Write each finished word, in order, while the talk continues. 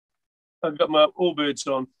I've got my Allbirds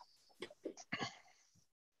on.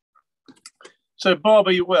 So, Bob,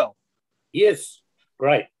 are you well? Yes,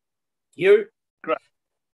 great. You? Great.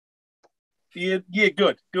 Yeah,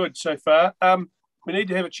 good so far. We need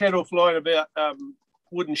to have a chat offline about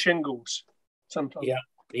wooden shingles sometime.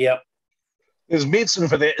 Yeah. There's medicine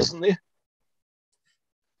for that, isn't there?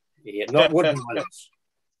 Yeah, not wooden ones.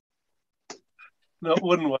 Not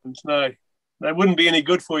wooden ones, no. They wouldn't be any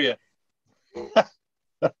good for you.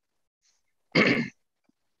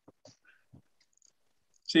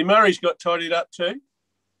 See, Murray's got tidied up too.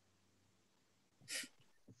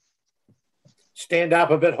 Stand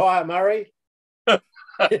up a bit higher, Murray.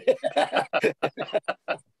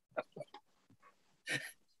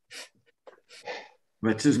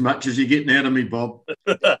 That's as much as you're getting out of me, Bob.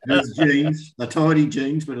 It is jeans. They're tidy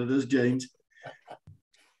jeans, but it is jeans.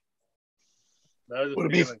 No,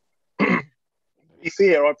 would it be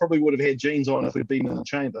fair, I probably would have had jeans on if we'd been in the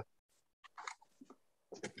chamber.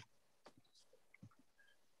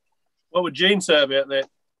 What would Jean say about that?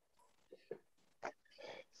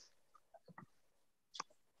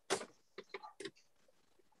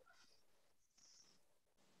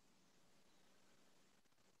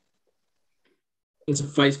 It's a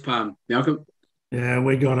face palm, Malcolm. Yeah,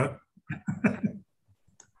 we got it.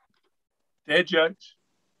 Dad jokes.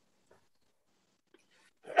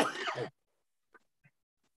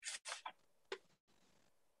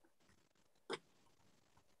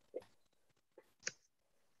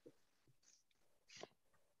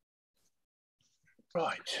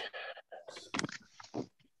 Right.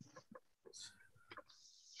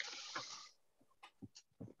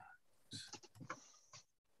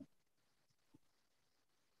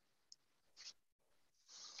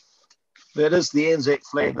 That is the Anzac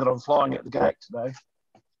flag that I'm flying at the gate today.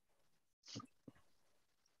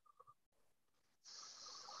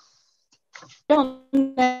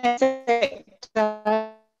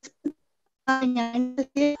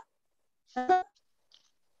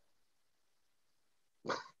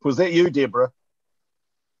 Was that you, Deborah?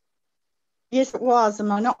 Yes, it was.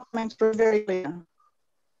 Am I not coming through very clear?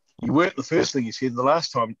 You weren't the first thing you said the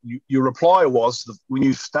last time. Your reply was that when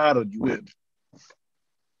you started, you weren't.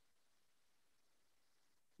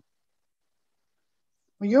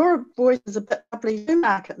 Well, your voice is a bit bubbly too,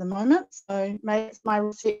 Mark, at the moment, so maybe it's my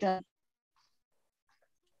reception.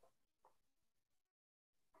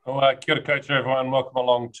 Well, kia ora koutou, everyone. Welcome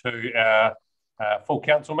along to our full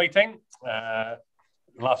council meeting.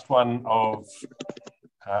 Last one of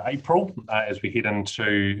April as we head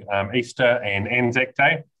into Easter and Anzac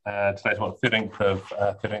Day. Today's what, 13th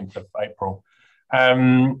of April.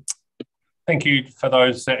 Thank you for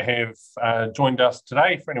those that have joined us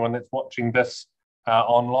today. For anyone that's watching this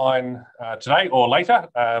online today or later,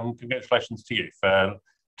 congratulations to you for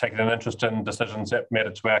taking an interest in decisions that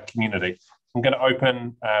matter to our community. I'm going to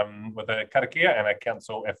open with a karakia and a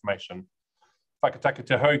council affirmation. Whakataka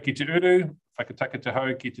te hau ki te uru, whakataka te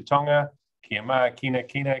hau ki te tonga, kia mā kina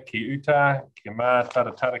ki uta, kia mā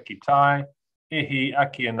taratara ki tai, he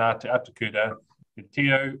aki anā te atukura, he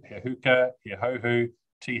tio, he huka, he hauhu,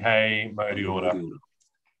 tihei, mauri ora.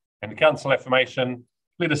 And the council affirmation,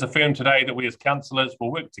 let us affirm today that we as councillors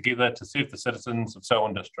will work together to serve the citizens of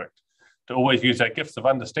Selwyn District, to always use our gifts of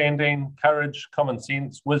understanding, courage, common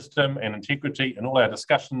sense, wisdom and integrity in all our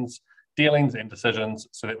discussions, dealings and decisions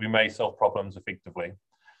so that we may solve problems effectively.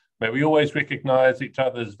 May we always recognise each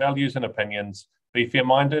other's values and opinions, be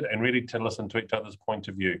fair-minded and ready to listen to each other's point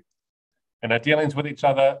of view. In our dealings with each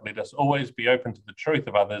other, let us always be open to the truth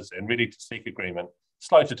of others and ready to seek agreement,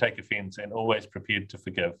 slow to take offence and always prepared to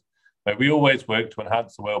forgive. May we always work to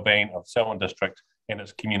enhance the well-being of Selwyn District and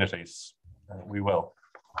its communities. We will.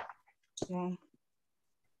 Yeah.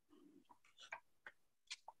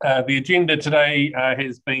 The agenda today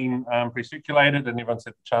has been pre-circulated and everyone's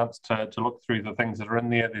had the chance to look through the things that are in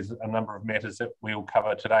there. There's a number of matters that we'll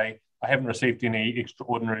cover today. I haven't received any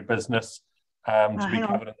extraordinary business to be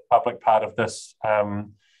covered in the public part of this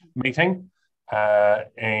meeting.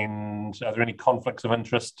 And are there any conflicts of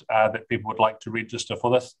interest that people would like to register for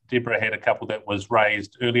this? Deborah had a couple that was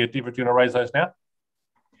raised earlier. Deborah, do you want to raise those now?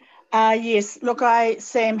 Yes, look,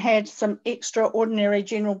 Sam had some extraordinary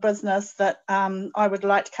general business that I would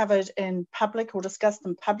like to cover in public or discussed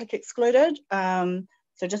in public excluded.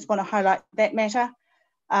 So just want to highlight that matter.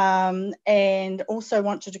 And also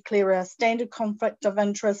want to declare a standard conflict of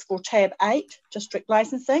interest for tab 8, district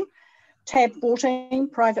licensing, tab 14,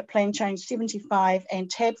 private plan change 75, and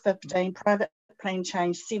tab 15, private plan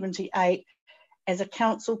change 78, as a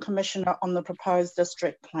council commissioner on the proposed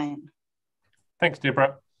district plan. Thanks,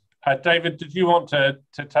 Deborah. David, did you want to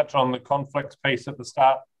touch on the conflicts piece at the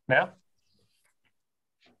start now?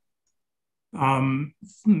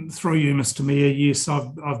 Through you, Mr. Mayor, yes,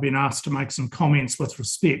 I've been asked to make some comments with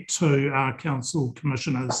respect to our council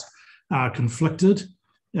commissioners conflicted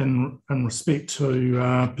in respect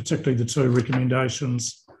to particularly the two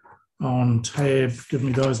recommendations on tab, give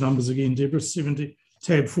me those numbers again, Deborah,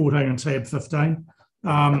 tab 14 and tab 15.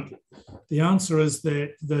 The answer is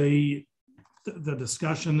that the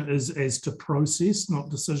discussion is as to process, not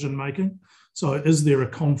decision making. So is there a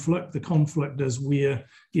conflict? The conflict is where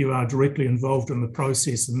you are directly involved in the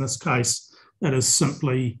process. In this case, it is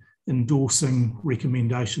simply endorsing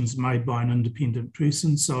recommendations made by an independent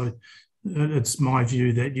person. So it's my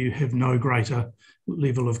view that you have no greater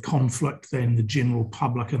level of conflict than the general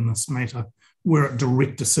public in this matter. Were it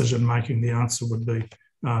direct decision making, the answer would be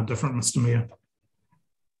different, Mr. Mayor.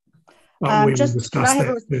 But we will discuss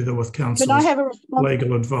that further with council's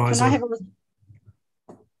legal advisor.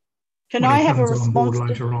 Can I have a response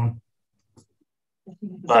later on?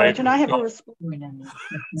 Sorry, can I have a response?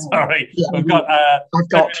 Sorry, we've got a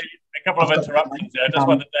couple of interruptions there. I just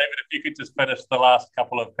wondered, David, if you could just finish the last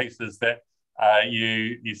couple of pieces that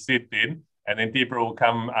you said then, and then Deborah will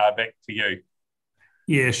come back to you.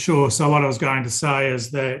 Yeah, sure. So what I was going to say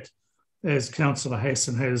is that, as Councillor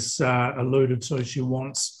Hassan has alluded to, she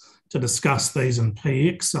wants to discuss these in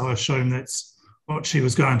PX. So I assume that's what she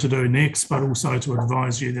was going to do next, but also to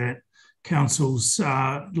advise you that Council's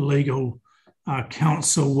legal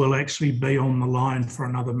counsel will actually be on the line for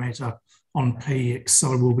another matter on PX,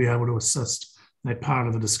 so we'll be able to assist that part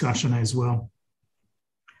of the discussion as well.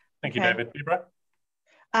 Thank you, David. Deborah?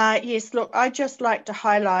 Yes, look, I'd just like to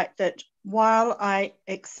highlight that while I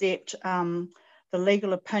accept the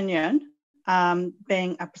legal opinion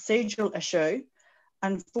being a procedural issue,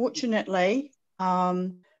 unfortunately,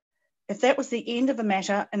 if that was the end of a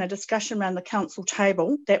matter in a discussion around the council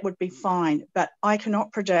table, that would be fine. But I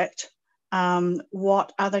cannot predict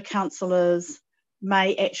what other councillors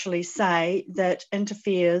may actually say that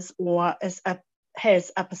interferes or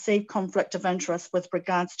has a perceived conflict of interest with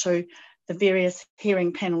regards to the various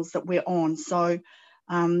hearing panels that we're on. So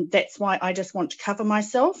that's why I just want to cover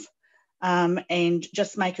myself and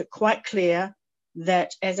just make it quite clear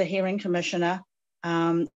that as a hearing commissioner,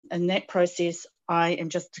 in that process, I am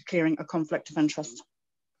just declaring a conflict of interest.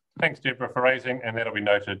 Thanks, Deborah, for raising, and that'll be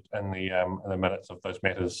noted in the minutes of those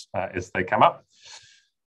matters as they come up.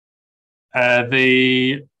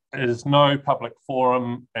 There is no public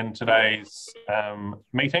forum in today's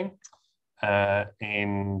meeting,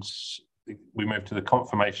 and we move to the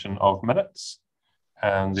confirmation of minutes.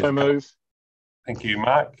 So move. Thank you,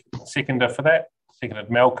 Mark. Seconder for that. Seconded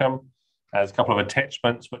Malcolm. There's a couple of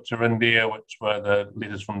attachments which are in there, which were the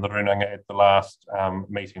letters from the Runanga at the last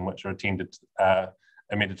meeting, which are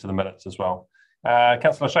amended to the minutes as well.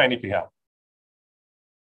 Councillor Shane Epihau.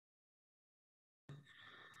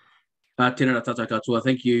 Tēnā tātou katoa.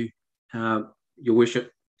 Thank you, Your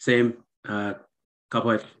Worship, Sam,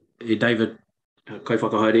 Kapai, David, Kai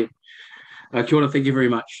whakahaere. Kia ora, thank you very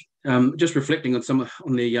much. Just reflecting on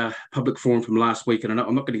on the public forum from last week, and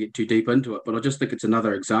I'm not going to get too deep into it, but I just think it's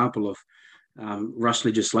another example of rush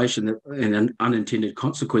legislation and unintended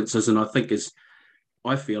consequences. And I think,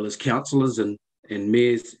 I feel as councillors and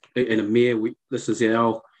mayors and a mayor, this is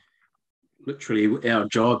literally our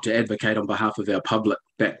job to advocate on behalf of our public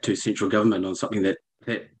back to central government on something that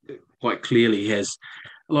quite clearly has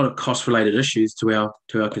a lot of cost-related issues to our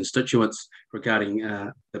constituents regarding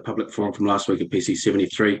the public forum from last week at PC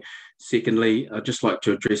 73. Secondly, I'd just like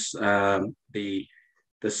to address the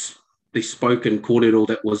spoken kōrero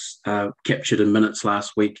that was captured in minutes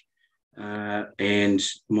last week, and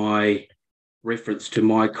my reference to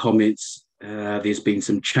my comments. There's been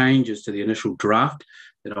some changes to the initial draft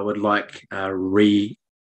that I would like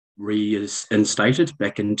reinstated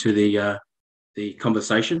back into the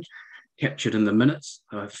conversation, captured in the minutes.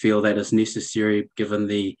 I feel that is necessary given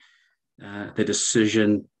the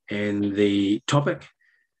decision and the topic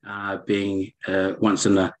being once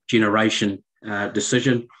in a generation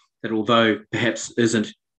decision, that although perhaps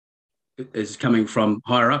is coming from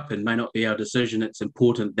higher up and may not be our decision, it's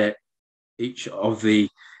important that each of the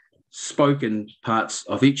spoken parts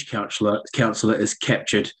of each councillor is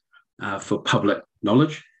captured for public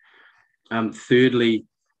knowledge. Thirdly,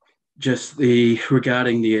 just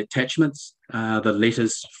regarding the attachments, the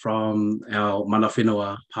letters from our mana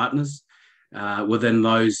whenua partners, within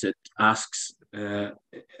those it asks, they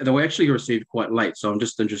were actually received quite late, so I'm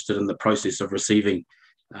just interested in the process of receiving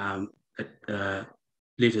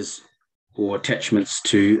letters or attachments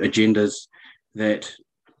to agendas that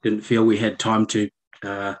didn't feel we had time to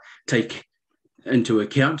take into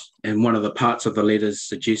account. And one of the parts of the letters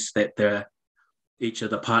suggests that each of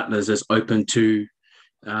the partners is open to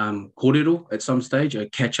kōrero at some stage, a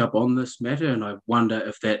catch up on this matter, and I wonder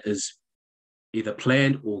if that is either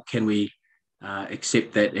planned or can we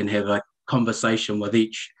accept that and have a conversation with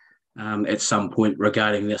each at some point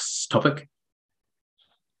regarding this topic.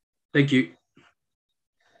 Thank you.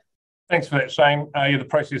 Thanks for that, Shane. The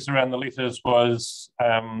process around the letters was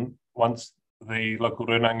once the local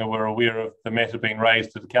rūnanga were aware of the matter being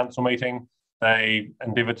raised at the council meeting, they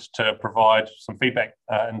endeavoured to provide some feedback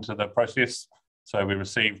into the process. So we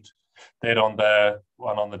received that on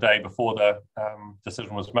the day before the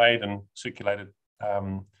decision was made and circulated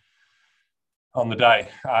on the day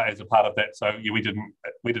as a part of that. So yeah, we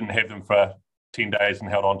didn't have them for 10 days and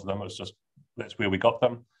held on to them. It was just that's where we got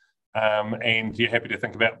them. And you're happy to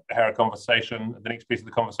think about how the next piece of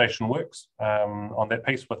the conversation works on that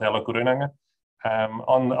piece with our local rūnanga.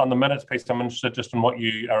 On the minutes piece, I'm interested just in what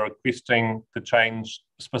you are requesting the change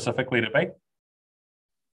specifically to be.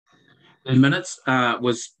 The minutes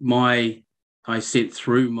I sent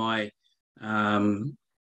through my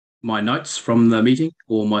notes from the meeting,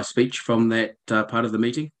 or my speech from that part of the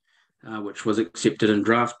meeting, which was accepted in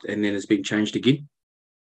draft and then has been changed again.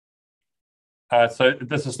 So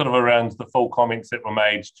this is sort of around the full comments that were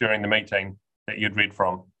made during the meeting that you'd read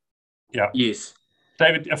from. Yeah. Yes.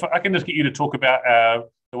 David, if I can just get you to talk about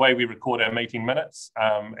the way we record our meeting minutes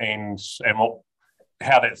and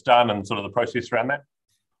how that's done and sort of the process around that.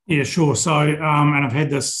 Yeah, sure. So, and I've had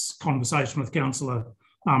this conversation with Councillor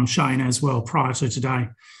Shane as well prior to today.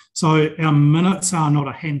 So our minutes are not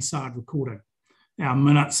a Hansard recording. Our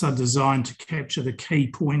minutes are designed to capture the key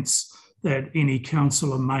points that any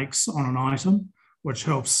councillor makes on an item, which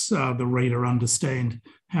helps the reader understand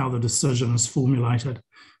how the decision is formulated.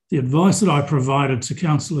 The advice that I provided to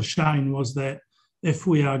Councillor Shane was that if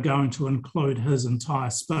we are going to include his entire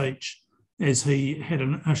speech, as he had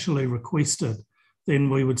initially requested,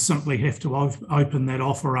 then we would simply have to open that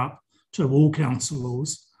offer up to all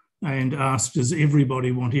councillors and ask, does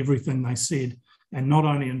everybody want everything they said? And not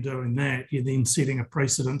only in doing that, you're then setting a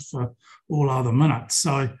precedent for all other minutes.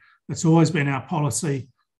 So it's always been our policy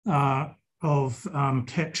of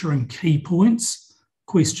capturing key points.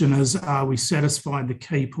 Question is, are we satisfied the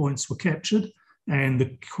key points were captured? And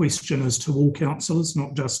the question is to all councillors,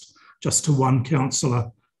 not just to one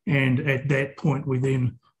councillor. And at that point, we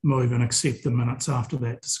then move and accept the minutes after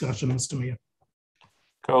that discussion, Mr. Mayor.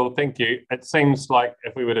 Cool, thank you. It seems like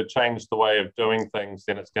if we were to change the way of doing things,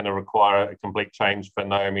 then it's going to require a complete change for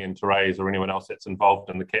Naomi and Therese or anyone else that's involved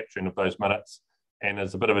in the capturing of those minutes. And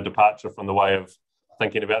it's a bit of a departure from the way of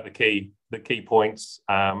thinking about the key points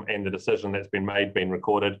and the decision that's been made, being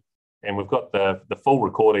recorded. And we've got the full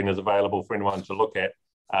recording is available for anyone to look at,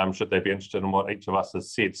 should they be interested in what each of us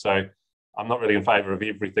has said. So I'm not really in favour of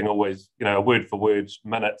everything always, word for word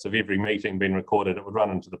minutes of every meeting being recorded. It would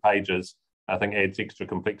run into the pages. I think adds extra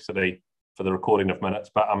complexity for the recording of minutes.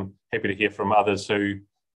 But I'm happy to hear from others who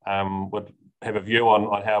would have a view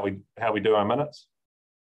on how we do our minutes.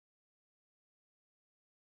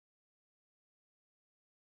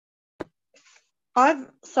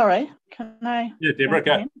 Sorry, can I? Yeah, Deborah,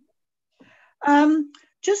 go.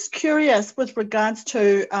 Just curious with regards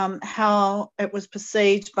to how it was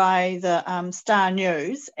perceived by the Star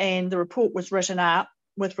News, and the report was written up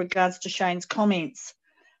with regards to Shane's comments.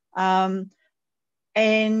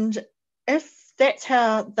 And if that's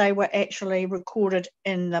how they were actually recorded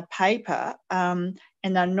in the paper, and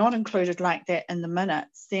they're not included like that in the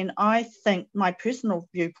minutes, then I think my personal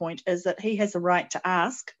viewpoint is that he has a right to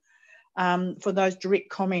ask for those direct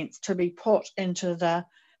comments to be put into the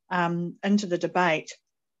debate.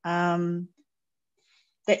 That's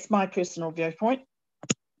my personal viewpoint.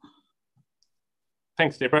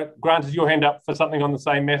 Thanks, Deborah. Grant, is your hand up for something on the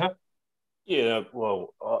same matter? Yeah,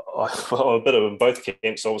 well, I'm a bit of in both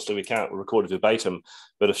camps. Obviously, we can't record it verbatim,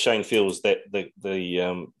 but if Shane feels that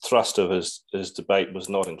the thrust of his debate was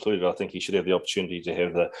not included, I think he should have the opportunity to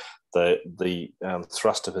have the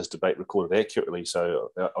thrust of his debate recorded accurately. So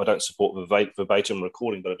I don't support verbatim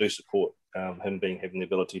recording, but I do support him having the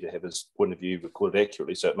ability to have his point of view recorded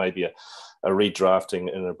accurately. So it may be a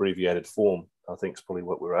redrafting in an abbreviated form, I think is probably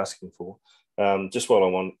what we're asking for. Just while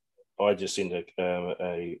I'm on, I just sent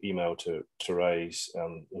a email to Therese. There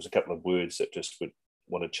was a couple of words that just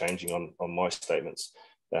wanted changing on my statements.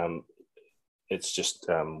 It's just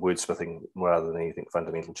wordsmithing rather than anything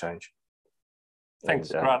fundamental change. Thanks,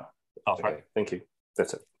 Grant. Okay, thank you.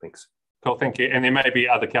 That's it. Thanks. Cool, thank you. And there may be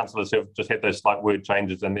other councillors who have just had those slight word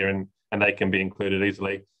changes in there and they can be included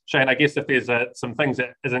easily. Shane, I guess if there's some things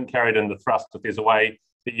that isn't carried in the thrust, if there's a way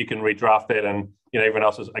that you can redraft that and everyone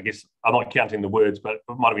else is, I guess, I'm not counting the words, but it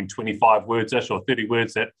might have been 25 words-ish or 30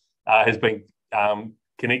 words that has been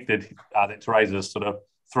connected that Therese has sort of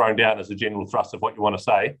thrown down as a general thrust of what you want to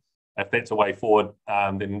say. If that's a way forward,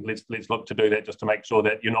 then let's look to do that, just to make sure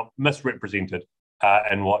that you're not misrepresented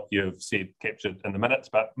in what you've said captured in the minutes.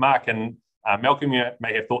 But Mark and Malcolm, you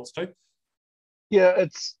may have thoughts too. Yeah,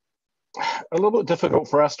 it's a little bit difficult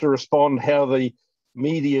for us to respond how the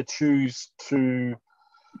media choose to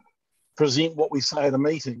present what we say at a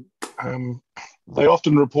meeting. They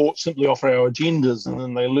often report simply off our agendas, and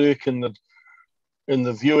then they lurk in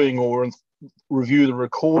the viewing or review the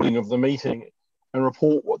recording of the meeting and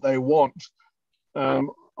report what they want. I'm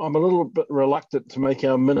a little bit reluctant to make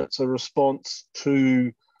our minutes a response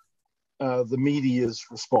to the media's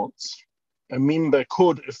response. A member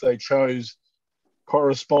could, if they chose,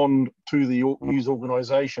 correspond to the news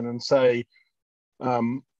organisation and say,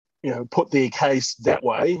 put their case that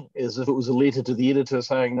way, as if it was a letter to the editor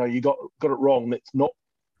saying, no, you got it wrong. That's not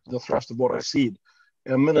the thrust of what I said.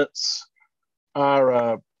 Our minutes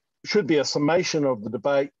should be a summation of the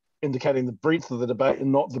debate, indicating the breadth of the debate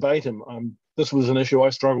and not verbatim. This was an issue I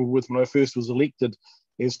struggled with when I first was elected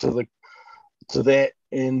as to that.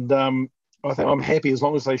 And I think I'm happy as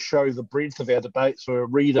long as they show the breadth of our debate, so a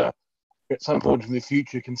reader at some point in the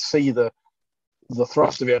future can see the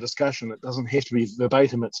thrust of our discussion. It doesn't have to be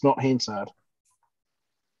verbatim. It's not Hansard.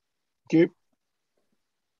 Thank you.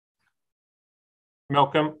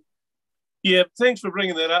 Malcolm? Yeah, thanks for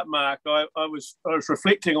bringing that up, Mark. I was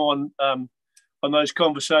reflecting on those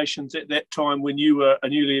conversations at that time when you were a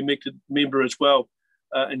newly elected member as well,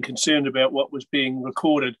 and concerned about what was being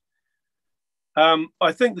recorded.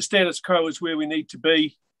 I think the status quo is where we need to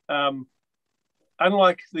be.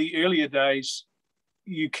 Unlike the earlier days,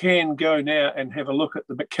 you can go now and have a look at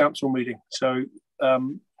the council meeting. So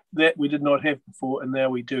that we did not have before, and now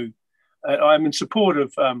we do. I'm in support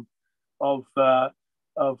of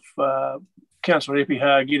Councillor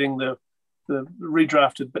Epihar getting the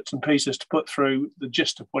redrafted bits and pieces to put through the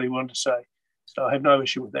gist of what he wanted to say. So I have no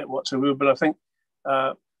issue with that whatsoever. But I think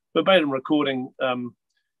verbatim recording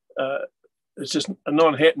is just a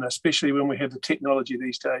non-hatter, especially when we have the technology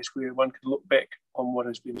these days where one can look back on what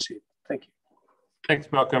has been said. Thank you.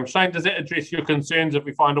 Thanks, Malcolm. Shane, does that address your concerns if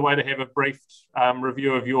we find a way to have a brief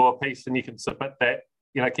review of your piece and you can submit that,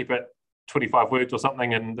 keep it 25 words or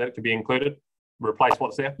something and that could be included, replace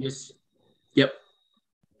what's there? Yes. Yep.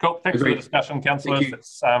 Cool. Thanks Agreed. for the discussion,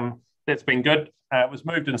 councillors. That's been good. It was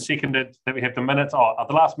moved and seconded that we have the minutes. The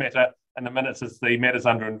last matter in the minutes is the matters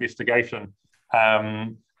under investigation,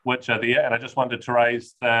 which are there. And I just wanted to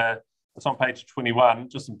raise it's on page 21,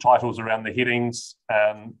 just some titles around the headings,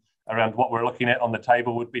 around what we're looking at on the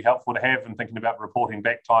table would be helpful to have, and thinking about reporting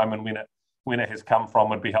back time and when it has come from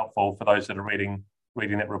would be helpful for those that are reading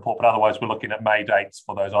that report. But otherwise, we're looking at May dates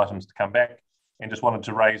for those items to come back. And just wanted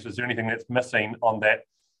to raise, is there anything that's missing on that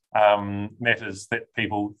matters that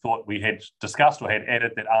people thought we had discussed or had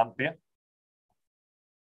added that aren't there?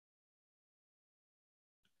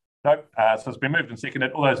 Nope. So it's been moved and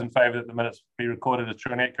seconded. All those in favour that the minutes be recorded as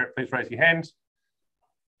true and accurate, please raise your hand.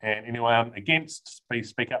 And anyone against, please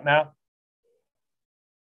speak up now.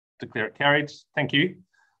 Declare it carried. Thank you.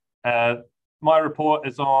 My report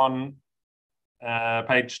is on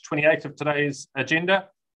page 28 of today's agenda.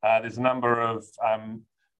 There's a number of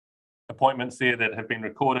appointments there that have been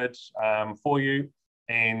recorded for you.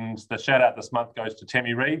 And the shout out this month goes to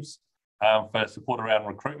Tammy Reeves for support around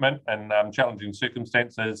recruitment and challenging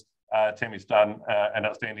circumstances. Tammy's done an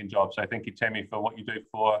outstanding job. So thank you, Tammy, for what you do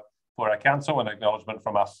for our council, and acknowledgement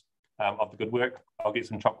from us of the good work. I'll get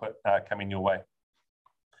some chocolate coming your way.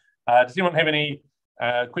 Does anyone have any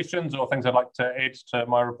questions or things I'd like to add to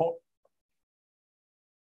my report?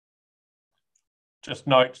 Just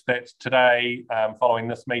note that today, following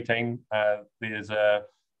this meeting, there's a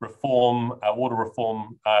water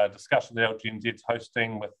reform discussion that LGNZ is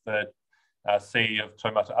hosting with the CEO of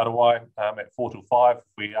Taumata Arawai at 4 till 5. If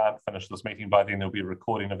we aren't finished this meeting by then, there'll be a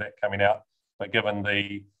recording of that coming out. But given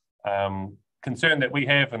the concern that we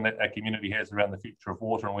have and that our community has around the future of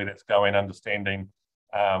water and where that's going, understanding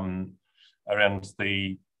around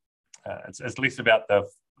it's less about the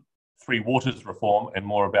Three Waters reform and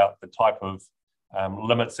more about the type of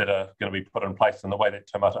limits that are going to be put in place and the way that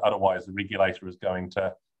Taumata Arawai as the regulator is going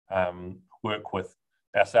to work with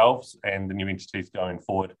ourselves and the new entities going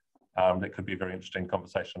forward. That could be a very interesting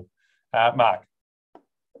conversation. Mark.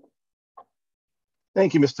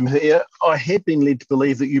 Thank you, Mr. Mahia. I had been led to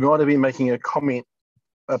believe that you might have been making a comment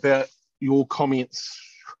about your comments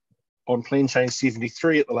on Plan Change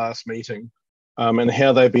 73 at the last meeting and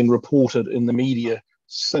how they've been reported in the media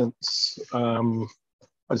since.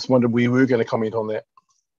 I just wondered where you were going to comment on that.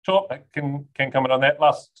 Sure, I can comment on that.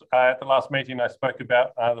 At the last meeting, I spoke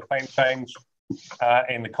about the Plan Change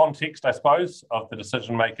and the context, I suppose, of the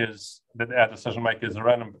decision makers that our decision makers are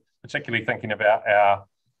in, and particularly thinking about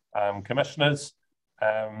our commissioners.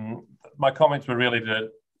 My comments were really to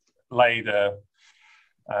lay the,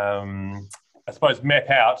 I suppose, map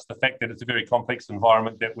out the fact that it's a very complex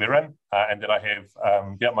environment that we're in, and that I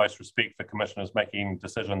have the utmost respect for commissioners making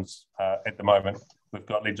decisions at the moment. We've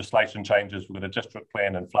got legislation changes, we've got a district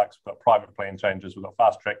plan in flux, we've got private plan changes, we've got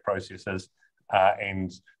fast track processes,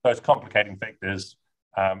 and those complicating factors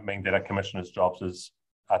mean that our commissioners' jobs is,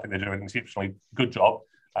 I think they're doing an exceptionally good job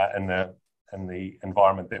in the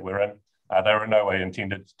environment that we're in. They were in no way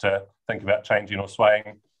intended to think about changing or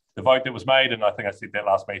swaying the vote that was made, and I think I said that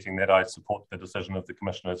last meeting that I support the decision of the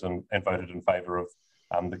commissioners and voted in favour of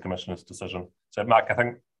the commissioners' decision. So, Mark, I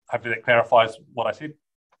think hopefully that clarifies what I said.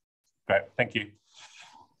 Great, thank you.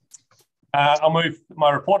 I'll move my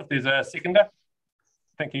report if there's a seconder.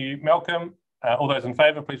 Thank you, Malcolm. All those in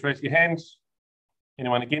favour, please raise your hands.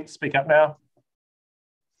 Anyone against, speak up now.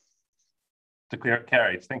 Declare it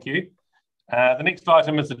carried. Thank you. The next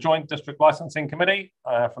item is the Joint District Licensing Committee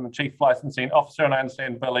from the Chief Licensing Officer, and I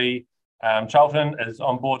understand Billy Charlton is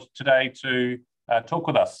on board today to talk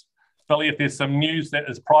with us. Billy, if there's some news that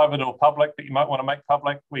is private or public that you might want to make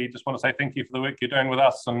public, we just want to say thank you for the work you're doing with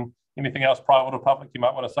us, and anything else private or public you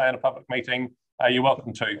might want to say in a public meeting, you're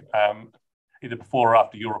welcome to, either before or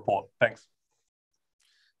after your report. Thanks.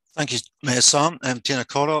 Thank you, Mayor Sam, and Tina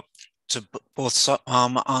Cora, to both Sam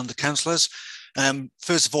and the councillors.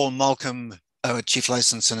 First of all, Malcolm, our Chief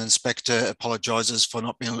Licensing Inspector, apologises for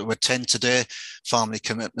not being able to attend today. Family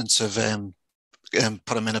commitments have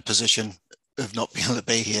put him in a position of not being able to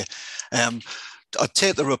be here. I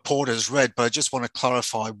take the report as read, but I just want to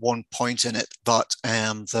clarify one point in it, that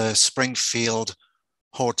the Springfield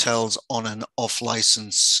hotels on and off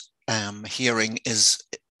licence hearing is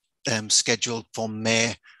scheduled for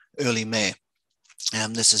May, early May.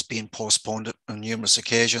 This has been postponed on numerous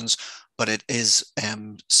occasions, but it is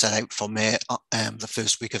set out for May, the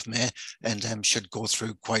first week of May, and should go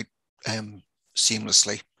through quite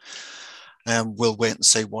seamlessly. We'll wait and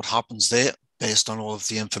see what happens there based on all of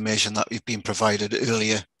the information that we've been provided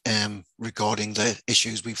earlier regarding the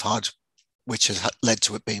issues we've had, which has led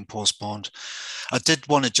to it being postponed. I did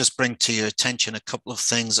want to just bring to your attention a couple of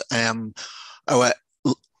things. Our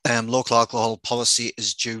local alcohol policy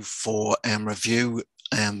is due for review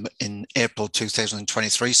in April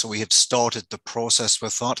 2023, so we have started the process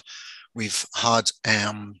with that. We've had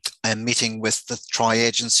a meeting with the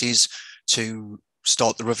tri-agencies to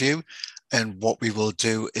start the review, and what we will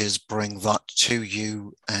do is bring that to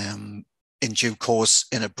you in due course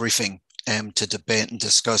in a briefing to debate and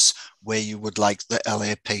discuss where you would like the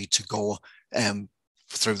LAP to go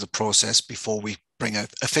through the process before we bring an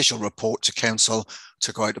official report to council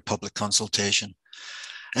to go out to public consultation.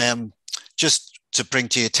 Just to bring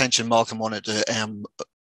to your attention, Malcolm wanted to,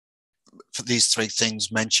 for these three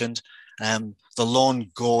things mentioned, the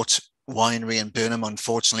Lone Goat Winery in Burnham,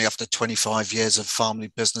 unfortunately, after 25 years of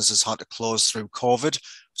family business, has had to close through COVID.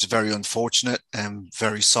 It's very unfortunate and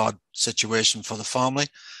very sad situation for the family.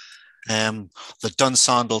 The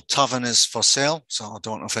Dunsandle Tavern is for sale, so I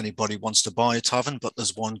don't know if anybody wants to buy a tavern, but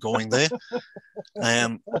there's one going there.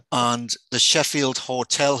 And the Sheffield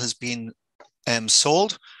Hotel has been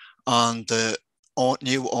sold, and the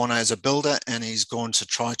new owner is a builder, and he's going to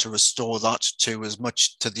try to restore that to as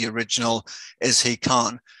much to the original as he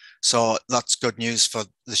can. So that's good news for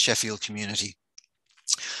the Sheffield community.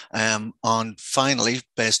 And finally,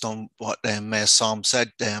 based on what Mayor Sam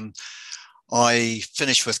said, I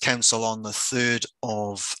finished with council on the 3rd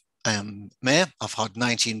of May. I've had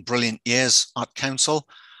 19 brilliant years at council,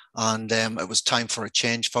 and it was time for a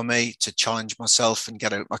change for me to challenge myself and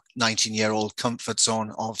get out my 19-year-old comfort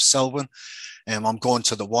zone of Selwyn. I'm going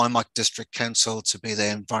to the Waimak District Council to be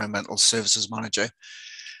the Environmental Services Manager.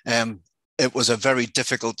 It was a very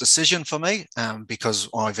difficult decision for me because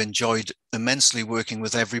I've enjoyed immensely working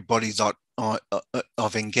with everybody that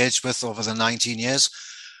I've engaged with over the 19 years.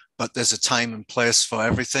 But there's a time and place for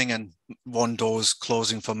everything, and one door's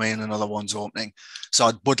closing for me and another one's opening. So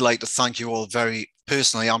I would like to thank you all very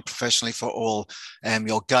personally and professionally for all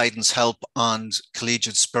your guidance, help and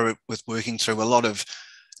collegiate spirit with working through a lot of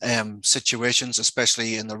situations,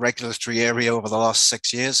 especially in the regulatory area over the last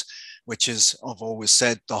 6 years, which is, I've always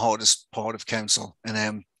said, the hardest part of council.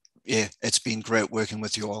 And yeah, it's been great working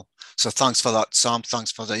with you all. So thanks for that, Sam.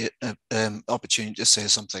 Thanks for the opportunity to say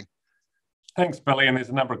something. Thanks, Billy. And there's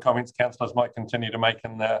a number of comments councillors might continue to make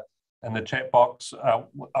in the chat box. I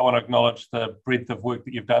want to acknowledge the breadth of work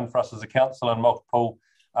that you've done for us as a council and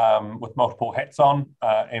with multiple hats on,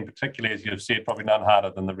 and particularly, as you've said, probably none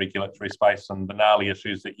harder than the regulatory space and the gnarly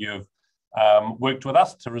issues that you've worked with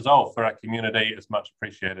us to resolve for our community is much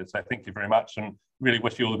appreciated. So thank you very much, and really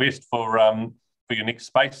wish you all the best for your next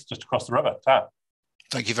space just across the river. Ta.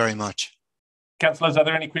 Thank you very much. Councillors, are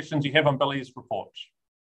there any questions you have on Billy's report?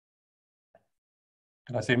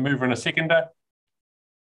 Can I see a mover and a seconder?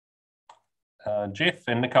 Jeff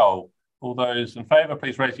and Nicole. All those in favour,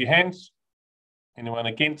 please raise your hands. Anyone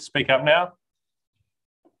against, speak up now.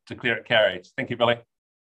 Declare it carried. Thank you, Billy.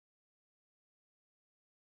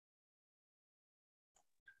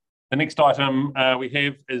 The next item we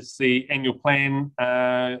have is the annual plan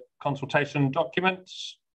consultation document,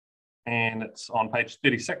 and it's on page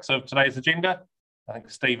 36 of today's agenda. I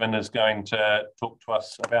think Stephen is going to talk to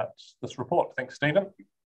us about this report. Thanks, Stephen.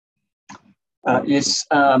 Yes,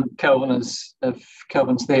 Kelvin is, if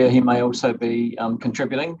Kelvin's there, he may also be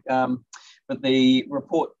contributing. But the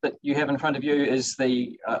report that you have in front of you is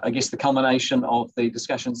the, I guess, the culmination of the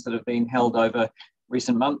discussions that have been held over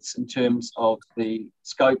recent months in terms of the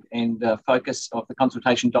scope and focus of the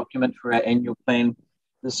consultation document for our annual plan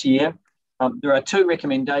this year. There are two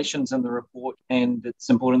recommendations in the report, and it's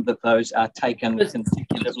important that those are taken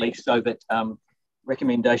consecutively so that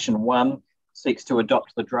recommendation 1 seeks to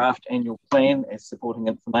adopt the draft annual plan as supporting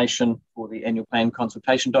information for the annual plan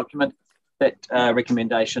consultation document. That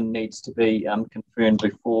recommendation needs to be confirmed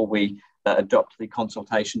before we adopt the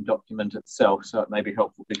consultation document itself, so it may be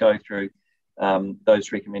helpful to go through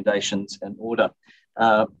those recommendations in order.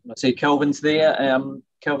 I see Kelvin's there.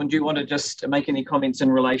 Kelvin, do you want to just make any comments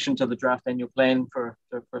in relation to the draft annual plan for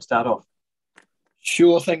a start off?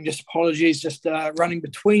 Sure thing. Just apologies, just running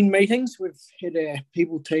between meetings. We've had our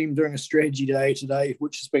people team doing a strategy day today,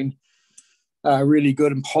 which has been really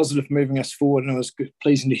good and positive, moving us forward. And it was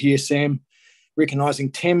pleasing to hear Sam recognising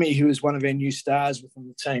Tammy, who is one of our new stars within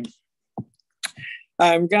the team.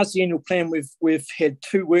 In regards to the annual plan, we've had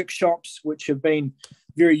 2 workshops which have been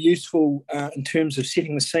very useful in terms of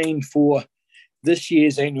setting the scene for this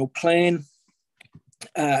year's annual plan.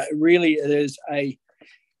 Really, it is a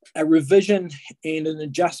revision and an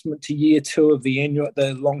adjustment to year 2 of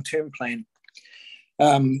the long-term plan.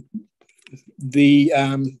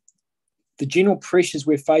 The general pressures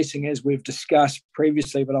we're facing, as we've discussed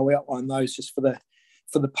previously, but I'll outline those just for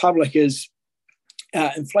the public, is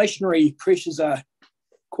inflationary pressures are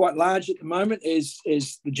quite large at the moment, as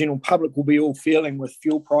the general public will be all feeling with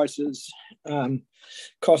fuel prices,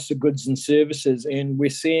 costs of goods and services, and we're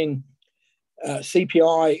seeing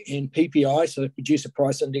CPI and PPI, so the Producer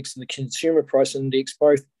Price Index and the Consumer Price Index,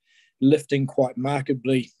 both lifting quite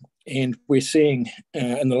markedly, and we're seeing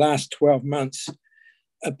in the last 12 months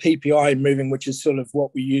a PPI moving, which is sort of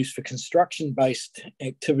what we use for construction-based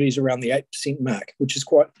activities, around the 8% mark, which is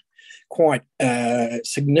quite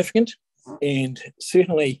significant, and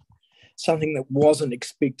certainly something that wasn't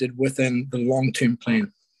expected within the long-term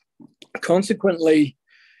plan. Consequently,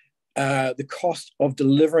 the cost of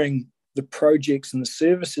delivering the projects and the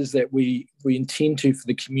services that we intend to for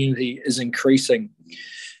the community is increasing.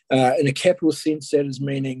 In a capital sense, that is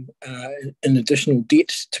meaning an additional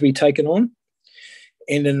debt to be taken on.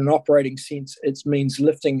 And in an operating sense, it means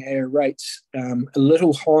lifting our rates a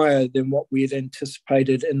little higher than what we had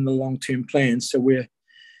anticipated in the long-term plan. So we're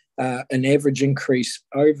an average increase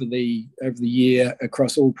over the year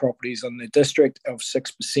across all properties on the district of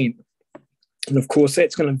 6%. And of course,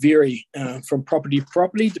 that's going to vary from property to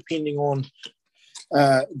property, depending on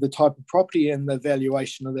the type of property and the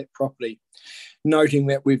valuation of that property. Noting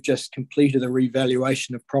that we've just completed a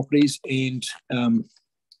revaluation of properties, and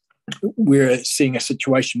we're seeing a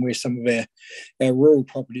situation where some of our rural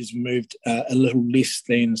properties have moved a little less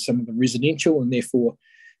than some of the residential, and therefore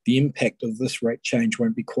the impact of this rate change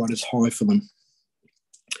won't be quite as high for them.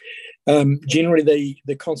 Generally,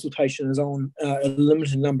 the consultation is on a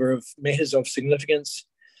limited number of matters of significance,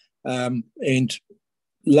 and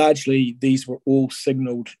largely these were all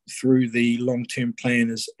signalled through the long-term plan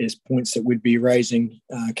as points that we'd be raising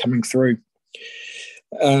coming through.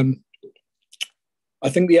 I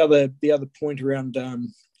think the other point around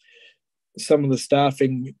some of the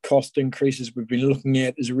staffing cost increases we've been looking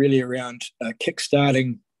at is really around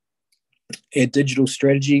kickstarting our digital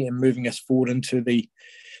strategy and moving us forward into the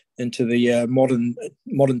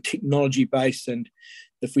modern technology base. And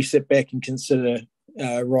if we sit back and consider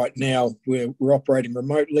right now we're operating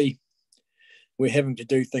remotely, we're having to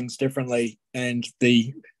do things differently, and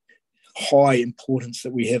the high importance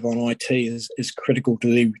that we have on IT is critical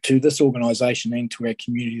to this organisation and to our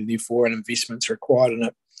community. Therefore, an investment's required in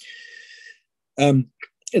it.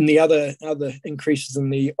 And the other increases in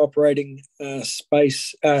the operating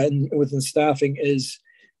space within staffing is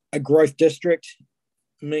a growth district.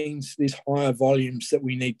 means there's higher volumes that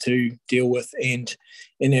we need to deal with. And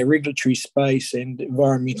in our regulatory space and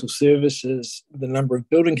environmental services, the number of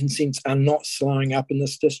building consents are not slowing up in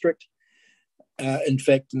this district. In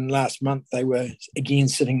fact, in the last month, they were again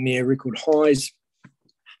sitting near record highs,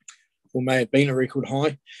 or may have been a record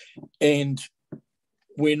high. And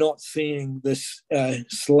we're not seeing this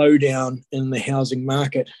slowdown in the housing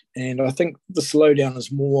market. And I think the slowdown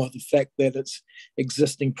is more the fact that it's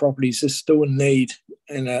existing properties. There's still a need,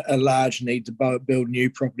 and a large need to build new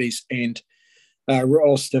properties. And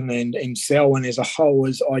Rolleston and Selwyn as a whole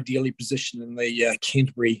is ideally positioned in the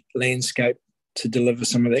Canterbury landscape to deliver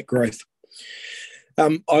some of that growth.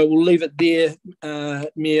 I will leave it there,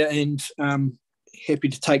 Mayor, and happy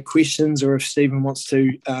to take questions, or if Stephen wants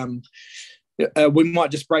to, we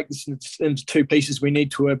might just break this into two pieces. We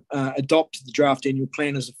need to adopt the draft annual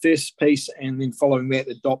plan as a first piece, and then following that,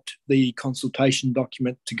 adopt the consultation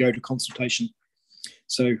document to go to consultation.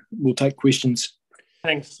 So we'll take questions.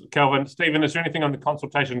 Thanks, Kelvin. Stephen, is there anything on the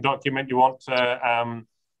consultation document you want to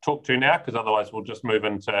talk to now? Because otherwise we'll just move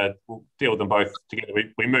into, we'll deal with them both together.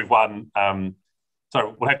 We move one,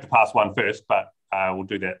 so we'll have to pass one first, but we'll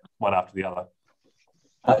do that one after the other.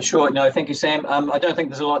 Sure. No, thank you, Sam. I don't think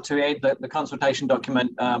there's a lot to add. The consultation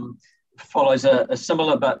document follows a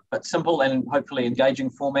similar but simple and hopefully engaging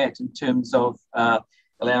format in terms of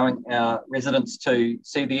allowing our residents to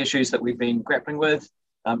see the issues that we've been grappling with,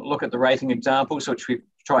 look at the rating examples, which we've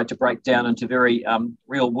tried to break down into very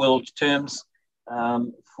real-world terms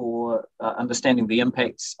for understanding the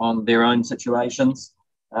impacts on their own situations.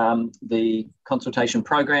 The consultation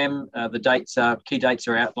program, the key dates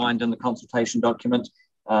are outlined in the consultation document.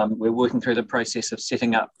 We're working through the process of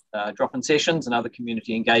setting up drop-in sessions and other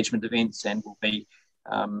community engagement events, and we'll be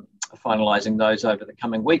finalising those over the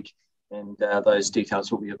coming week, and those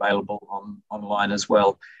details will be available online as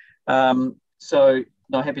well. So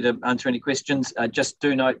not happy to answer any questions. Just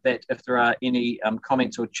do note that if there are any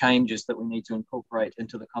comments or changes that we need to incorporate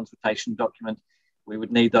into the consultation document, we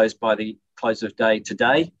would need those by the close of day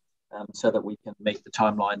today, so that we can meet the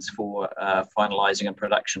timelines for finalising and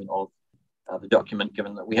production of the document,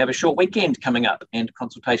 given that we have a short weekend coming up and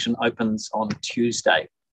consultation opens on Tuesday.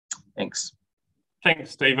 Thanks.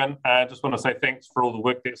 Thanks, Stephen. I just want to say thanks for all the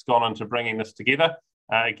work that's gone into bringing this together.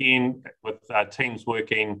 Again, with teams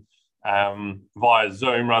working via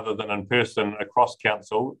Zoom rather than in person across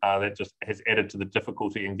council, that just has added to the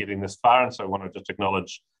difficulty in getting this far. And so I want to just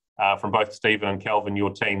acknowledge from both Stephen and Kelvin,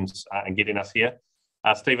 your teams in getting us here.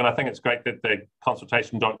 Stephen, I think it's great that the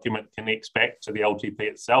consultation document connects back to the LTP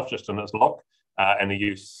itself, just in its look, and the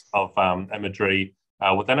use of imagery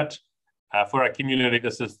within it. For our community,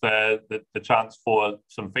 this is the chance for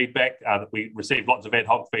some feedback. We receive lots of ad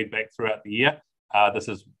hoc feedback throughout the year. This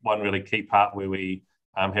is one really key part where we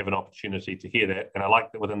have an opportunity to hear that. And I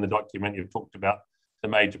like that within the document, you've talked about the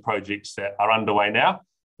major projects that are underway now,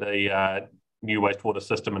 the new wastewater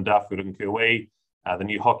system in Darfield and Kirwee, the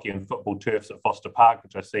new hockey and football turfs at Foster Park,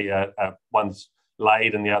 which I see one's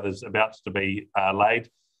laid and the other's about to be laid.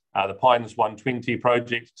 The Pines 120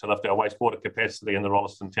 project to lift our wastewater capacity in the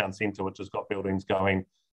Rolleston Town Centre, which has got buildings going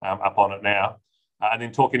up on it now. And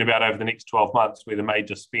then talking about over the next 12 months where the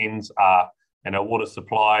major spends are, and our water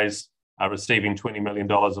supplies are receiving $20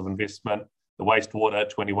 million of investment, the wastewater,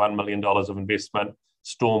 $21 million of investment,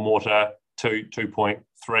 stormwater,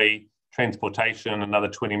 2.3, transportation, another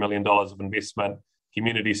 $20 million of investment,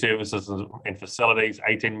 community services and facilities,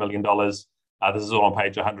 $18 million. This is all on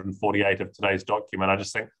page 148 of today's document. I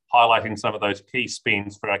just think highlighting some of those key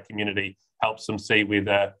spends for our community helps them see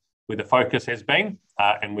where the focus has been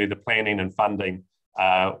and where the planning and funding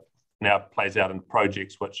now plays out in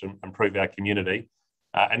projects which improve our community.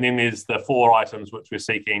 And then there's the 4 items which we're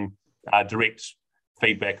seeking direct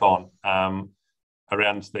feedback on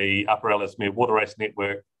around the Upper Ellesmere Water Race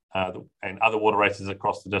Network and other water races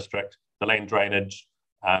across the district, the land drainage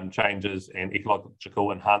changes and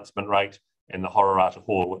ecological enhancement rate, and the Hororata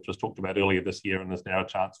Hall, which was talked about earlier this year, and there's now a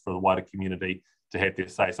chance for the wider community to have their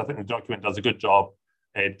say. So I think the document does a good job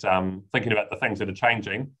at thinking about the things that are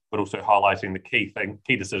changing, but also highlighting the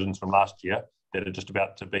key decisions from last year that are just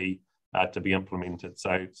about to be implemented.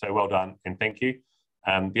 So well done and thank you.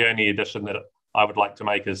 The only addition that I would like to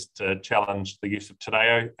make is to challenge the use of Te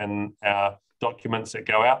Reo in our documents that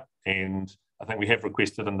go out, and I think we have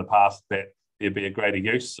requested in the past that there be a greater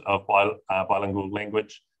use of bilingual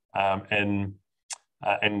language in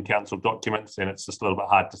council documents, and it's just a little bit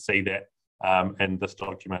hard to see that in this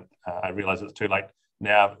document. I realise it's too late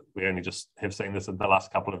now. We only just have seen this in the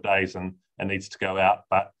last couple of days, and it needs to go out.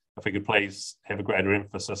 But if we could please have a greater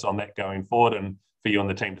emphasis on that going forward, and for you and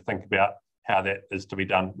the team to think about how that is to be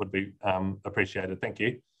done would be appreciated. Thank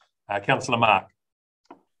you. Councillor Mark.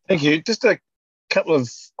 Thank you. Just a couple of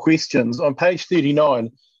questions. On page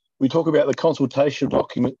 39, we talk about the consultation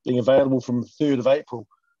document being available from the 3rd of April.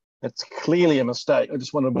 That's clearly a mistake. I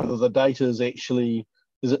just wonder whether the date is actually,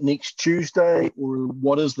 is it next Tuesday or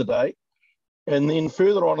what is the date? And then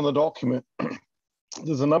further on in the document,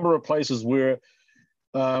 there's a number of places where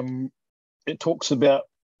it talks about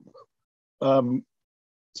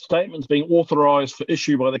statements being authorised for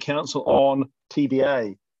issue by the council on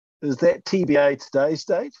TBA. Is that TBA today's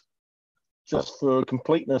date? Just for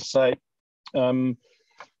completeness sake, those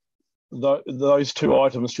two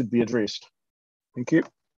items should be addressed. Thank you.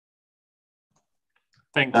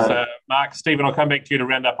 Thanks, Mark. Stephen, I'll come back to you to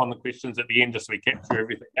round up on the questions at the end, just so we capture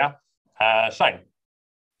everything now. Shane.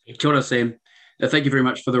 Kia ora, Sam. Thank you very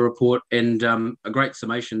much for the report, and a great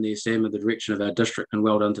summation there, Sam, of the direction of our district, and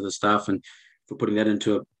well done to the staff and for putting that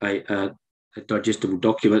into a digestible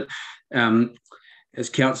document. As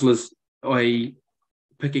councillors,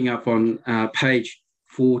 picking up on page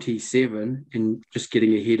 47 and just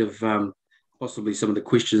getting ahead of possibly some of the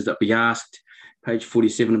questions that we asked. Page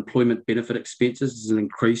 47, employment benefit expenses, is an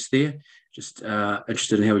increase there. Just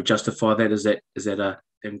interested in how we justify that. Is that a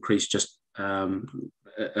increase, just a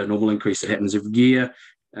normal increase that happens every year?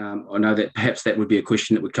 I know that perhaps that would be a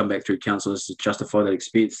question that would come back through councillors to justify that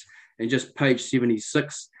expense. And just page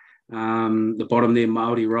 76, the bottom there,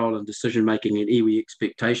 Māori role and decision making and iwi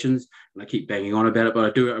expectations. And I keep banging on about it, but I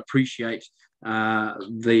do appreciate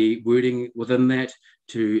the wording within that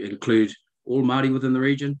to include all Māori within the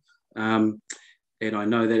region. And I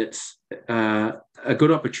know that it's a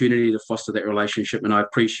good opportunity to foster that relationship, and I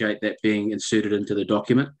appreciate that being inserted into the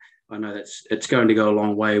document. I know it's going to go a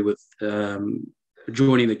long way with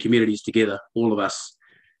joining the communities together, all of us.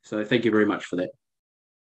 So thank you very much for that.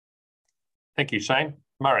 Thank you, Shane.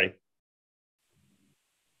 Murray.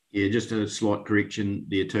 Yeah, just a slight correction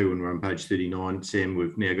there too. When we're on page 39, Sam,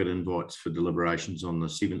 we've now got invites for deliberations on the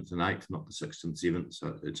 7th and 8th, not the 6th and 7th.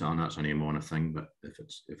 So I know it's only a minor thing, but if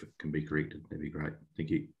it can be corrected, that'd be great. Thank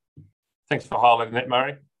you. Thanks for highlighting that,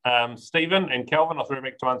 Murray. Stephen and Kelvin, I'll throw it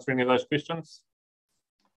back to answer any of those questions.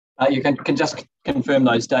 You can just confirm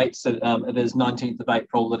those dates. It is 19th of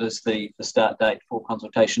April. That is the start date for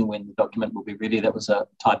consultation when the document will be ready. That was a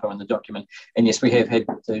typo in the document. And yes, we have had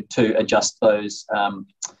to adjust those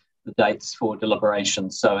the dates for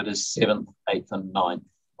deliberations. So it is 7th, 8th and 9th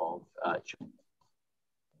of June.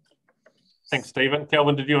 Thanks, Stephen.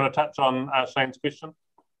 Kelvin, did you want to touch on Shane's question?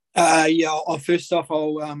 Yeah, first off,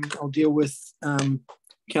 I'll deal with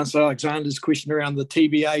Councillor Alexander's question around the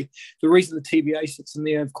TBA. The reason the TBA sits in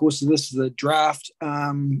there, of course, is this is a draft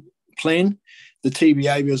plan. The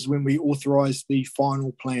TBA is when we authorise the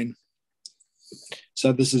final plan.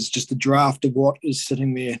 So this is just a draft of what is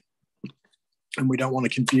sitting there, and we don't want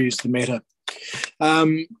to confuse the matter.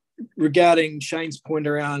 Regarding Shane's point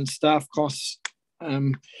around staff costs,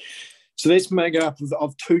 so that's made up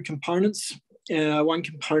of two components. One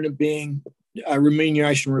component being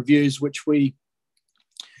remuneration reviews, which we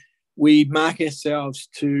mark ourselves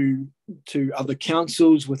to other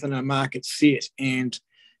councils within our market set, and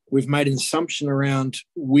we've made an assumption around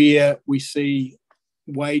where we see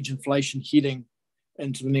wage inflation heading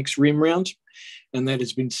into the next REM round, and that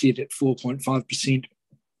has been set at 4.5%.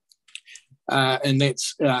 And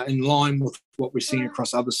that's in line with what we're seeing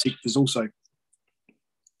across other sectors also.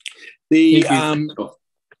 The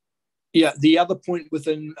other point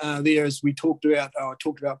within there, as we talked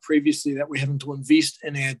about previously, that we're having to invest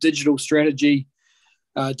in our digital strategy,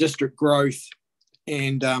 district growth,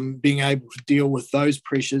 and being able to deal with those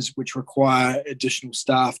pressures which require additional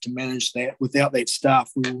staff to manage that. Without that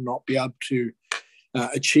staff, we will not be able to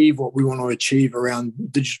achieve what we want to achieve around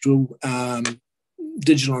digital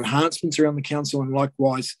enhancements around the council, and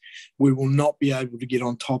likewise, we will not be able to get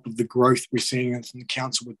on top of the growth we're seeing in the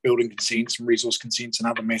council with building consents and resource consents and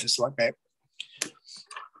other matters like that.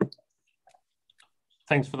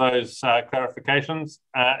 Thanks for those clarifications.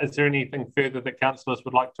 Is there anything further that councillors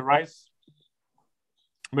would like to raise?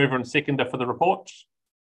 Mover and seconder for the report.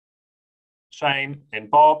 Shane and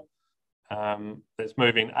Bob. That's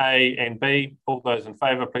moving A and B. All those in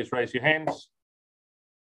favour, please raise your hands.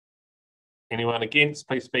 Anyone against,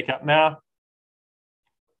 please speak up now.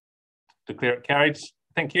 Declare it carried.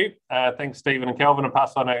 Thank you. Thanks, Stephen and Kelvin, and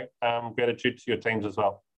pass on our gratitude to your teams as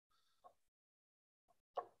well.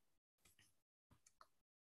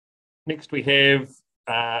 Next we have,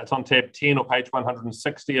 it's on tab 10 or page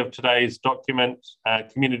 160 of today's document,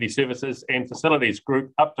 Community Services and Facilities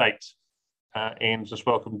Group Update. And just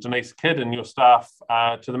welcome Denise Kidd and your staff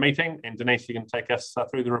to the meeting. And Denise, you can take us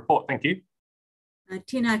through the report. Thank you.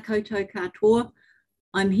 Tēnā koutou katoa.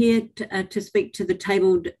 I'm here to speak to the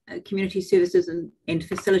tabled Community Services and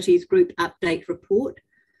Facilities Group Update Report.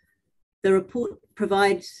 The report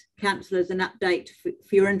provides councillors an update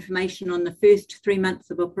for your information on the first 3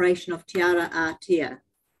 months of operation of Te Ara Aotea.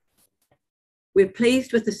 We're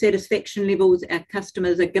pleased with the satisfaction levels our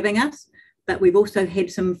customers are giving us, but we've also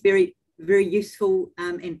had some very useful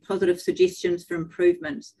and positive suggestions for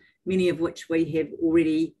improvements, many of which we have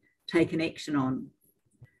already taken action on.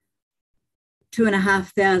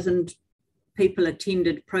 2,500 people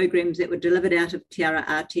attended programs that were delivered out of Te Ara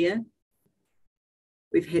Aotea.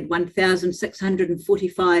 We've had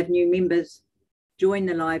 1,645 new members join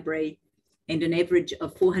the library and an average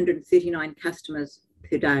of 439 customers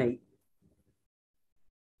per day.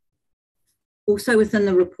 Also within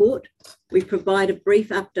the report, we provide a brief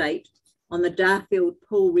update on the Darfield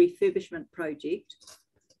Pool refurbishment project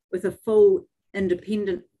with a full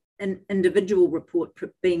independent and individual report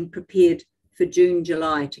being prepared for June,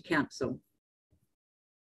 July to Council.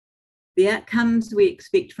 The outcomes we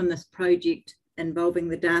expect from this project involving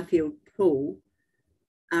the Darfield Pool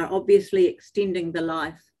are obviously extending the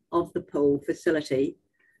life of the pool facility,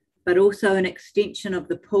 but also an extension of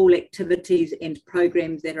the pool activities and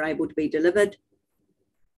programs that are able to be delivered,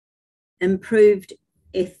 improved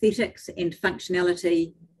aesthetics and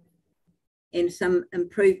functionality, and some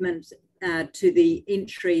improvements to the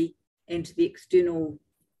entry and to the external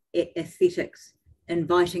aesthetics,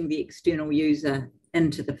 inviting the external user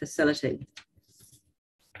into the facility.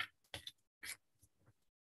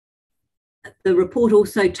 The report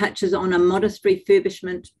also touches on a modest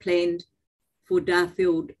refurbishment planned for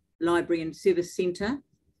Darfield Library and Service Centre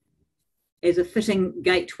as a fitting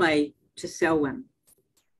gateway to Selwyn.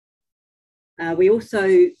 We also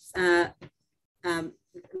we have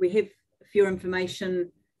for your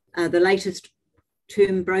information the latest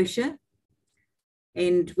term brochure,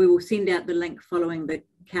 and we will send out the link following the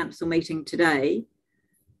council meeting today.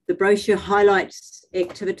 The brochure highlights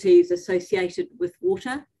activities associated with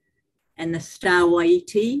water and the Star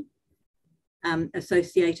Waiti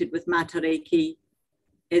associated with Matariki,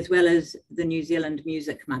 as well as the New Zealand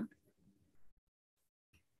Music Month.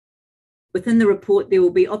 Within the report, there will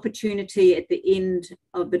be opportunity at the end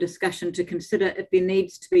of the discussion to consider if there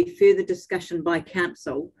needs to be further discussion by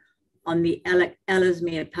council on the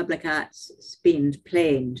Ellesmere Public Arts spend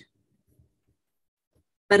planned.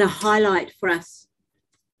 But a highlight for us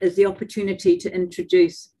is the opportunity to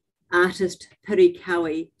introduce artist Piri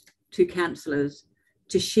Kawi to councillors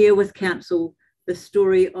to share with council the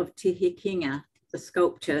story of Te Hekinga, the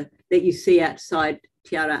sculpture that you see outside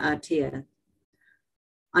Te Ara Aotea.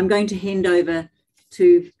 I'm going to hand over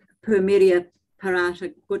to Pumeria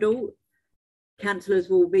Parata Goodall. Councillors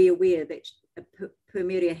will be aware that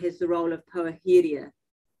Pumeria has the role of Poahiria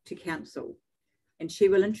to council, and she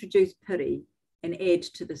will introduce Piri and add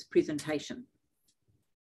to this presentation.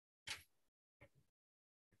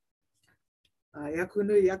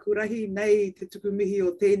 Yakunu yakurahi nei te tukumihi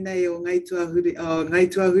o tēnei o ngai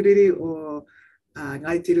tuahuriri o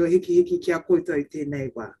ngai te rua hiki hiki kia koutou i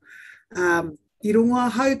tēnei wā. I rongoa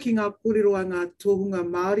hau ki ngā kōrero ngā tohunga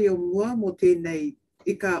Māori o mua mo tēnei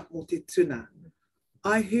ika mo te tuna.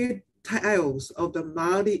 I heard tales of the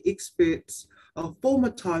Māori experts of former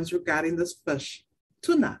times regarding this fish,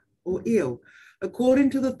 tuna or eel. According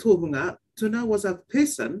to the tohunga, tuna was a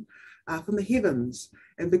person from the heavens,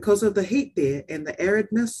 and because of the heat there and the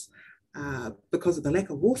aridness, because of the lack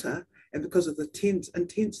of water, and because of the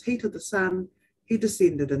intense heat of the sun, he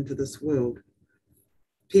descended into this world.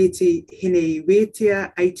 Pēti Hini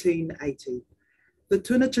Wetia, 1880. The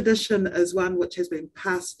tuna tradition is one which has been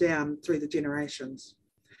passed down through the generations.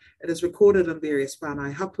 It is recorded in various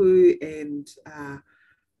whānau hapu and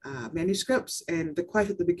manuscripts, and the quote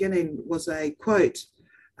at the beginning was a quote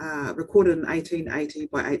recorded in 1880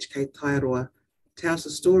 by H.K. Tairoa, tells the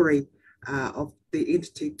story of the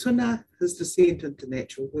entity tuna, his descent into the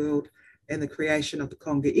natural world, and the creation of the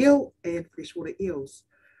conga eel and freshwater eels.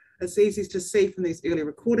 It's easy to see from these early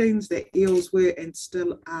recordings that eels were and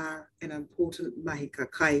still are an important mahi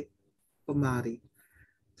kakai for Māori.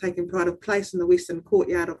 Taking pride of place in the western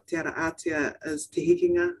courtyard of Te Ara Aotea is Te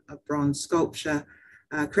Hekinga, a bronze sculpture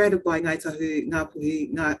created by Ngāi Tahu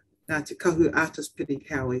Ngāpuhi Ngā Te Kahu artist Piri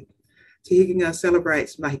Kawi. Te Hekinga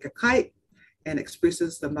celebrates mahi kakai and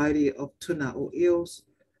expresses the mauri of tuna or eels,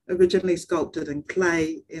 originally sculpted in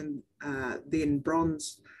clay and then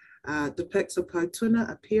bronze, depicts a po-tuna,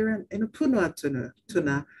 a parent, and a punua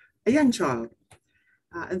tuna, a young child.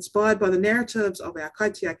 Inspired by the narratives of our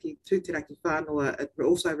kaitiaki tūteraki whānau, it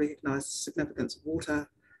also recognised the significance of water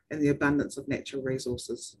and the abundance of natural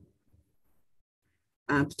resources.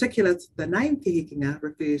 Particularly the name Te Hikinga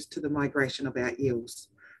refers to the migration of our eels,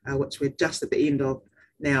 which we're just at the end of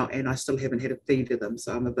now, and I still haven't had a feed of them,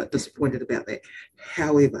 so I'm a bit disappointed about that.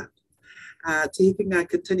 However, Te Hikinga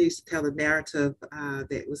continues to tell the narrative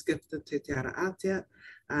that was gifted to Te Ara Aotea.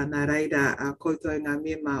 Nā reira, koutou ngā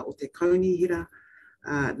mema o te kaunihira,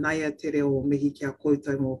 naia te reo mihi kia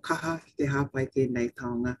koutou mō kaha ki te hāpai tēnei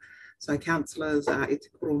taonga. So councillors, e te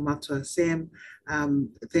koro matua, Sam,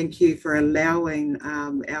 thank you for allowing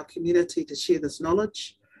our community to share this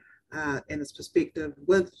knowledge and this perspective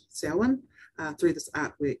with Selwyn through this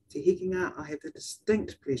artwork, Te Hikinga. I have the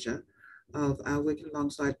distinct pleasure of working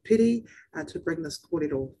alongside Piri to bring this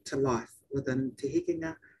kōrero to life within Te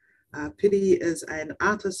Hikinga. Piri is an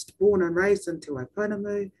artist born and raised in Te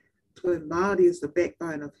Waipounamu. Toi Māori is the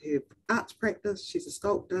backbone of her arts practice. She's a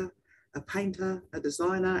sculptor, a painter, a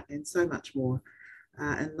designer, and so much more.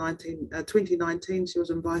 In 2019, she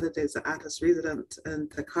was invited as an artist resident in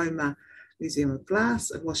Tacoma Museum of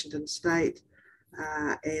Glass in Washington State,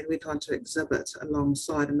 and went on to exhibit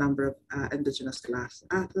alongside a number of Indigenous glass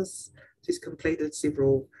artists. She's completed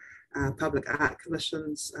several public art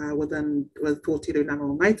commissions with Tō Tiru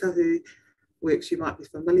Ngāo Maitahu, works you might be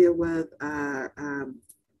familiar with,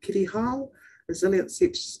 Kiri Hau, Resilience,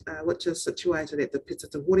 which is situated at the Pita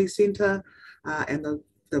Te Hori Centre, and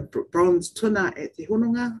the Bronze Tuna at Te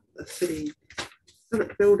Hononga, the City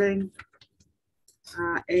Civic Building,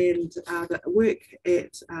 and the work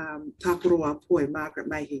at Tāporoa Poi, Margaret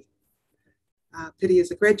Mahi. Piri is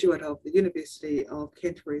a graduate of the University of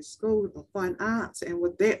Canterbury School of Fine Arts, and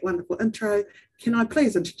with that wonderful intro, can I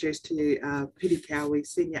please introduce to you Piri Cowie,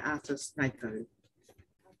 Senior Artist, NATO.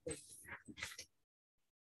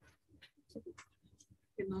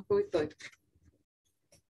 Tēnā koutou.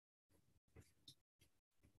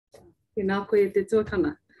 Tēnā koe e te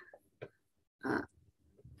tuakana.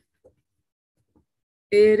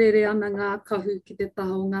 E rere ana ngā kahu ki te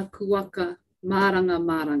taho ngā kuaka,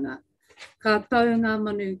 māranga. Ka tau ngā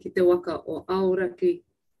manu ki te waka o Aoraki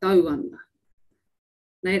tauana.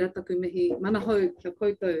 Nei ra taku mihi, mana hau kia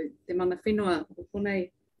koutou, te mana whenua o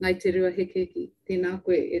konei ngai te rua hekeki, tēnā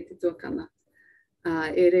koe e te tuakana.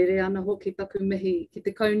 E rere ana hoki taku mihi ki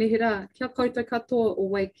te kaunihira, kia koutou katoa o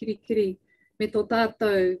wai kirikiri, me tō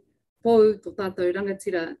tātou pou, tō tātou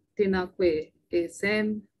rangatira, tēnā koe e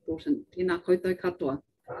Sam Broughton, tēnā koutou katoa.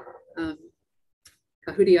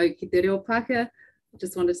 Ka huri au ki te reo Pākehā. I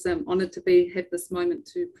just want to say I'm honoured to have this moment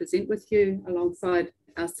to present with you alongside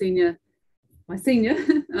my senior,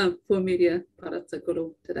 Pua Media Parata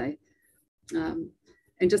Guru today.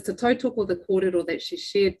 And just to tautoko the kōrero that she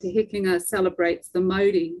shared, Te Hikinga celebrates the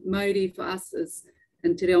Māori. Māori for us is,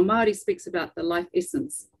 and Te Reo Māori speaks about the life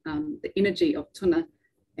essence, the energy of tuna,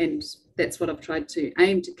 and that's what I've tried to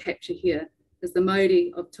aim to capture here, is the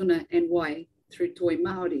Māori of tuna and wai through Toi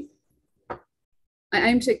Māori. I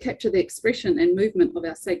aim to capture the expression and movement of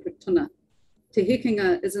our sacred tuna. Te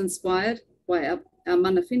Hikinga is inspired by our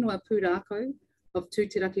mana whenua pūrākau of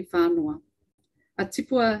Tūtiraki Whānau, a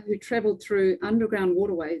tipua who travelled through underground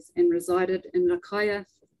waterways and resided in Rakaia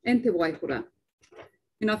and Te Waihora.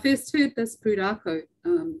 When I first heard this pūrākau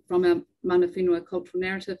from our mana whenua cultural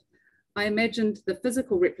narrative, I imagined the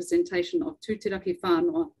physical representation of Tūtiraki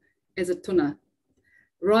Whānau as a tuna,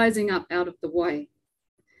 rising up out of the wai.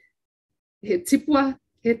 He tipua,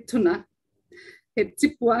 he tuna. He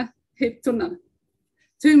tipua, he tuna.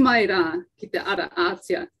 Tū mai rā ki te ara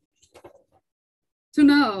ātia.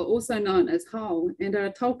 Tuna are also known as hau and are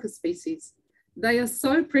a tauka species. They are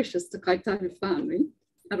so precious to kaitahu whānui.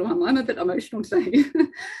 Aroha, I'm a bit emotional today. Kia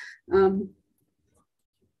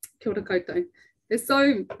ora koutou. They're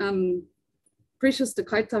so precious to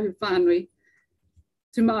kaitahu whānui,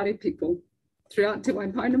 to Māori people throughout Te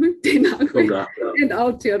Waipounamu, tēnā koe, and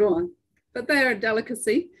Aotearoa. But they are a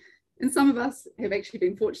delicacy, and some of us have actually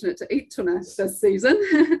been fortunate to eat tuna this season.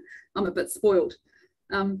 I'm a bit spoiled.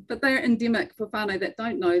 But they are endemic, for whānau that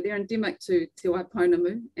don't know, they're endemic to Te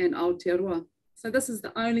Waipounamu and Aotearoa. So this is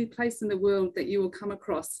the only place in the world that you will come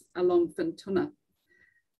across a longfin tuna.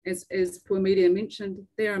 As Pua Media mentioned,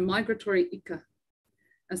 they're a migratory ika,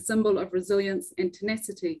 a symbol of resilience and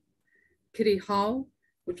tenacity. Kiri Hau,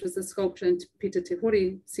 which was a sculpture in Pita Te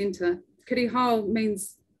Hori Centre. Kiri Hau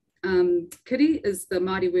means, kiri is the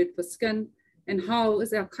Māori word for skin, and hau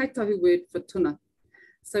is our kaitahu word for tuna.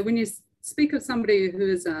 So when you speak of somebody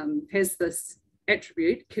who has this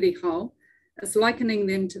attribute, kiri hau, it's likening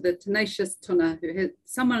them to the tenacious tuna, who has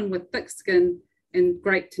someone with thick skin and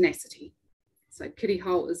great tenacity. So kiri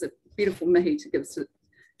hau is a beautiful mihi to give to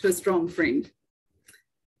a strong friend.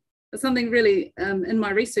 But something really, in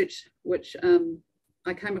my research, which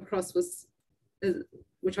I came across was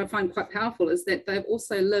which I find quite powerful, is that they've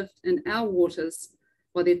also lived in our waters,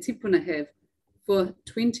 or their tipuna have, for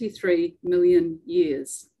 23 million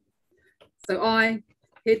years. So I,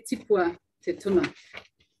 he tipua te tuna.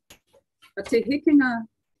 But te hekenga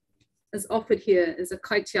is offered here as a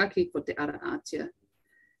kaitiaki for te ara atia.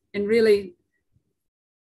 And really,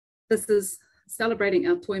 this is celebrating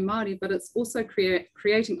our toi Māori, but it's also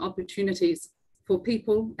creating opportunities for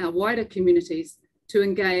people, our wider communities, to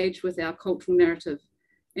engage with our cultural narrative.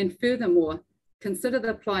 And furthermore, consider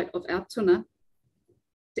the plight of our tuna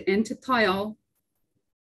and te taiao,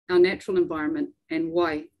 our natural environment, and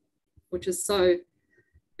wai, which is so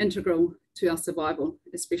integral to our survival,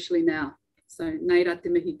 especially now. So, neira te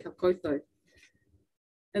mihi ka koutou.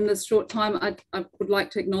 In this short time, I would like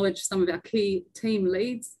to acknowledge some of our key team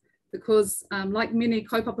leads, because like many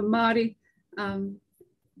kaupapa Māori,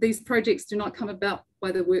 these projects do not come about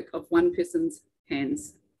by the work of one person's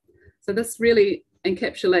hands. So this really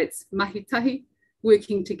encapsulates mahi tahi,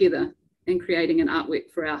 working together and creating an artwork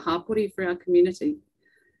for our hapori, for our community.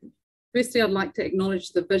 Firstly, I'd like to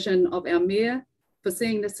acknowledge the vision of our mayor for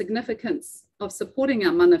seeing the significance of supporting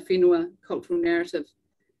our mana whenua cultural narrative.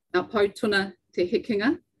 Our pautuna te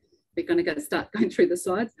hekenga, we're going to start going through the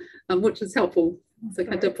slides, which is helpful. So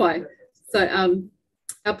ka te pai. So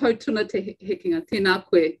our pautuna te hekenga, tēnā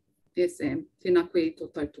koe, yes, Sam, tēnā koe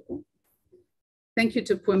tō tautoko. Thank you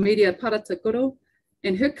to Pua Media Parata Guru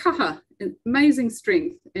and her kaha, amazing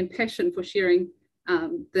strength and passion for sharing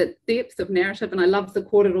the depth of narrative. And I love the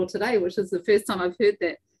kōrero today, which is the first time I've heard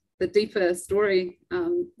that, the deeper story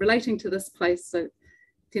relating to this place. So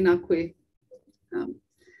tēnā koe.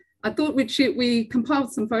 I thought we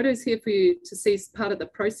compiled some photos here for you to see part of the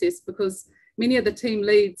process, because many of the team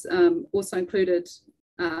leads also included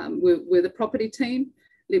were the property team.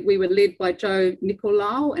 We were led by Jo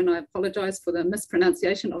Nicolau, and I apologise for the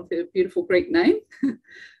mispronunciation of her beautiful Greek name.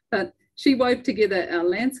 But she wove together our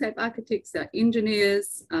landscape architects, our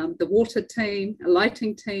engineers, the water team, a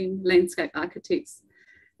lighting team, landscape architects.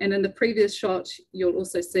 And in the previous shot, you'll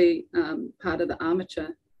also see part of the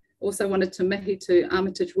armature. Also wanted to mihi to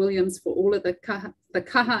Armitage Williams for all of the kaha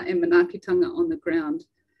and manaakitanga on the ground.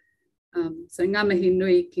 So ngā mihi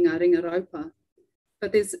nui ki ngā ringa raupa.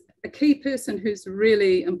 But there's a key person who's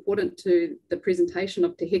really important to the presentation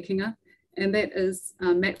of Te Hekenga, and that is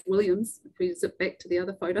Matt Williams. If we zip back to the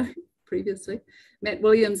other photo previously, Matt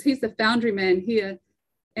Williams, he's the foundry man here,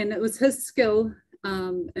 and it was his skill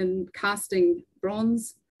in casting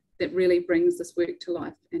bronze that really brings this work to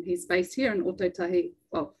life. And he's based here in Ōtautahi,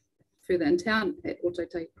 well, further in town at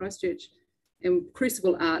Ōtautahi Christchurch, and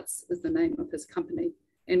Crucible Arts is the name of his company.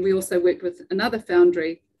 And we also worked with another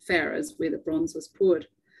foundry, Farrah's, where the bronze was poured.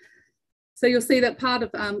 So you'll see that part of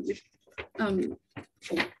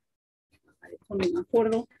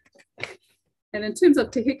and in terms of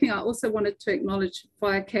Te Hekenga, I also wanted to acknowledge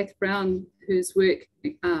Whaia Kath Brown, whose work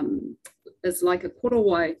is like a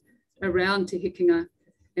korowai around Te Hekenga,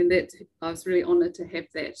 and that I was really honoured to have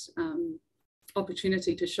that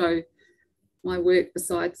opportunity to show my work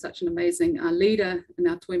beside such an amazing leader in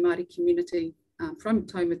our Toi Māori community from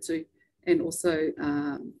Taumatū, and also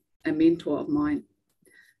a mentor of mine.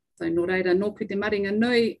 So nō reira, nōku te maringa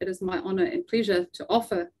nui, it is my honour and pleasure to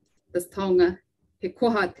offer this taonga, he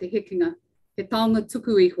koha te hekenga, he taonga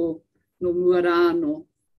tuku iho, no muarāno,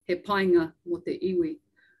 he painga mo te iwi.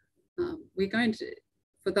 We're going to,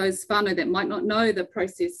 for those whānau that might not know the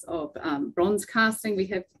process of bronze casting, we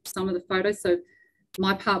have some of the photos. So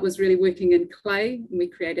my part was really working in clay, and we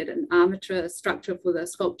created an armature structure for the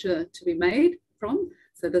sculpture to be made from.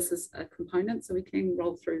 So this is a component, so we can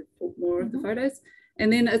roll through more of the photos.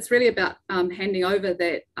 And then it's really about handing over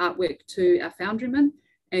that artwork to our foundryman.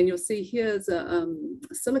 And you'll see here's a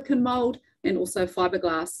silicon mold and also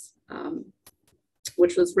fiberglass,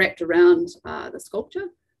 which was wrapped around the sculpture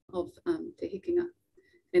of Te Hekenga.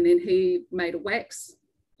 And then he made a wax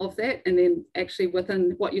of that. And then actually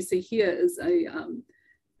within what you see here is a,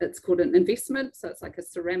 it's called an investment. So it's like a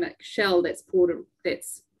ceramic shell that's poured,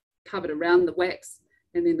 that's covered around the wax.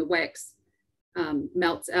 And then the wax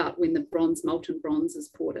melts out when the bronze, molten bronze is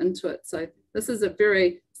poured into it. So this is a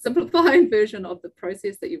very simplified version of the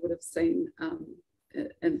process that you would have seen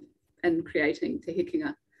in creating Te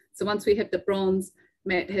Hekenga. So once we have the bronze,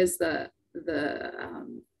 Matt has the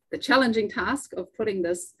challenging task of putting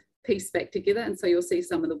this piece back together. And so you'll see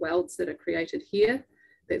some of the welds that are created here.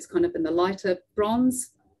 That's kind of in the lighter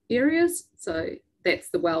bronze areas. So that's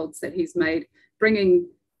the welds that he's made, bringing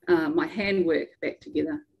my handwork back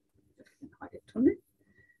together.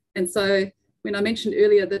 And so when I mentioned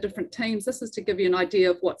earlier the different teams, this is to give you an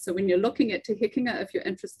idea of what, so when you're looking at Te Hekenga, if you're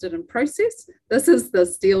interested in process, this is the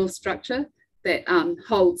steel structure that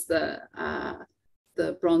holds the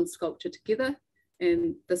bronze sculpture together.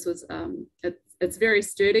 And this was, it's very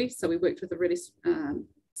sturdy. So we worked with a really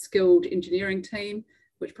skilled engineering team,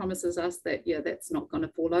 which promises us that, yeah, that's not going to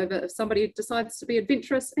fall over if somebody decides to be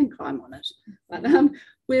adventurous and climb on it. But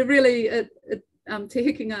we're really, Te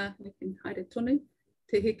Hekinga,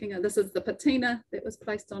 this is the patina that was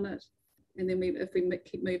placed on it. And then if we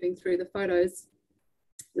keep moving through the photos,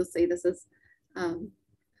 you'll see this is our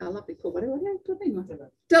lovely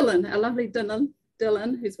Dylan, our lovely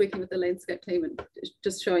Dylan, who's working with the landscape team and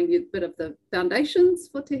just showing you a bit of the foundations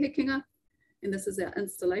for Te Hekinga. And this is our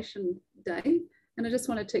installation day. And I just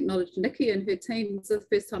wanted to acknowledge Nikki and her team. So the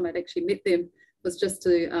first time I'd actually met them was just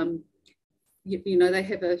to, you know, they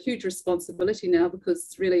have a huge responsibility now,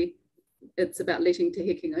 because really it's about letting Te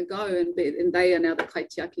Hekinga go, and they are now the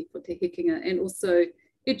kaitiaki for Te Hekinga, and also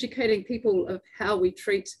educating people of how we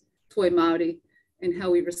treat toi Māori and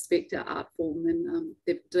how we respect our art form. And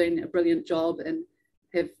they're doing a brilliant job and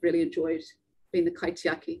have really enjoyed being the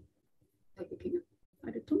kaitiaki. Te Hekinga.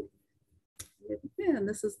 Yeah, and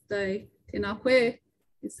this is the Tēnā Koe,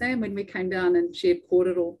 Sam, when we came down and shared more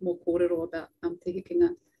kōrero about Te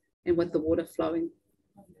Hekinga and with the water flowing.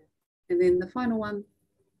 And then the final one,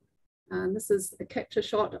 this is a capture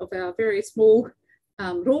shot of our very small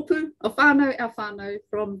rōpū of whānau, our whānau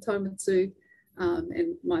from Taumatū,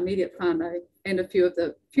 and my immediate whānau, and a few of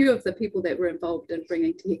the people that were involved in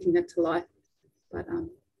bringing Te Hekinga to life. But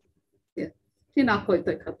yeah, tēnā koe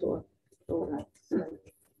tō katoa.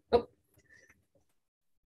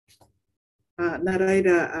 Nā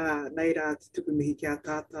reira, te tuku mihi ki a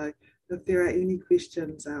tātou. If there are any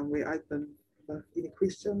questions, we're open for any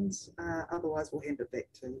questions. Otherwise, we'll hand it back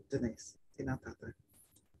to Denise. Tēnā tātou.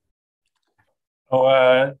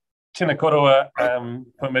 Tēnā koroa,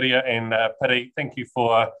 Pumiria and Piri, thank you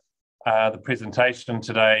for the presentation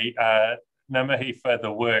today. Ngā mihi for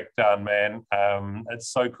the work done, man. It's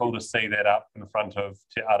so cool to see that up in front of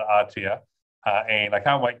Te Aratia. And I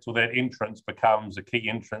can't wait till that entrance becomes a key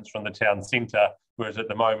entrance from the town centre, whereas at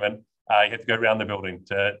the moment you have to go around the building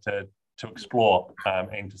to explore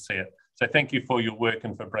and to see it. So thank you for your work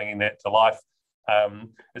and for bringing that to life.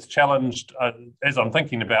 It's challenged, as I'm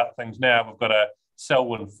thinking about things now, we've got a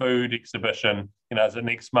Selwyn food exhibition, you know, is it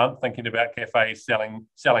next month, thinking about cafes selling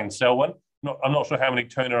Selwyn. I'm not sure how many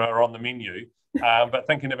tuna are on the menu, but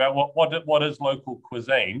thinking about what is local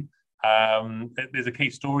cuisine. There's a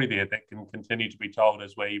key story there that can continue to be told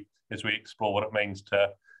as we explore what it means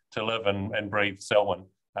to live and breathe Selwyn,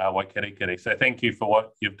 Waikirikiri. So thank you for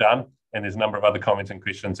what you've done, and there's a number of other comments and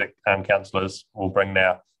questions that councillors will bring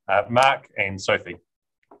now. Mark and Sophie.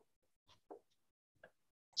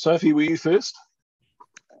 Sophie, were you first?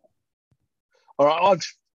 All right, I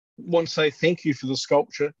just want to say thank you for the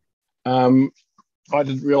sculpture. I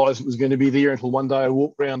didn't realise it was going to be there until one day I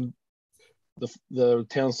walked around the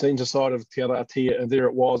town centre side of Te Aratia, and there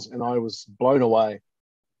it was, and I was blown away.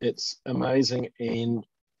 It's amazing, and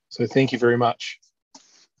so thank you very much.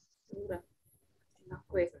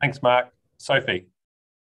 Thanks, Mark. Sophie.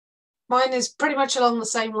 Mine is pretty much along the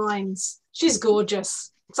same lines. She's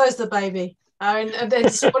gorgeous. So's the baby. And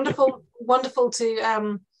it's wonderful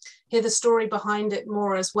to hear the story behind it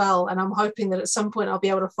more as well. And I'm hoping that at some point I'll be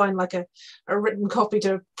able to find like a written copy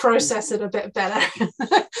to process it a bit better,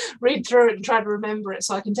 read through it and try to remember it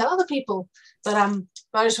so I can tell other people. But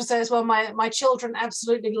I just want to say as well, my children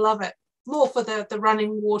absolutely love it. More for the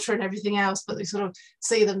running water and everything else, but they sort of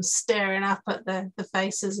see them staring up at the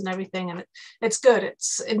faces and everything, and it's good.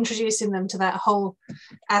 It's introducing them to that whole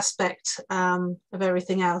aspect of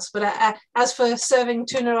everything else. But as for serving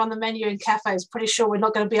tuna on the menu in cafes, pretty sure we're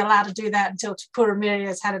not going to be allowed to do that until Te Purumiria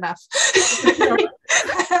has had enough.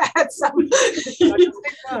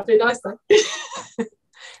 Be nice though.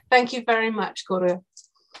 Thank you very much, Korua.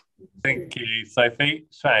 Thank you, Sophie.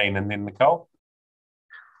 Shane, and then Nicole.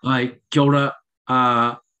 Ai, kia ora,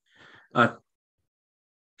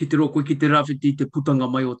 ki te roko ki te rawhiti te putanga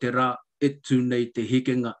mai o te rā, etu nei te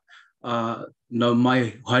hekenga, nau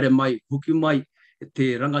mai, haere mai, huki mai,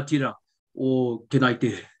 te rangatira o tēnei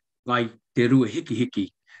te rua hiki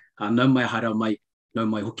hiki, nau mai haere mai, nau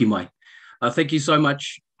mai huki mai. Thank you so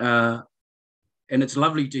much, and it's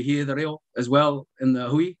lovely to hear the reo as well in the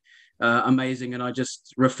hui. Amazing, and I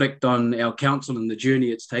just reflect on our council and the journey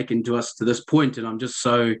it's taken to us to this point, and I'm just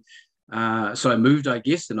so moved, I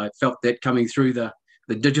guess, and I felt that coming through the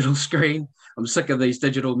digital screen. I'm sick of these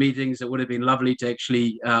digital meetings. It would have been lovely to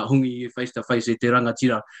actually hungi you face to face e te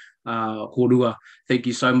rangatira horua. Thank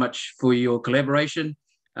you so much for your collaboration,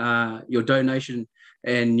 your donation,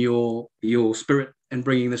 and your spirit in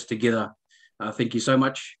bringing this together. Thank you so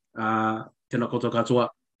much. Tēnā koutou katoa.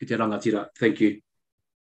 Ki te rangatira. Thank you.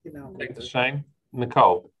 Thanks, Shane.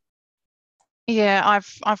 Nicole. Yeah,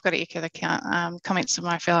 I've got to echo the comments of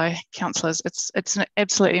my fellow councillors. It's an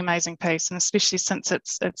absolutely amazing piece, and especially since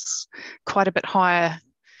it's quite a bit higher,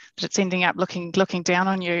 that it's ending up looking down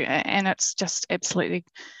on you, and it's just absolutely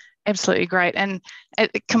great. And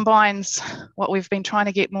it combines what we've been trying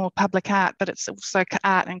to get more public art, but it's also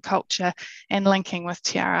art and culture and linking with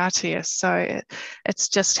Te Ara Atea. So it's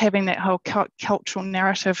just having that whole cultural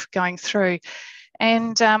narrative going through.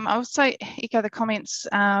 And I also echo the comments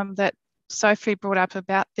that Sophie brought up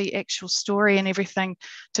about the actual story and everything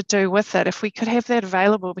to do with it. If we could have that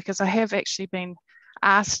available, because I have actually been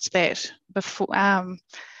asked that before,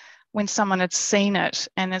 when someone had seen it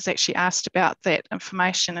and has actually asked about that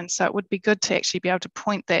information. And so it would be good to actually be able to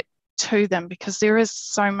point that to them, because there is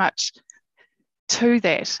so much to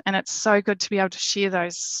that, and it's so good to be able to share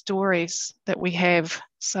those stories that we have.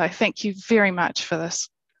 So thank you very much for this.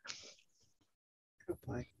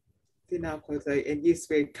 And yes,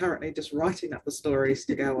 we're currently just writing up the stories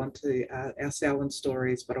to go onto our Selwyn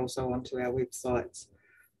stories, but also onto our websites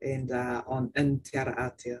and in Te Ara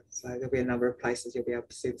Atea. So there'll be a number of places you'll be able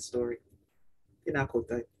to see the story.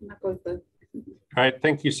 Great,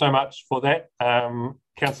 thank you so much for that.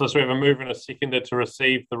 Councillors, we have a mover and a seconder to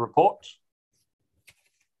receive the report.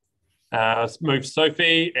 Moved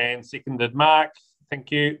Sophie and seconded Mark.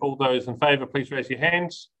 Thank you. All those in favour, please raise your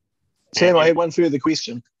hands. Sam, I had one further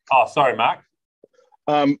question. Oh, sorry, Mark.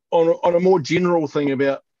 On a more general thing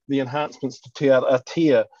about the enhancements to Te Ara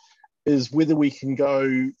Atea, is whether we can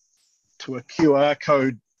go to a QR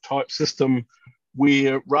code type system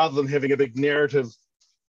where, rather than having a big narrative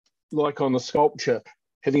like on the sculpture,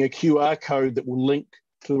 having a QR code that will link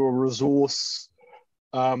to a resource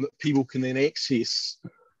that people can then access,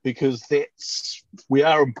 because we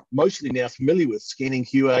are mostly now familiar with scanning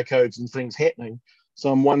QR codes and things happening.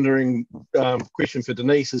 So I'm wondering, question for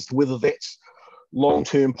Denise, as to whether that's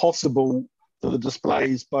long-term possible for the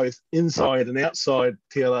displays both inside and outside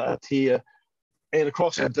Te Ara Atea and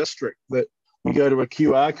across our district, that we go to a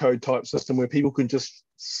QR code type system where people can just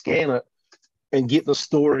scan it and get the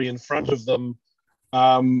story in front of them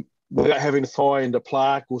without having to find a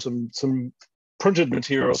plaque or some printed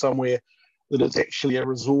material somewhere, that it's actually a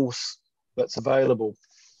resource that's available.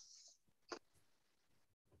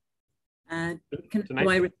 Do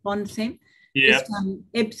I respond, Sam? Yeah.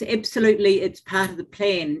 Absolutely, it's part of the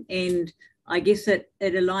plan, and I guess it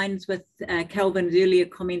aligns with Calvin's earlier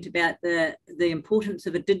comment about the importance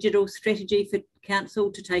of a digital strategy for council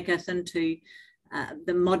to take us into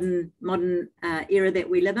the modern era that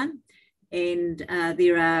we live in. And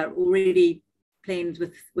there are already plans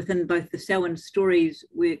within both the Selwyn Stories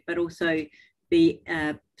work, but also the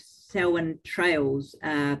Selwyn Trails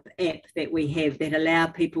app that we have that allow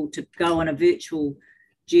people to go on a virtual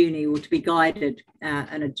journey or to be guided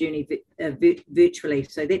in a journey virtually.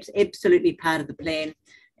 So that's absolutely part of the plan,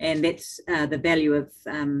 and that's the value of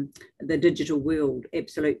the digital world,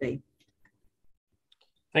 absolutely.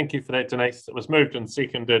 Thank you for that, Denise. It was moved and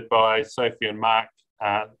seconded by Sophie and Mark.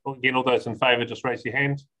 Again, all those in favour, just raise your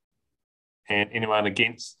hand. And anyone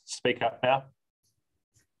against, speak up now.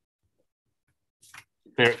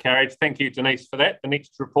 There it carried. Thank you, Denise, for that. The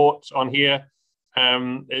next report on here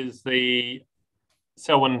is the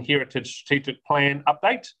Selwyn Heritage Strategic Plan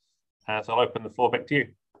update. So I'll open the floor back to you.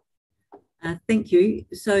 Thank you.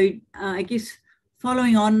 So I guess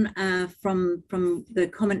following on from the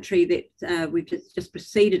commentary that we've just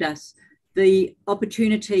preceded us, the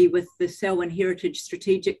opportunity with the Selwyn Heritage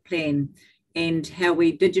Strategic Plan and how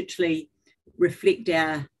we digitally reflect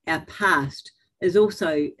our past is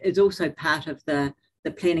also part of the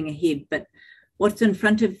planning ahead. But what's in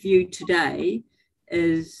front of you today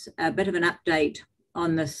is a bit of an update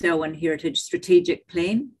on the Selwyn Heritage Strategic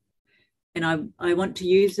Plan. And I want to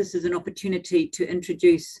use this as an opportunity to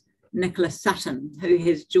introduce Nicola Sutton, who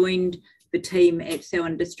has joined the team at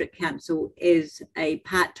Selwyn District Council as a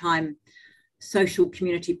part-time social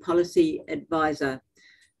community policy advisor.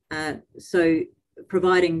 So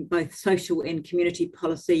providing both social and community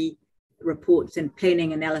policy reports and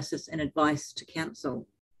planning analysis and advice to council.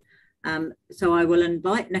 So I will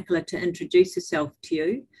invite Nicola to introduce herself to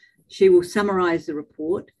you. She will summarise the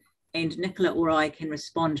report, and Nicola or I can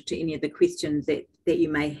respond to any of the questions that you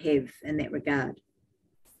may have in that regard.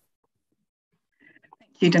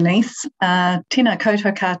 Thank you, Denise. Tēnā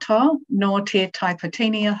koutou katoa, no te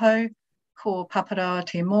taipatini ahau, ko Paparoa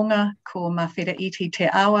te Monga, ko Mawhera Iti te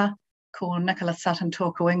Awa, ko Nicola Sutton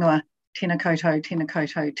tōku ingoa. Tēnā koutou, tēnā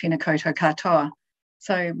koutou, tēnā koutou katoa.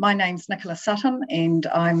 So my name's Nicola Sutton, and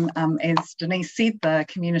I'm, as Denise said, the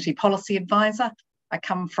Community Policy Advisor I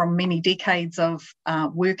come from many decades of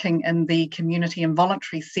working in the community and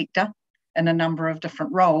voluntary sector in a number of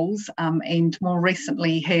different roles, and more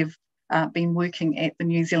recently have been working at the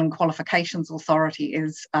New Zealand Qualifications Authority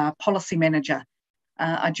as policy manager.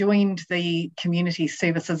 I joined the Community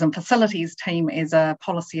Services and Facilities team as a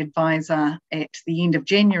policy advisor at the end of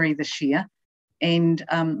January this year. And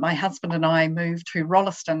my husband and I moved to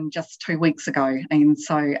Rolleston just 2 weeks ago. And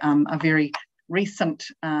so a very recent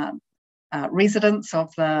residents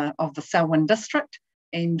of the Selwyn district,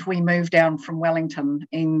 and we moved down from Wellington.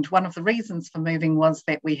 And one of the reasons for moving was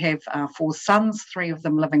that we have 4 sons, 3 of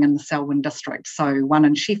them living in the Selwyn district. So 1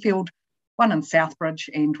 in Sheffield, 1 in Southbridge,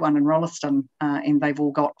 and 1 in Rolleston, and they've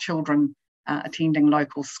all got children attending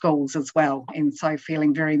local schools as well, and so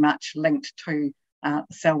feeling very much linked to the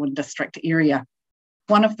Selwyn district area.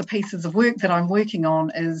 One of the pieces of work that I'm working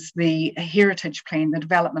on is the heritage plan, the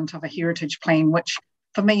development of a heritage plan, which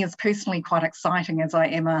for me is personally quite exciting, as I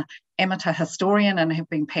am an amateur historian and have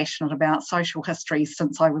been passionate about social history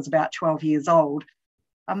since I was about 12 years old.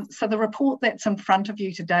 So the report that's in front of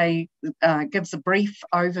you today gives a brief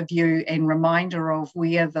overview and reminder of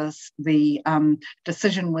where the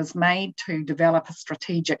decision was made to develop a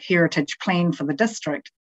strategic heritage plan for the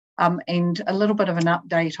district, and a little bit of an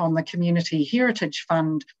update on the Community Heritage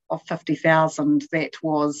Fund of $50,000 that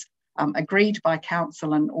was agreed by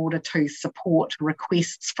council in order to support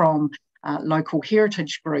requests from local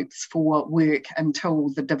heritage groups for work until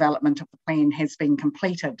the development of the plan has been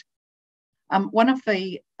completed. One of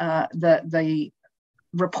the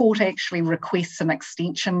report actually requests an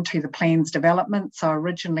extension to the plan's development. So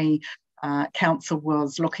originally, council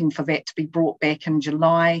was looking for that to be brought back in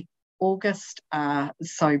July, August.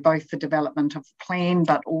 So both the development of the plan,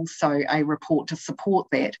 but also a report to support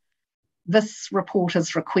that. This report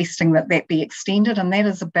is requesting that that be extended, and that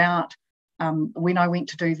is about when I went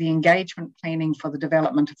to do the engagement planning for the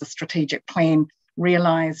development of the strategic plan,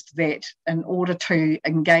 realised that in order to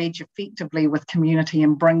engage effectively with community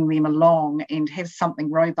and bring them along and have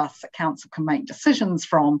something robust that council can make decisions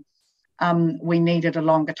from, we needed a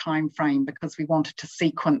longer time frame because we wanted to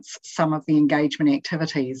sequence some of the engagement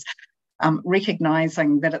activities,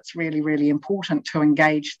 recognising that it's really, really important to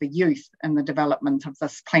engage the youth in the development of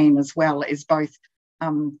this plan, as well as both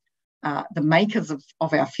the makers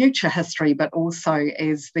of our future history, but also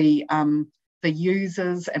as the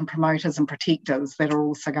users and promoters and protectors that are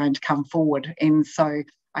also going to come forward. And so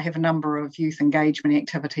I have a number of youth engagement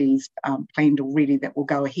activities planned already that will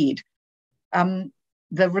go ahead.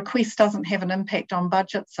 The request doesn't have an impact on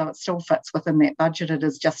budget, so it still fits within that budget. It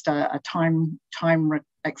is just a time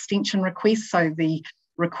extension request. So the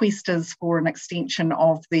request is for an extension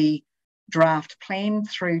of the draft plan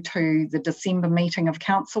through to the December meeting of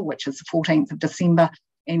council, which is the 14th of December,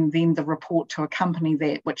 and then the report to accompany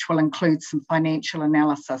that, which will include some financial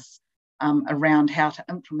analysis around how to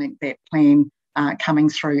implement that plan coming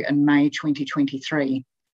through in May 2023.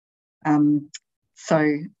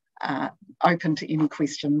 Open to any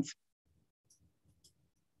questions.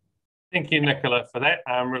 Thank you, Nicola, for that.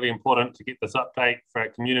 Really important to get this update for our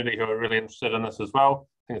community who are really interested in this as well.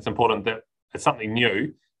 I think it's important that it's something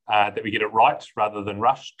new, that we get it right rather than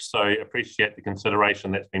rushed. So appreciate the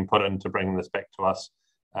consideration that's been put into bringing this back to us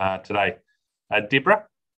today. Deborah?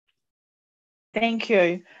 Thank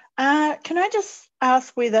you. Can I just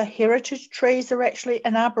ask whether heritage trees are actually,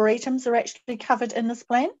 and arboretums are actually covered in this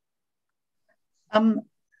plan?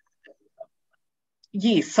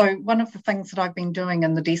 Yes, so one of the things that I've been doing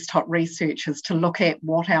in the desktop research is to look at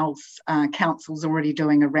what else council's already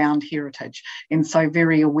doing around heritage. And so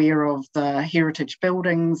very aware of the heritage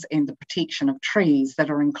buildings and the protection of trees that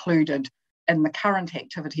are included in the current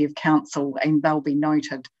activity of council, and they'll be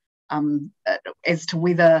noted. As to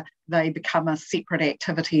whether they become a separate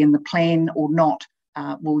activity in the plan or not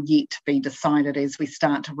will yet be decided as we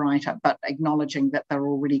start to write it, but acknowledging that they're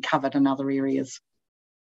already covered in other areas.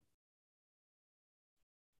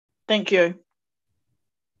 Thank you.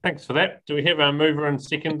 Thanks for that. Do we have a mover and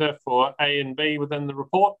seconder for A and B within the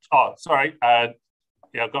report? Oh, sorry. Yeah,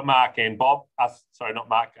 I've got Mark and Bob. Sorry, not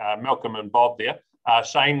Mark, Malcolm and Bob there.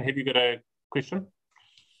 Shane, have you got a question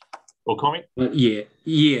or comment? Yeah,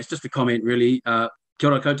 it's just a comment really. Kia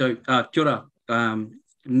ora koutou. Kia ora,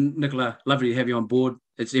 Nicola, lovely to have you on board.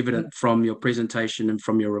 It's evident from your presentation and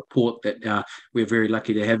from your report that we're very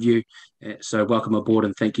lucky to have you. So welcome aboard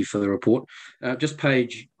and thank you for the report. Just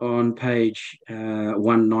page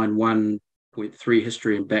 191.3,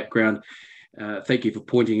 history and background. Thank you for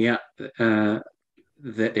pointing out that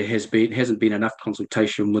there hasn't been enough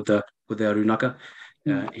consultation with our Runaka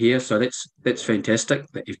here. So that's fantastic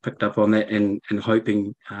that you've picked up on that and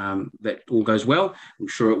hoping that all goes well. I'm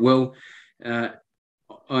sure it will.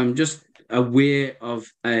 I'm just aware of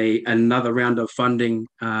another round of funding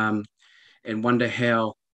and wonder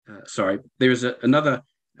how. There is another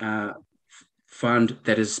fund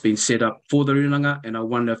that has been set up for the Runanga, and I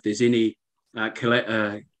wonder if there's any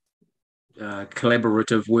collaborative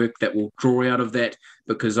work that will draw out of that,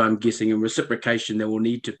 because I'm guessing in reciprocation there will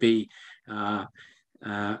need to be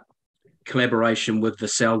collaboration with the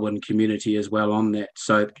Selwyn community as well on that.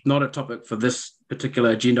 So not a topic for this particular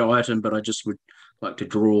agenda item, but I just would like to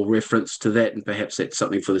draw reference to that, and perhaps that's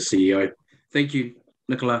something for the CEO. Thank you,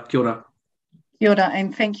 Nicola. Kia ora. Kia ora,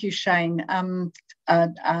 and thank you, Shane.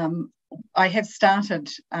 I have started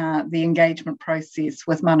the engagement process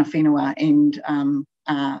with Mana Whenua and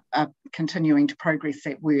continuing to progress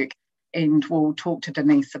that work, and we'll talk to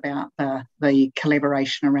Denise about the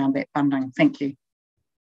collaboration around that funding. Thank you.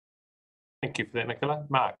 Thank you for that, Nicola.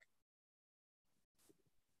 Mark.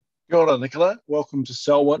 Kia ora, Nicola. Welcome to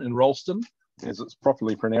Selwyn and Ralston, as it's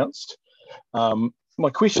properly pronounced. My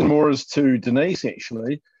question more is to Denise,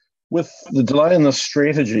 actually. With the delay in the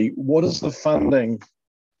strategy, what is the funding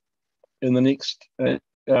in the next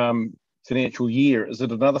financial year? Is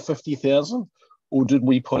it another 50,000, or did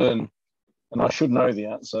we put in, and I should know the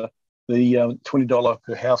answer, the $20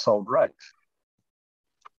 per household rate?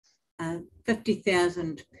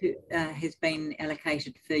 50,000 has been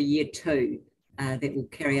allocated for year 2. That will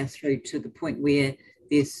carry us through to the point where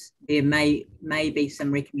there may be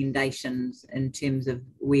some recommendations in terms of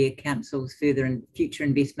where council's further and future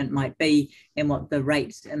investment might be, and what the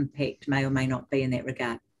rates impact may or may not be in that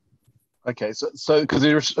regard. Okay, so because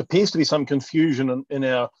there appears to be some confusion in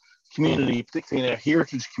our community, particularly in our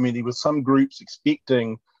heritage community, with some groups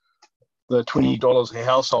expecting the $20 a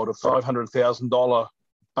household, a $500,000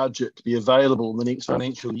 budget to be available in the next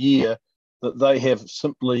financial year, that they have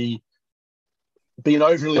simply been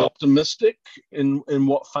overly optimistic in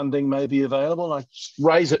what funding may be available. And I just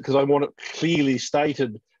raise it because I want it clearly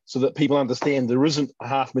stated so that people understand there isn't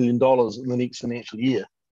 $500,000 in the next financial year.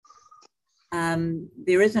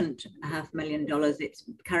 There isn't $500,000. It's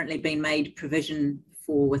currently been made provision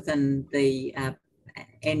for within the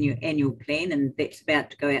annual plan, and that's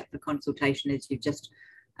about to go out for consultation as you've just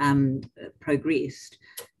progressed.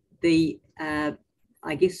 I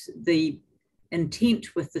guess the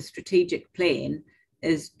intent with the strategic plan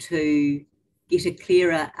is to get a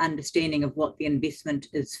clearer understanding of what the investment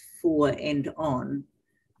is for and on.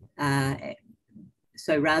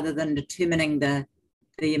 So rather than determining the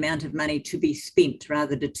amount of money to be spent,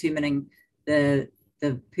 rather determining the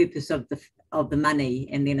purpose of the money,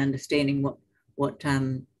 and then understanding what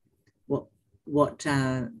amount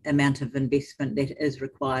of investment that is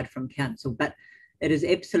required from council. But it is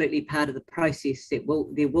absolutely part of the process that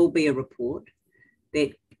there will be a report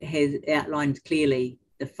that outlines clearly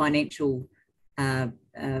the financial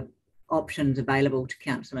options available to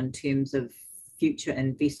council in terms of future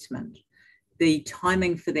investment. The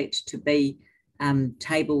timing for that to be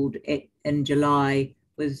tabled in July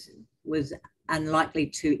was unlikely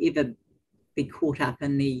to ever be caught up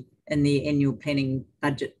in the annual planning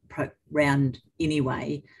budget round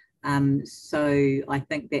anyway. So I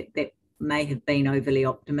think that may have been overly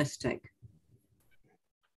optimistic.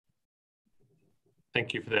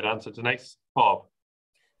 Thank you for that answer, Denise. Bob.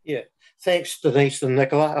 Yeah, thanks, Denise and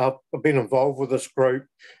Nicola. I've been involved with this group,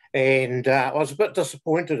 and I was a bit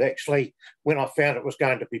disappointed actually when I found it was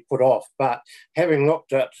going to be put off. But having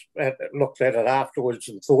looked at it afterwards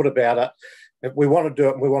and thought about it, if we want to do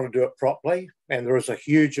it, and we want to do it properly, and there is a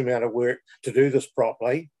huge amount of work to do this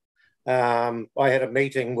properly. I had a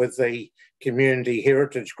meeting with the Community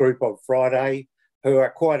Heritage Group on Friday, who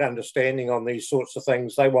are quite understanding on these sorts of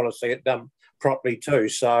things. They want to see it done properly too.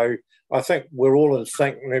 So I think we're all in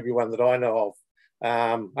sync, and everyone that I know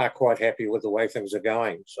of are quite happy with the way things are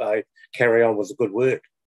going. So carry on with the good work.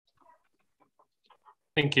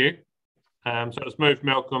 Thank you. So let's move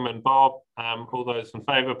Malcolm and Bob. All those in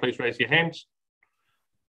favour, please raise your hands.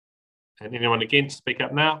 And anyone against, speak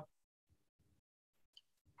up now.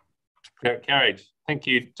 Carried. Thank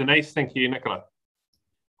you, Denise. Thank you, Nicola.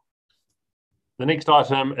 The next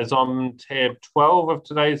item is on tab 12 of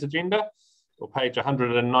today's agenda, or page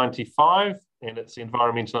 195, and it's the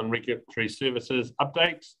Environmental and Regulatory Services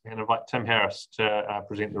update. And I invite Tim Harris to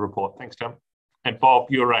present the report. Thanks, Tim. And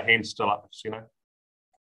Bob, your hand's still up, so you know.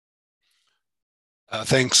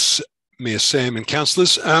 Thanks, Mayor Sam and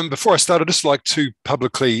councillors. Before I start, I'd just like to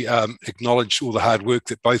publicly acknowledge all the hard work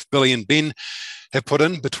that both Billy and Ben have put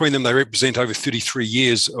in. Between them, they represent over 33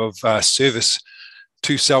 years of service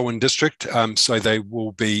to Selwyn District, so they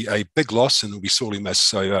will be a big loss and will be sorely missed.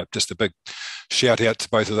 So just a big shout out to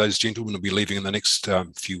both of those gentlemen who will be leaving in the next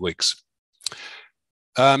few weeks.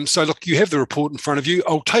 So look, you have the report in front of you.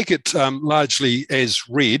 I'll take it largely as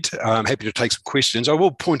read. I'm happy to take some questions. I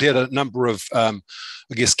will point out a number of, I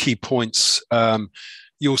guess, key points.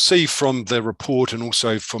 You'll see from the report and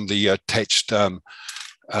also from the attached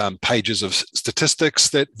pages of statistics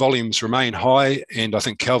that volumes remain high. And I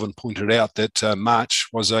think Calvin pointed out that March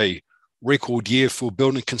was a record year for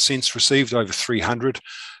building consents received, over 300.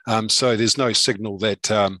 So there's no signal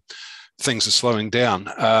that things are slowing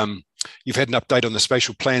down. You've had an update on the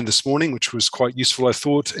spatial plan this morning, which was quite useful, I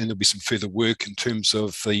thought, and there'll be some further work in terms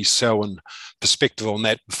of the Selwyn perspective on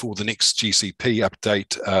that before the next GCP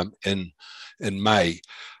update in May.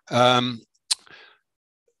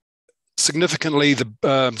 Significantly,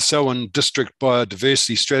 the Selwyn District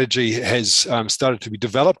Biodiversity Strategy has started to be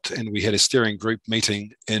developed, and we had a steering group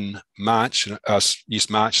meeting in March,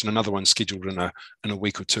 March, and another one scheduled in a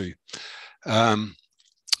week or two.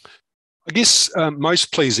 I guess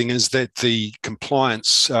most pleasing is that the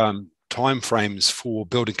compliance timeframes for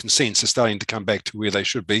building consents are starting to come back to where they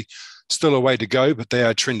should be. Still a way to go, but they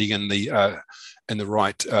are trending in the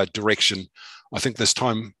right direction. I think this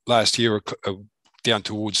time last year, down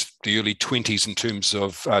towards the early 20s in terms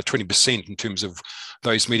of 20% in terms of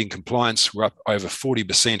those meeting compliance. We're up over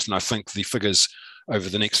 40%, and I think the figures over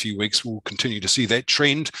the next few weeks will continue to see that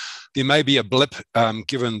trend. There may be a blip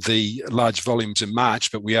given the large volumes in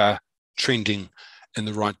March, but we are trending in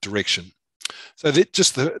the right direction. So there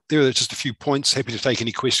are just a few points. Happy to take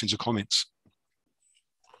any questions or comments.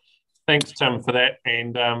 Thanks, Tim, for that.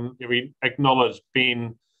 And we acknowledge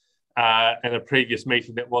Ben in a previous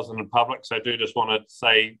meeting that wasn't in public. So I do just want to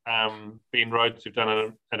say, Ben Rhodes, you've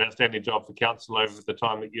done an outstanding job for council over the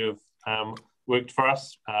time that you've worked for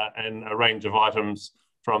us in a range of items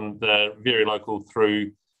from the very local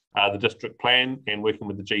through the district plan and working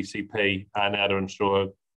with the GCP now to ensure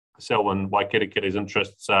Selwyn Waikatikiri's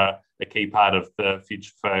interests are a key part of the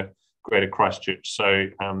future for Greater Christchurch. So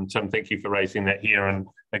Tim, thank you for raising that here and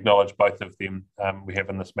acknowledge both of them we have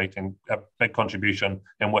in this meeting. A big contribution,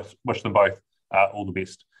 and wish them both all the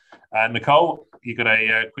best. Nicole, you got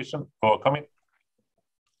a question or a comment?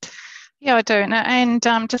 Yeah, I do. And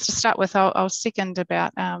just to start with, I'll second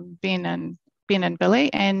about Ben and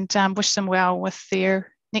Billy, and wish them well with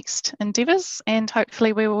their next endeavours, and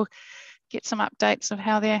hopefully we will get some updates of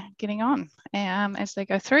how they're getting on as they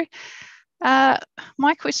go through.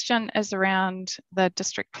 My question is around the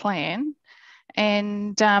district plan,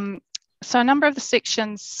 and so a number of the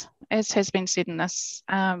sections, as has been said in this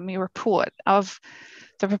your report, of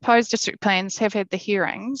the proposed district plans have had the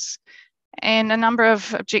hearings, and a number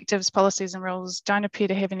of objectives, policies and rules don't appear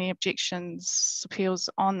to have any objections, appeals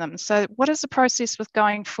on them. So what is the process with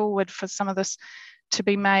going forward for some of this to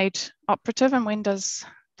be made operative, and when does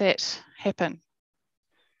that happen?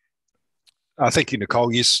 Thank you,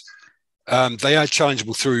 Nicole. Yes, they are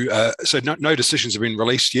challengeable through, so no decisions have been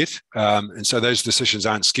released yet. And so those decisions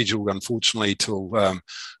aren't scheduled, unfortunately, till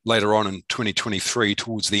later on in 2023,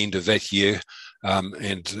 towards the end of that year.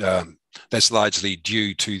 And that's largely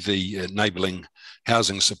due to the Enabling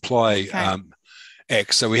Housing Supply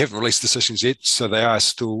Act. So we haven't released decisions yet, so they are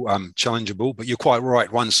still challengeable. But you're quite right,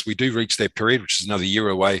 once we do reach that period, which is another year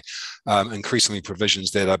away, increasingly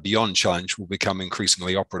provisions that are beyond challenge will become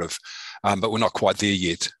increasingly operative. But we're not quite there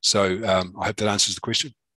yet. So I hope that answers the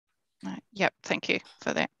question. Yep, thank you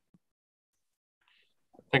for that.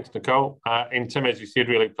 Thanks, Nicole. And Tim, as you said,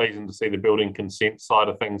 really pleasing to see the building consent side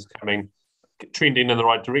of things trending in the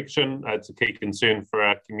right direction. It's a key concern for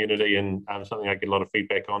our community and something I get a lot of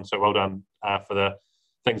feedback on. So well done for the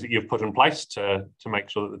things that you've put in place to make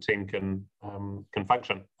sure that the team can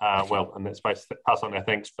function well in that space. Pass on our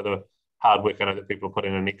thanks for the hard work. I know that people put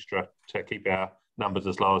in an extra to keep our numbers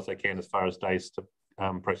as low as they can as far as days to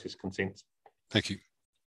process consents. Thank you.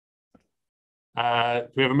 Do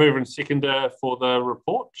we have a mover and seconder for the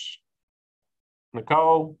report?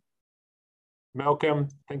 Nicole, Malcolm,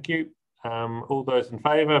 thank you. All those in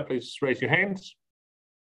favour, please raise your hands.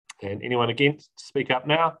 And anyone against, speak up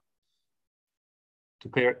now.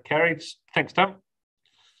 Declare it carried. Thanks, Tim.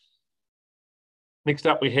 Next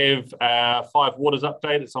up, we have our Five Waters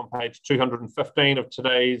update. It's on page 215 of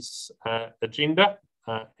today's agenda.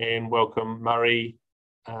 And welcome Murray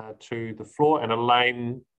to the floor, and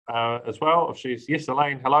Elaine as well. If she's, yes,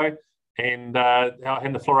 Elaine, hello. And I'll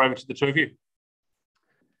hand the floor over to the two of you.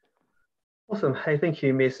 Awesome. Hey, thank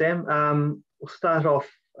you, Mayor Sam. We'll start off,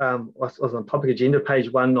 I was on public agenda,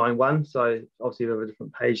 page 191, so obviously we have a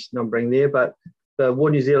different page numbering there, but the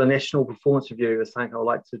Water New Zealand National Performance Review is something I would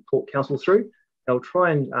like to talk council through. I'll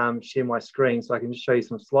try and share my screen so I can just show you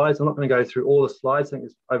some slides. I'm not going to go through all the slides. I think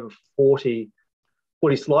there's over 40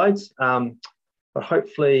 slides, but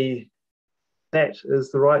hopefully that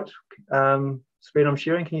is the right screen I'm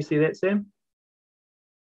sharing. Can you see that, Sam?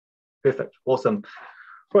 Perfect, awesome.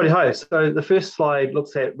 Righty-ho, so the first slide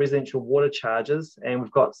looks at residential water charges, and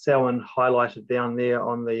we've got Selwyn highlighted down there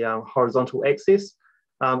on the horizontal axis.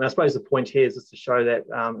 And I suppose the point here is just to show that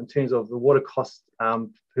in terms of the water cost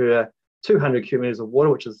per 200 cubic metres of water,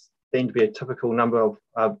 which is deemed to be a typical number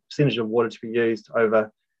of percentage of water to be used over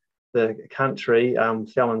the country,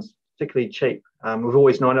 Selwyn's particularly cheap. We've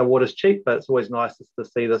always known our water's cheap, but it's always nice just to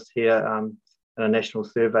see this here in a national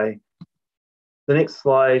survey. The next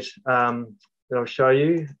slide that I'll show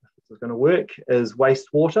you, if this is going to work, is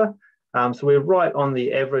wastewater. So we're right on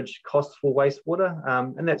the average cost for wastewater,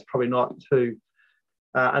 and that's probably not too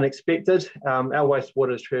unexpected. Our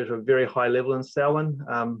wastewater is treated at a very high level in Selwyn.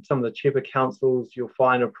 Some of the cheaper councils you'll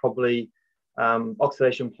find are probably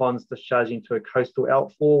oxidation ponds discharging to a coastal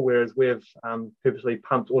outfall, whereas we've purposely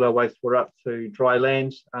pumped all our wastewater up to dry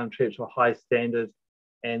land, treat it to a high standard,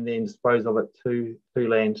 and then dispose of it to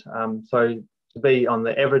land. So to be on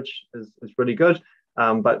the average is really good,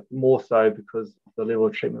 but more so because of the level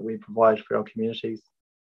of treatment we provide for our communities.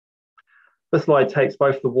 This slide takes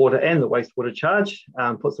both the water and the wastewater charge,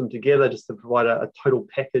 puts them together just to provide a total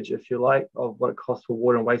package, if you like, of what it costs for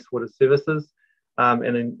water and wastewater services. And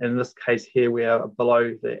in this case here, we are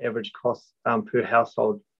below the average cost per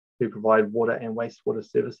household to provide water and wastewater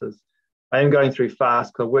services. I am going through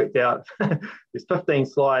fast because I worked out there's 15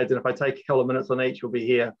 slides, and if I take a couple of minutes on each, we'll be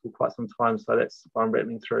here for quite some time. So that's what I'm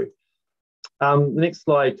rattling through. The next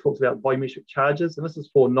slide talks about volumetric charges, and this is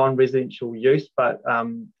for non-residential use, but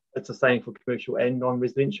it's the same for commercial and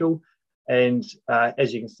non-residential. And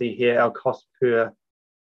as you can see here, our cost per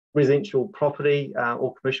residential property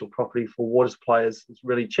or commercial property for water suppliers is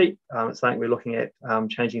really cheap. It's something we're looking at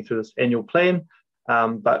changing through this annual plan,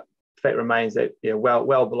 but the fact remains that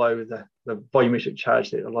well below the volumetric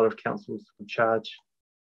charge that a lot of councils would charge.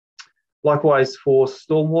 Likewise for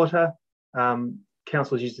stormwater,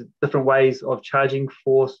 councils use different ways of charging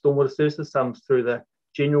for stormwater services, some through the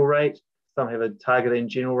general rate, some have a targeted and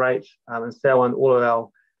general rate, and so on. All of our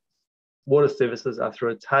water services are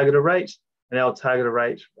through a targeted rate, and our targeted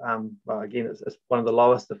rate, well, again, it's one of the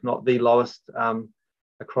lowest, if not the lowest,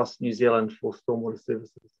 across New Zealand for stormwater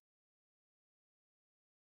services.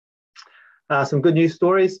 Some good news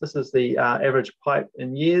stories. This is the average pipe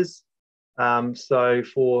in years. So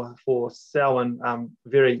for Selwyn,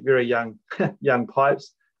 very, very young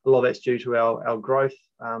pipes. A lot of that's due to our growth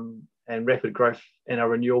and rapid growth in our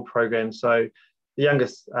renewal program. So the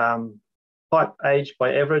youngest pipe age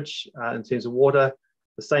by average in terms of water,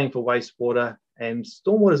 the same for wastewater, and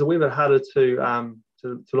stormwater is a wee bit harder to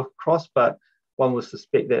look across, but one would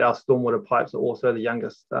suspect that our stormwater pipes are also the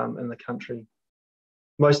youngest in the country.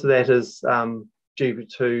 Most of that is due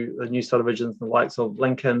to the new subdivisions, the likes of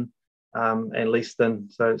Lincoln and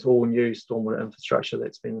Leaston. So it's all new stormwater infrastructure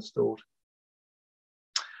that's been installed.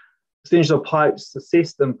 Percentage of pipes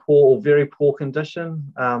assessed in poor or very poor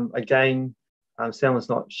condition. Again, Selwyn's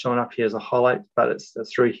not shown up here as a highlight, but it's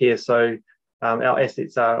through here. So our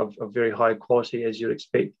assets are of very high quality, as you'd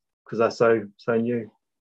expect, because they're so new.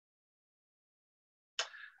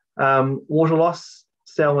 Water loss.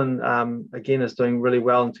 Selwyn, again, is doing really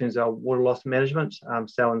well in terms of our water loss management.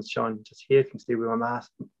 Selwyn's shown just here. You can see where my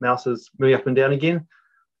mouse is moving up and down again.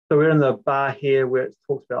 So we're in the bar here where it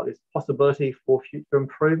talks about this possibility for future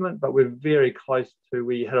improvement, but we're very close to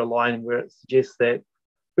where you hit a line where it suggests that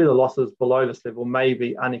further losses below this level may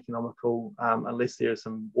be uneconomical unless there are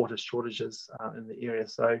some water shortages in the area.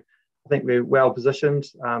 So I think we're well positioned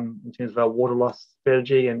in terms of our water loss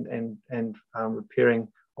strategy and repairing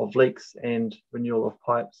of leaks and renewal of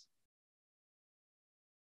pipes.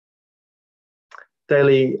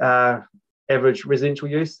 Daily average residential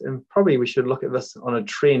use, and probably we should look at this on a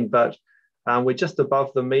trend, but we're just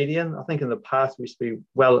above the median. I think in the past we used to be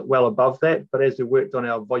well above that, but as we worked on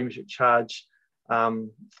our volumetric charge and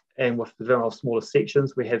with the development of smaller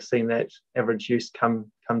sections, we have seen that average use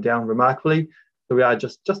come down remarkably. So we are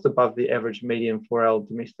just above the average median for our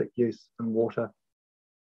domestic use in water.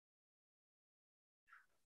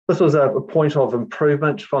 This was a point of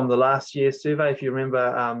improvement from the last year's survey. If you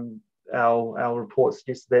remember, our report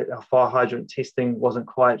suggested that our fire hydrant testing wasn't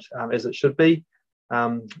quite as it should be.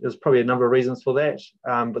 There's probably a number of reasons for that,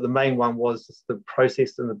 but the main one was just the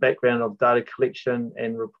process in the background of data collection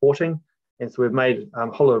and reporting. And so we've made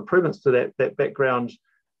a whole lot of improvements to that background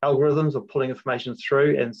algorithms of pulling information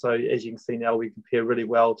through. And so as you can see now, we compare really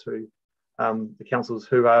well to the councils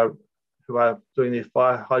who are doing their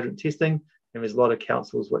fire hydrant testing. And there's a lot of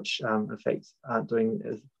councils which, in fact, aren't doing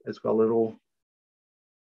as well at all.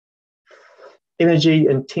 Energy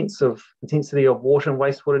intensity of water and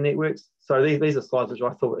wastewater networks. So these are slides which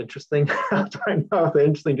I thought were interesting. I don't know if they're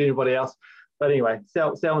interesting to anybody else, but anyway,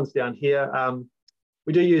 Selwyn's down here.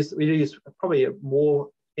 We do use probably more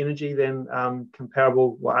energy than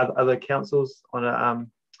comparable other councils on a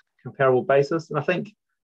comparable basis, and I think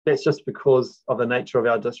that's just because of the nature of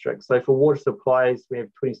our district. So for water supplies, we have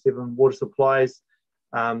 27 water supplies.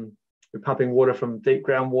 We're pumping water from deep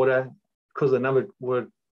groundwater. Because of the number of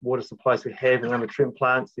water supplies we have and the number of treatment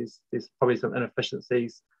plants, there's probably some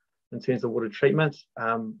inefficiencies in terms of water treatment,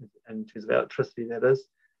 in terms of electricity, that is.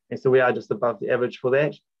 And so we are just above the average for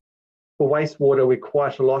that. For wastewater, we're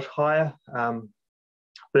quite a lot higher.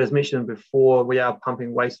 But as mentioned before, we are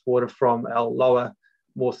pumping wastewater from our lower,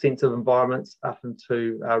 more sensitive environments up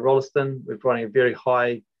into Rolleston. We're running a very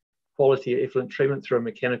high quality effluent treatment through a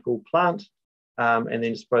mechanical plant, and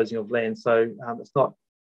then disposing of land. So it's not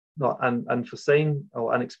unforeseen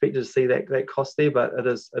or unexpected to see that cost there, but it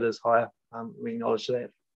is higher. We acknowledge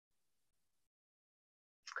that.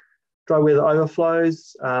 Dry weather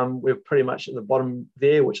overflows, we're pretty much at the bottom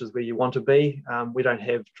there, which is where you want to be. We don't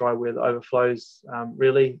have dry weather overflows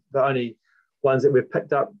really. The only ones that we've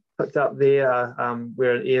picked up there are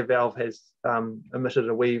where an air valve has emitted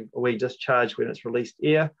a wee discharge when it's released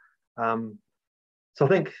air. So I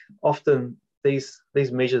think often these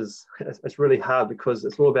measures, it's really hard because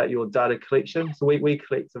it's all about your data collection. So we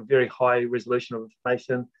collect a very high resolution of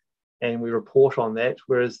information and we report on that,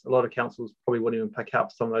 whereas a lot of councils probably wouldn't even pick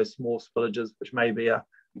up some of those small spillages, which may be a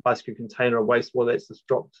ice cube container of wastewater that's just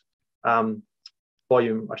dropped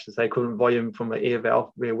volume, I should say, equivalent volume from an air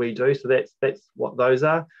valve where we do. So that's what those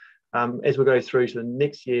are. As we go through to the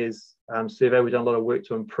next year's survey, we've done a lot of work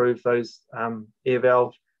to improve those air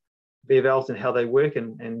valves and how they work,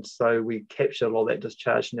 and so we capture a lot of that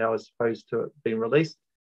discharge now as opposed to it being released,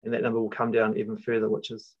 and that number will come down even further, which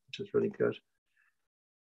is really good.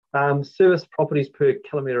 Service properties per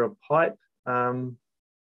kilometre of pipe.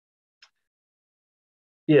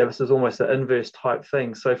 Yeah, this is almost an inverse type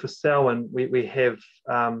thing. So for Selwyn, we have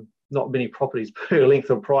not many properties per length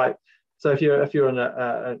of pipe. So if you're in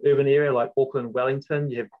an urban area like Auckland, Wellington,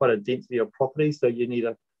 you have quite a density of properties, so you need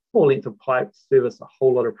a small length of pipe to service a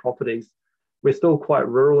whole lot of properties. We're still quite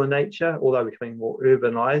rural in nature, although we're becoming more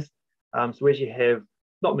urbanised. So we actually have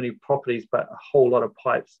not many properties, but a whole lot of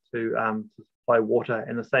pipes to supply water,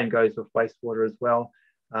 and the same goes with wastewater as well.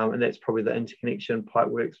 And that's probably the interconnection pipe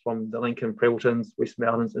works from the Lincoln, Preveltons, West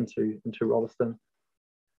Mountains into Rolleston.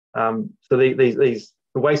 So the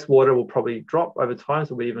wastewater will probably drop over time,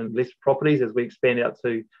 so we even less properties as we expand out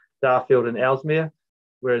to Darfield and Ellesmere,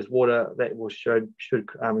 whereas water that should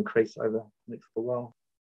increase over the next little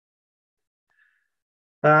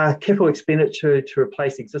while. Capital expenditure to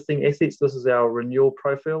replace existing assets. This is our renewal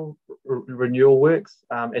profile, renewal works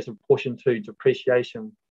as a proportion to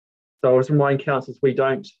depreciation. So as remind councils, we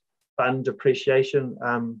don't fund depreciation,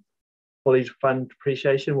 fully fund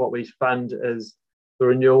depreciation. What we fund is the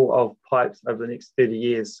renewal of pipes over the next 30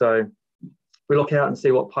 years. So we look out and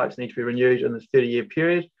see what pipes need to be renewed in this 30-year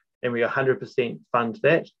period, and we 100% fund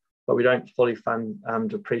that, but we don't fully fund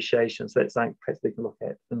depreciation. So that's something perhaps we can look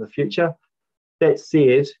at in the future. That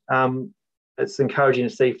said, it's encouraging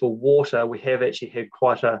to see for water, we have actually had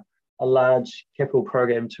quite a large capital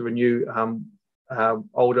program to renew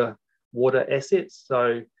older water assets.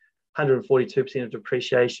 So 142% of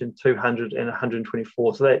depreciation, 200 and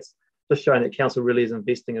 124. So that's just showing that council really is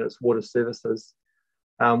investing in its water services.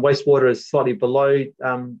 Wastewater is slightly below,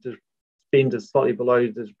 the spend is slightly below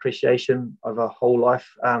the depreciation of a whole life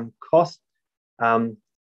cost.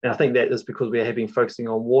 And I think that is because we have been focusing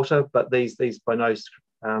on water, but these by no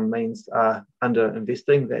means are under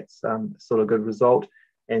investing. That's sort of a good result.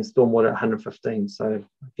 And stormwater 115. So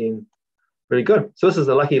again, really good. So this is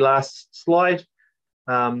the lucky last slide.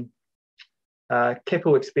 Capital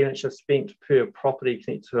expenditure spent per property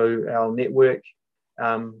connected to our network.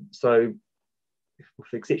 So with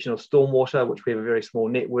the exception of stormwater, which we have a very small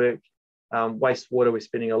network, wastewater, we're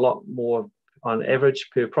spending a lot more on average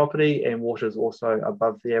per property, and water is also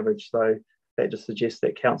above the average. So that just suggests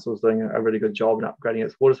that council is doing a really good job in upgrading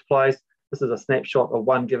its water supplies. This is a snapshot of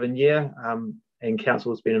one given year, and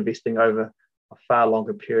council has been investing over a far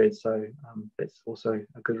longer period. So that's also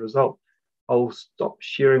a good result. I'll stop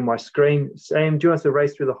sharing my screen. Sam, do you want us to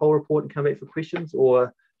race through the whole report and come back for questions,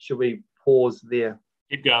 or should we pause there?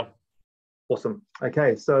 Keep going. Awesome.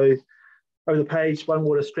 Okay, so over the page, One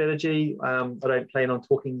Water Strategy. I don't plan on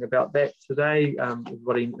talking about that today.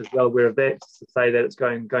 Everybody is well aware of that, to say that it's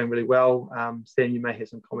going really well. Sam, you may have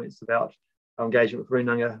some comments about our engagement with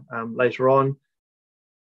Runanga later on.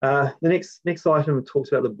 The next item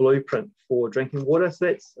talks about the blueprint for drinking water. So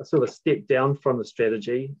that's a sort of a step down from the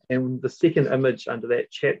strategy. And the second image under that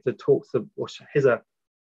chapter has a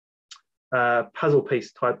puzzle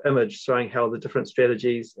piece type image showing how the different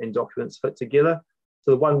strategies and documents fit together.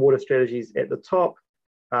 So the One Water strategy is at the top,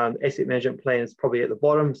 asset management plan is probably at the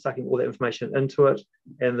bottom, sucking all that information into it,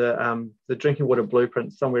 and the drinking water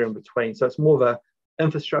blueprint somewhere in between. So it's more of a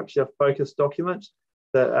infrastructure focused document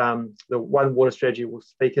that the One Water strategy will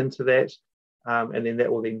speak into that, and then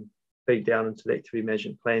that will then feed down into the activity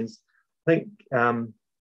management plans. I think no,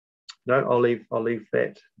 I'll leave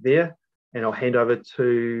that there, and I'll hand over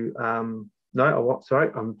to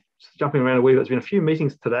sorry, I'm jumping around a wee bit. There's been a few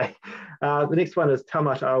meetings today. The next one is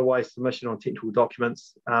Taumata Arowai submission on technical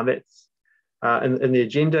documents. That's in the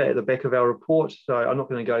agenda at the back of our report, so I'm not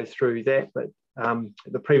going to go through that, but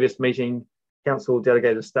at the previous meeting, Council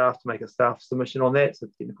delegated staff to make a staff submission on that. It's a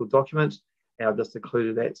technical document, and I've just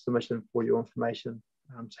included that submission for your information.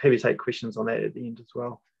 So happy to take questions on that at the end as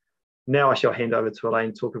well. Now I shall hand over to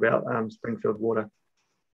Elaine to talk about Springfield Water.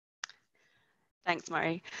 Thanks,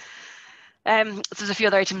 Murray. So there's a few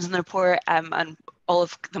other items in the report, and all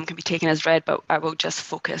of them can be taken as read, but I will just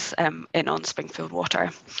focus in on Springfield Water.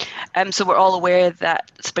 So we're all aware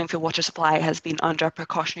that Springfield Water Supply has been under a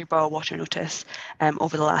precautionary boil water notice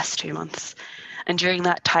over the last 2 months. And during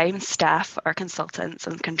that time, staff, our consultants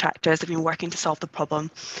and contractors have been working to solve the problem,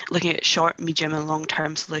 looking at short, medium and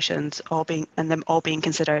long-term solutions, them all being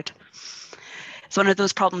considered. It's one of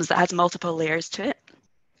those problems that has multiple layers to it.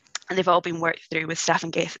 And they've all been worked through with staff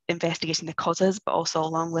investigating the causes, but also a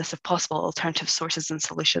long list of possible alternative sources and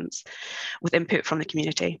solutions with input from the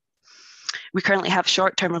community. We currently have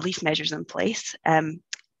short-term relief measures in place and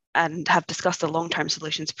have discussed the long-term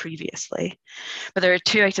solutions previously. But there are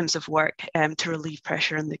 2 items of work to relieve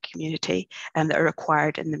pressure in the community that are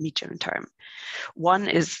required in the medium term. One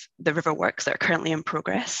is the river works that are currently in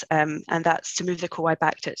progress, and that's to move the Kowai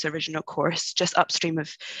back to its original course, just upstream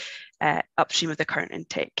of the current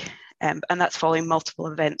intake. And that's following multiple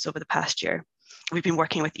events over the past year. We've been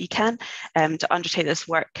working with ECAN to undertake this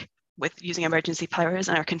work with using emergency powers,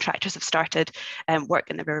 and our contractors have started work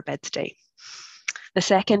in the riverbed today. The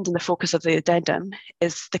second, and the focus of the addendum,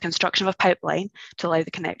 is the construction of a pipeline to allow the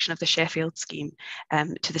connection of the Sheffield scheme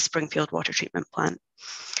to the Springfield water treatment plant.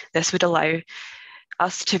 This would allow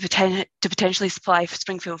us to potentially supply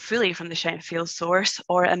Springfield fully from the Sheffield source,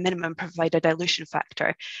 or at a minimum provide a dilution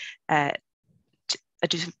factor to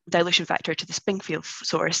the Springfield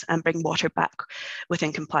source and bring water back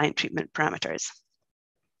within compliant treatment parameters.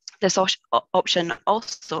 This option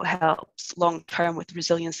also helps long-term with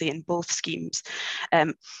resiliency in both schemes.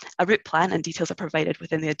 A route plan and details are provided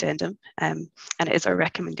within the addendum, and it is our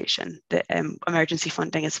recommendation that emergency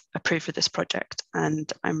funding is approved for this project,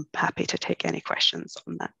 and I'm happy to take any questions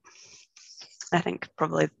on that. I think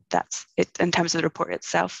probably that's it in terms of the report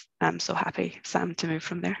itself. I'm so happy, Sam, to move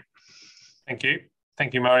from there. Thank you.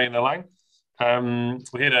 Thank you, Murray and Elaine.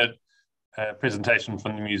 We had a presentation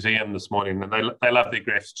from the museum this morning, and they love their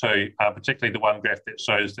graphs too, particularly the one graph that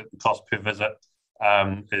shows that the cost per visit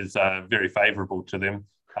is very favourable to them.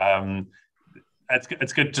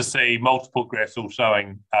 It's good to see multiple graphs all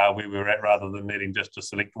showing where we're at, rather than needing just to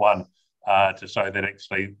select one to show that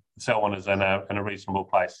actually Selwyn is in a reasonable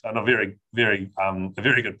place, and a very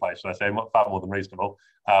good place, should I say, far more than reasonable,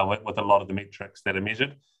 with a lot of the metrics that are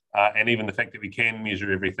measured. And even the fact that we can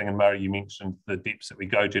measure everything, and Murray, you mentioned the depths that we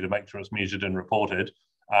go to make sure it's measured and reported,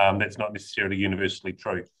 that's not necessarily universally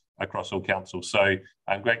true across all councils. So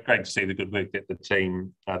great to see the good work that the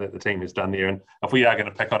team has done there. And if we are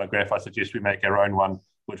going to pick on a graph, I suggest we make our own one,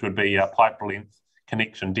 which would be pipe length,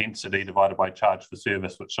 connection density divided by charge for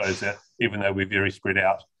service, which shows that even though we're very spread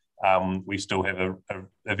out, we still have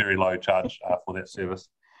a very low charge for that service.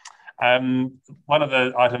 One of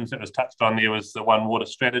the items that was touched on there was the One Water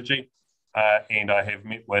strategy, and I have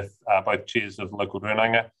met with both chairs of local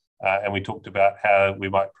rūnanga, and we talked about how we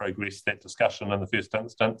might progress that discussion in the first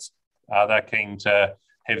instance. They're keen to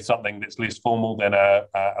have something that's less formal than a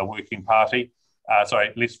working party,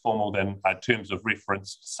 less formal than terms of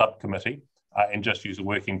reference subcommittee, and just use a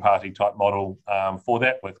working party type model for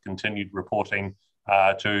that, with continued reporting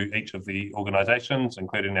to each of the organisations,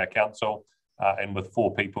 including our council, and with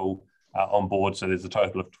 4 people on board, so there's a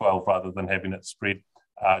total of 12 rather than having it spread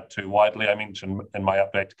too widely. I mentioned in my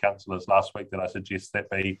update to councillors last week that I suggest that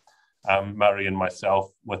be Murray and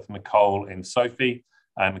myself with Nicole and Sophie.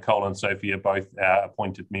 Nicole and Sophie are both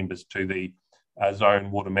appointed members to the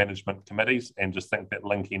zone water management committees, and just think that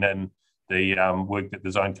linking in the work that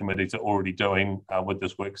the zone committees are already doing with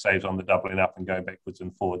this work saves on the doubling up and going backwards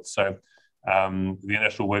and forwards. So The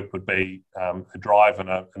initial work would be a drive and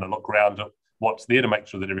a look around at what's there to make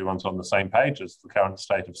sure that everyone's on the same page as the current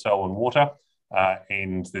state of Selwyn Water.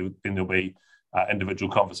 And then there'll be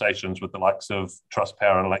individual conversations with the likes of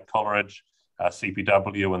Trustpower and Lake Coleridge,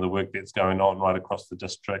 CPW, and the work that's going on right across the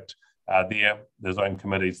district there. The zone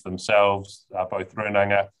committees themselves, both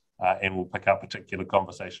Runanga, and we'll pick up particular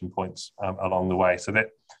conversation points along the way. So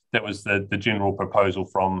that was the general proposal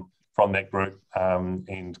from that group,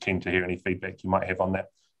 and keen to hear any feedback you might have on that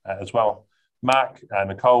as well. Mark,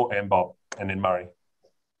 Nicole, and Bob, and then Murray.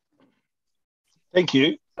 Thank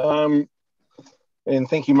you. And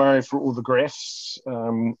thank you, Murray, for all the graphs.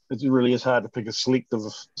 It really is hard to pick a selective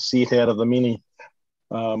set out of the many.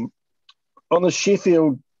 On the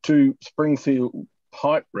Sheffield to Springfield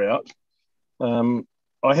pipe route,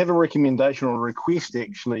 I have a recommendation or a request,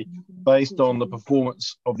 actually, based on the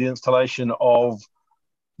performance of the installation of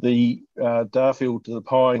the Darfield to the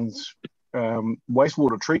Pines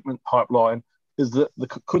wastewater treatment pipeline, is that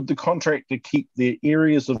could the contractor keep their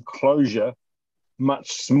areas of closure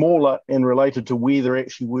much smaller and related to where they're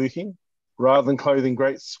actually working, rather than clothing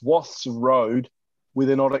great swaths of road where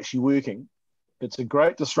they're not actually working. It's a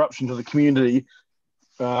great disruption to the community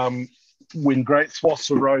when great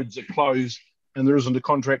swaths of roads are closed and there isn't a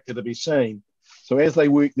contractor to be seen. So as they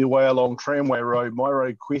work their way along Tramway Road, my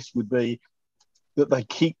request would be that they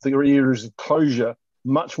keep their areas of closure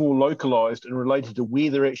much more localised and related to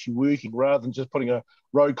where they're actually working, rather than just putting a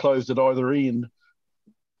road closed at either end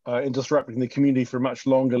and disrupting the community for a much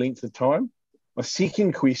longer length of time. My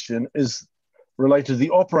second question is related to the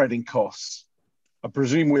operating costs. I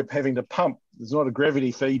presume we're having to pump. There's not a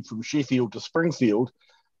gravity feed from Sheffield to Springfield.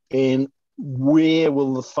 And where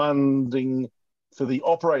will the funding for the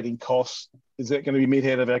operating costs, is that going to be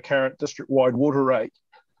met out of our current district-wide water rate,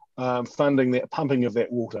 funding that pumping of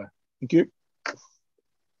that water? Thank you.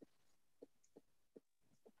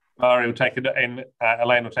 Murray will take it, and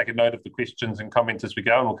Elaine will take a note of the questions and comments as we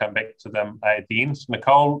go, and we'll come back to them at the end.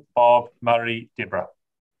 Nicole, Bob, Murray, Deborah.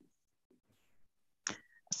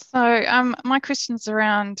 So my question's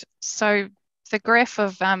around, so the graph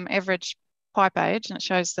of average pipe age, and it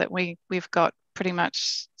shows that we've got pretty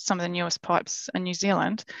much some of the newest pipes in New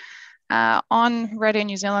Zealand. On Radio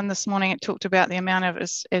New Zealand this morning, it talked about the amount of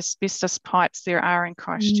asbestos pipes there are in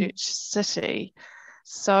Christchurch City.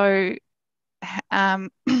 So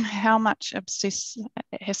how much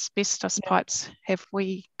asbestos pipes have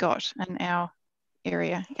we got in our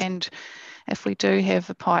area? And if we do have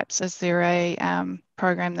the pipes, is there a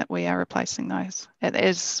program that we are replacing those? It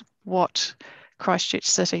is what Christchurch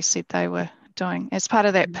City said they were doing. As part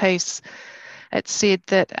of that piece, it said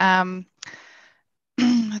that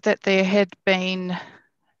that there had been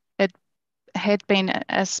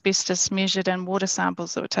asbestos measured in water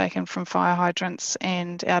samples that were taken from fire hydrants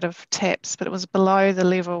and out of taps, but it was below the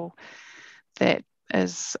level that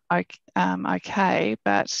is okay,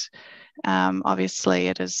 but obviously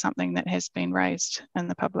it is something that has been raised in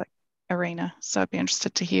the public arena. So I'd be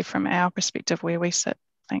interested to hear from our perspective where we sit.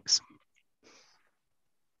 Thanks.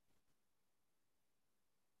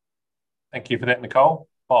 Thank you for that, Nicole.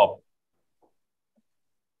 Bob.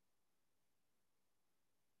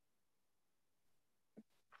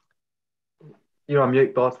 You're on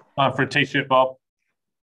mute, Bob. Time for a t-shirt, Bob.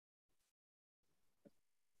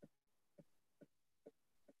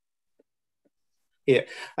 Yeah,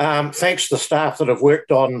 thanks to the staff that have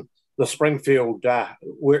worked on the Springfield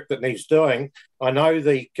work that needs doing. I know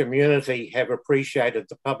the community have appreciated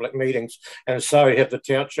the public meetings, and so have the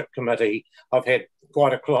Township Committee. I've had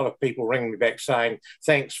quite a lot of people ring me back saying,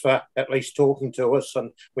 thanks for at least talking to us,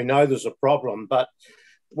 and we know there's a problem. But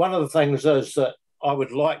one of the things is that I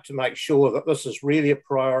would like to make sure that this is really a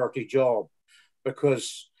priority job,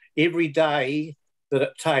 because every day that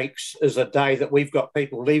it takes is a day that we've got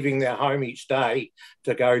people leaving their home each day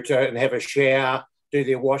to go to and have a shower, do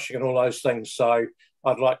their washing and all those things. So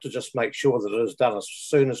I'd like to just make sure that it is done as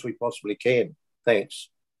soon as we possibly can. Thanks.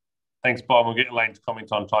 Thanks, Bob. We'll get Elaine to comment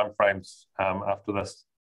on timeframes after this.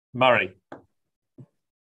 Murray.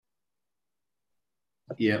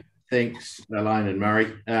 Yeah, thanks, Elaine and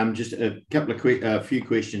Murray. Just a couple of few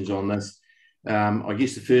questions on this. I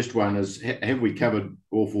guess the first one is, have we covered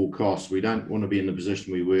all costs? We don't want to be in the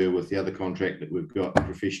position we were with the other contract that we've got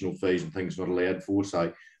professional fees and things not allowed for.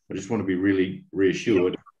 So I just want to be really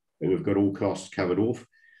reassured that we've got all costs covered off.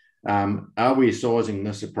 Are we sizing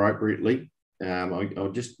this appropriately?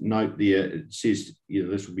 I'll just note there, it says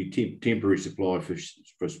this will be temporary supply for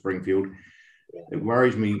Springfield. It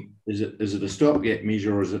worries me, is it a stopgap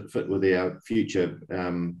measure, or does it fit with our future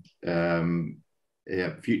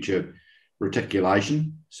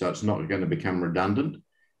reticulation, so it's not going to become redundant?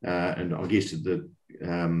 And I guess the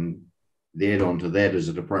add-on to that is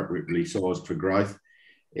it appropriately sized for growth?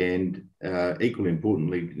 And equally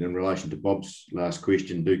importantly, in relation to Bob's last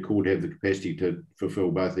question, do Court have the capacity to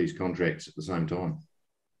fulfil both these contracts at the same time?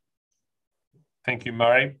 Thank you,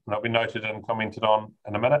 Murray. That'll be noted and commented on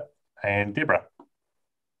in a minute. And Deborah.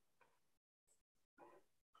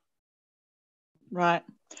 Right.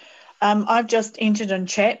 I've just entered in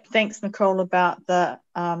chat. Thanks, Nicole, about the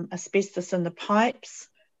asbestos in the pipes.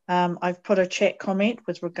 I've put a chat comment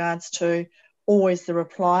with regards to always the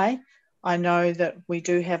reply. I know that we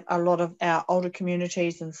do have a lot of our older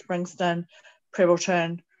communities in Springston,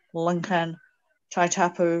 Prebbleton, Lincoln,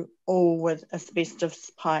 Taitapu, all with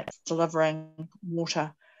asbestos pipes delivering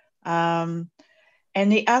water. And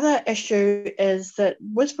the other issue is that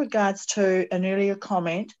with regards to an earlier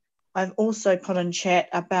comment, I've also put in chat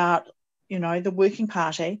about, the working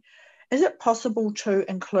party. Is it possible to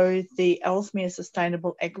include the Ellesmere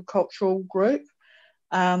Sustainable Agricultural Group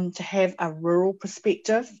to have a rural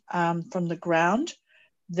perspective from the ground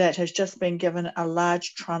that has just been given a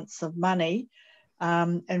large tranche of money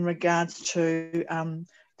in regards to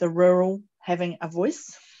the rural having a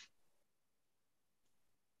voice?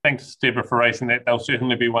 Thanks, Deborah, for raising that. They'll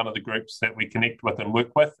certainly be one of the groups that we connect with and work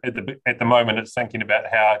with. At the moment, it's thinking about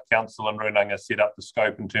how Council and Runanga set up the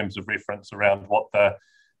scope in terms of reference around what the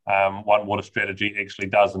One Water strategy actually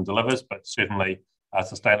does and delivers, but certainly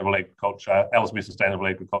sustainable agriculture, Ellesmere Sustainable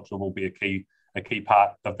Agriculture will be a key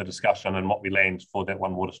part of the discussion and what we land for that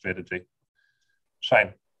One Water strategy.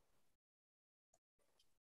 Shane.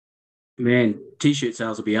 Man, T-shirt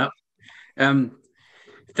sales will be up.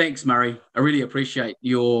 Thanks, Murray. I really appreciate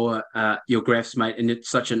your graphs, mate, and it's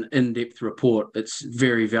such an in-depth report. It's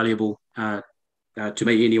very valuable to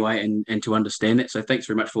me anyway, and to understand that. So thanks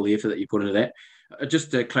very much for all the effort that you put into that.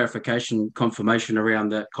 Just a clarification, confirmation around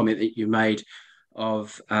the comment that you made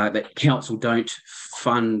of that council don't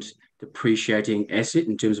fund depreciating asset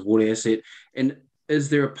in terms of water asset. And is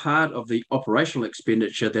there a part of the operational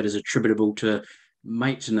expenditure that is attributable to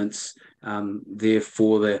maintenance,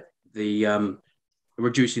 therefore the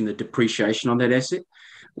reducing the depreciation on that asset?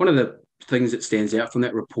 One of the things that stands out from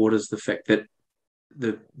that report is the fact that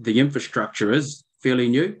the infrastructure is fairly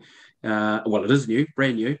new. Well, it is new,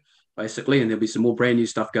 brand new, basically, and there'll be some more brand new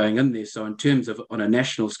stuff going in there. So in terms of on a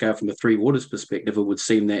national scale, from the Three Waters perspective, it would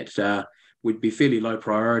seem that would be fairly low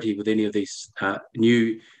priority with any of these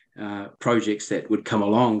new projects that would come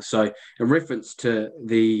along. So in reference to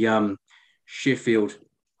the Sheffield,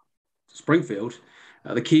 Springfield,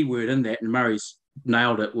 the key word in that, and Murray's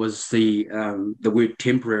nailed it, was the word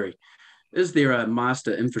temporary. Is there a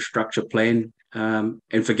master infrastructure plan?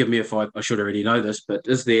 And forgive me if I should already know this, but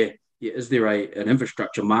is there an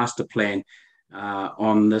infrastructure master plan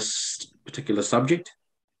on this particular subject?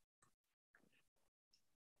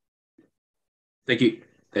 Thank you.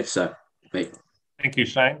 That's me. Thank you,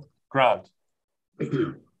 Shane. Grant.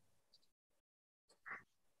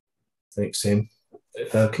 Thanks, Sam.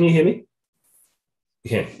 Can you hear me? You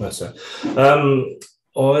can. Nice.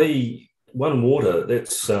 One Water,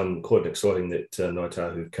 that's quite exciting that Ngāi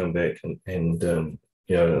Tahu have come back and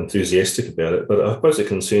enthusiastic about it. But I suppose it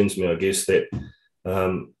concerns me, I guess, that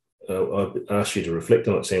I've asked you to reflect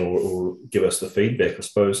on it, Sam, or give us the feedback. I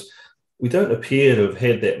suppose we don't appear to have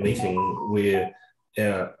had that meeting where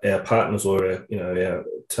our partners or our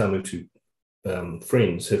Tamutu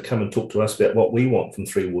friends have come and talked to us about what we want from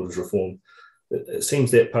Three Waters reform. It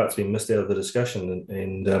seems that part's been missed out of the discussion,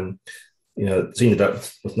 and it's ended up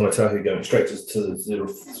with Ngāi Tahu going straight to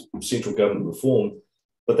the central government reform,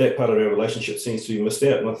 but that part of our relationship seems to be missed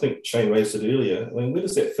out. And I think Shane raised it earlier. I mean, where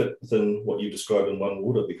does that fit within what you described in One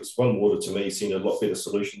Water? Because One Water to me seemed a lot better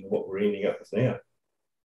solution than what we're ending up with now.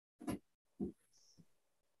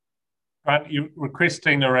 Aren't you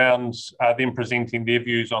requesting around them presenting their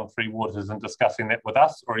views on Three Waters and discussing that with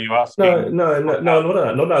us, or are you asking? No,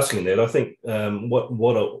 not asking that. I think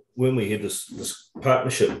when we had this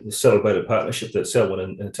partnership, this celebrated partnership that Selwyn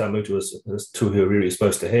and Tamutu as two who are really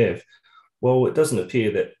supposed to have, well, it doesn't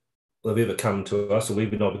appear that they've ever come to us, or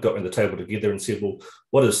we've got around the table together and said, well,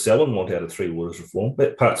 what does Selwyn want out of Three Waters reform?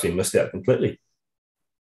 That part's been missed out completely.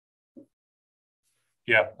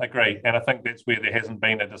 Yeah, I agree. And I think that's where there hasn't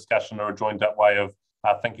been a discussion or a joined up way of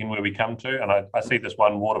thinking where we come to. And I see this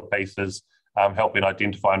One Water piece as helping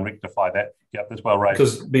identify and rectify that. Yeah, that's well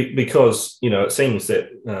raised. Because it seems that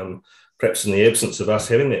perhaps in the absence of us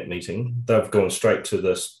having that meeting, they've gone straight to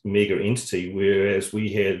this mega entity, whereas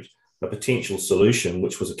we had a potential solution,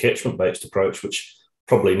 which was a catchment-based approach, which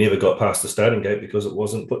probably never got past the starting gate because it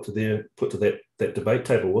wasn't put to that debate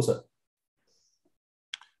table, was it?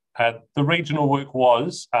 The regional work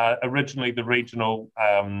was originally the regional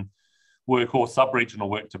work or sub-regional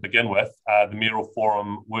work to begin with. The Mayoral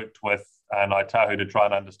Forum worked with Ngāi Tahu to try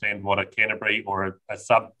and understand what a Canterbury or a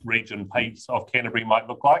sub-region piece of Canterbury might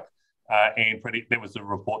look like. And that was a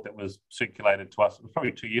report that was circulated to us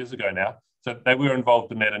probably 2 years ago now. So they were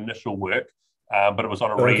involved in that initial work, but it was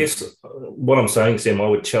on a I guess what I'm saying, Sam, I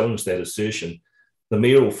would challenge that assertion. The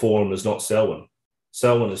Mayoral Forum is not Selwyn.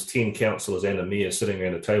 Selwyn is 10 councillors and a mayor sitting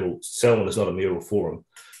around a table. Selwyn is not a Mayoral Forum.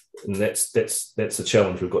 And that's the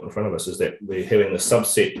challenge we've got in front of us, is that we're having a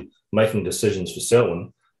subset making decisions for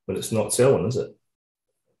Selwyn when it's not Selwyn, is it?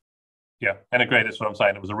 Yeah, and agree, that's what I'm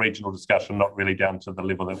saying. It was a regional discussion, not really down to the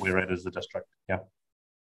level that we're at as a district. Yeah.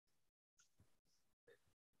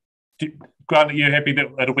 Grant, are you happy that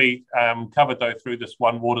it'll be covered though through this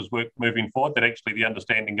One Waters work moving forward, that actually the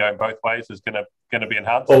understanding going both ways is going to be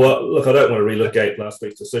enhanced? Well, look, I don't want to relitigate last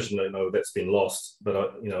week's decision. I know that's been lost, but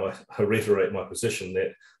I reiterate my position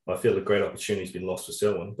that I feel a great opportunity has been lost for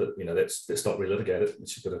Selwyn, but that's not relitigated.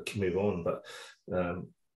 It's just got to move on. But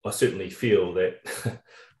I certainly feel that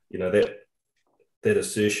that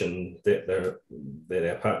assertion that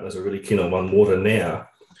our partners are really keen on One Water now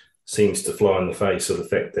seems to fly in the face of the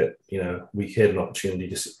fact that we had an opportunity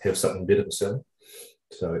to have something better for Selwyn.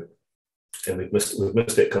 So, and we've missed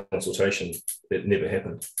that consultation. That never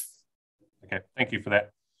happened. Okay, thank you for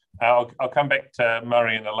that. I'll come back to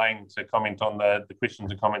Murray and Elaine to comment on the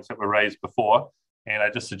questions and comments that were raised before. And I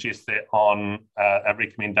just suggest that on our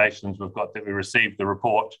recommendations, we've got that we received the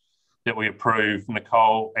report, that we approve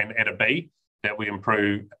Nicole and add a B, that we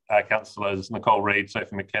improve councillors Nicole Reid,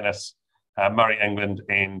 Sophie McInnes, Murray England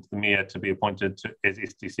and the Mayor to be appointed as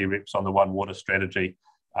STC reps on the One Water strategy,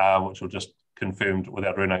 which will just confirmed with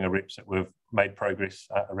our Runanga reps that we've made progress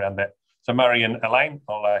around that. So Murray and Elaine,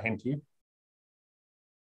 I'll hand to you.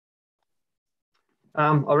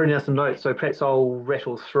 I've written down some notes, so perhaps I'll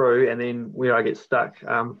rattle through, and then where I get stuck,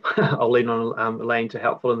 I'll lean on Elaine to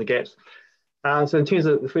help fill in the gaps. So in terms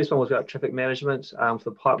of the first one was about traffic management for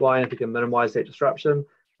the pipeline, if we can minimise that disruption.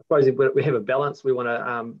 I suppose if we have a balance. We want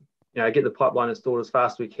to get the pipeline installed as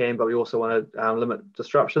fast as we can, but we also want to limit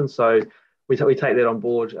disruption. So we take that on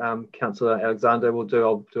board. Councillor Alexander will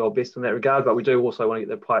do our best in that regard, but we do also want to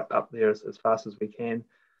get the pipe up there as fast as we can.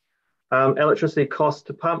 Electricity cost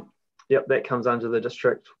to pump. Yep, that comes under the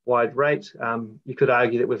district-wide rate. You could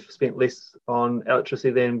argue that we've spent less on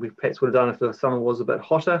electricity than we perhaps would have done if the summer was a bit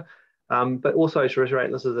hotter. But also to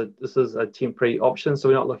reiterate, this is a temporary option, so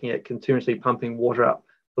we're not looking at continuously pumping water up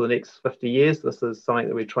for the next 50 years. This is something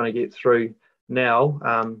that we're trying to get through now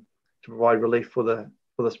to provide relief for the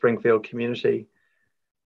Springfield community.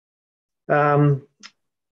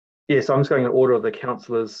 So I'm just going in order of the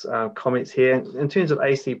councillors' comments here. In terms of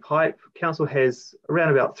AC pipe, council has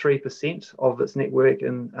around about 3% of its network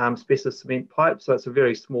in specialist cement pipe, so it's a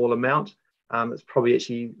very small amount. It's probably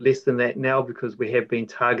actually less than that now because we have been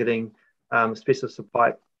targeting specialist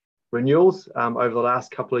pipe renewals over the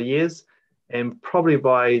last couple of years, and probably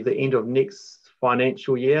by the end of next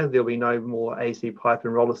financial year, there'll be no more AC pipe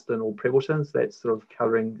in Rolleston or Prebbleton. So that's sort of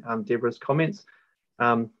covering Deborah's comments.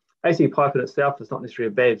 AC pipe in itself is not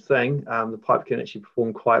necessarily a bad thing. The pipe can actually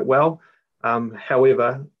perform quite well.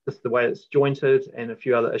 However, just the way it's jointed and a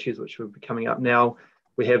few other issues which will be coming up now,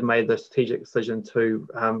 we have made the strategic decision to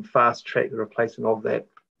fast track the replacement of that.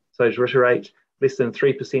 So to reiterate, less than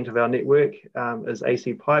 3% of our network is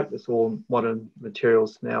AC pipe. It's all modern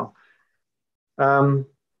materials now.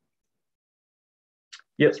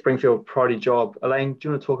 Springfield priority job. Elaine, do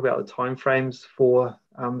you want to talk about the timeframes for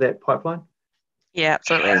that pipeline? Yeah,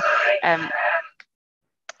 absolutely.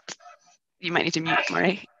 You might need to mute,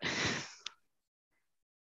 Murray.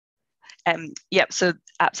 So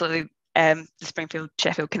absolutely, the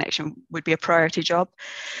Springfield-Sheffield connection would be a priority job.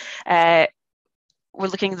 We're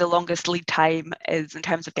looking at the longest lead time is in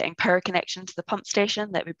terms of getting power connection to the pump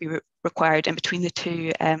station that would be required in between the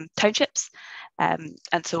two townships.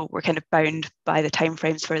 And so we're kind of bound by the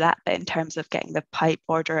timeframes for that, but in terms of getting the pipe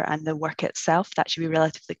order and the work itself, that should be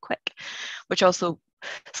relatively quick, which also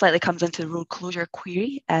slightly comes into the road closure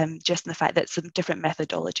query, just in the fact that it's a different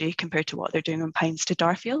methodology compared to what they're doing on Pines to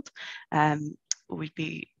Darfield.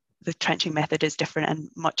 The trenching method is different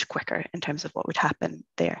and much quicker in terms of what would happen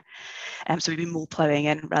there. So we'd be mole ploughing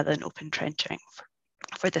in rather than open trenching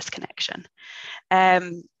for this connection.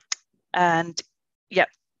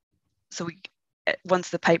 So once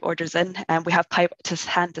the pipe order's in, we have pipe to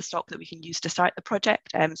hand to stock that we can use to start the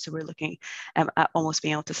project. So we're looking at almost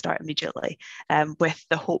being able to start immediately with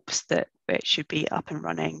the hopes that it should be up and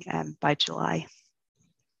running by July.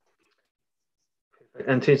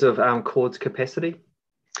 In terms of cords capacity?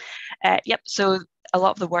 So a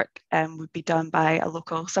lot of the work would be done by a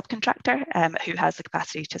local subcontractor who has the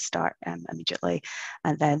capacity to start immediately,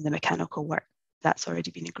 and then the mechanical work that's already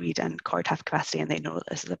been agreed and CORD have capacity and they know that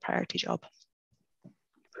this is a priority job.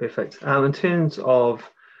 Perfect. In terms of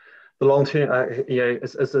the long term,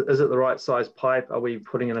 is it the right size pipe? Are we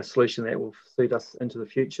putting in a solution that will suit us into the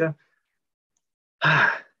future?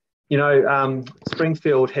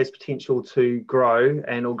 Springfield has potential to grow,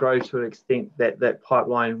 and will grow to an extent that that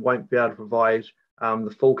pipeline won't be able to provide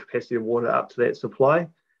the full capacity of water up to that supply.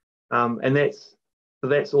 And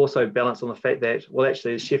that's also balanced on the fact that, well,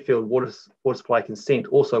 actually, the Sheffield water supply consent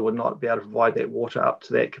also would not be able to provide that water up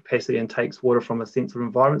to that capacity and takes water from a sensitive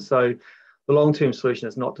environment. So the long-term solution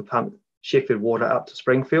is not to pump Sheffield water up to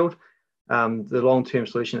Springfield. The long-term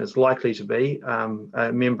solution is likely to be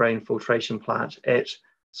a membrane filtration plant at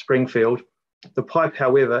Springfield. The pipe,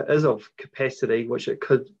 however, is of capacity which it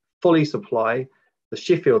could fully supply the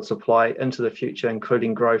Sheffield supply into the future,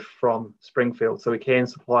 including growth from Springfield. So we can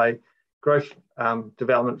supply growth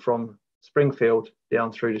development from Springfield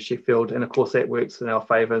down through to Sheffield, and of course that works in our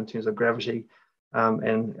favour in terms of gravity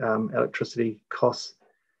and electricity costs.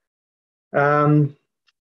 I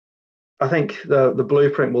think the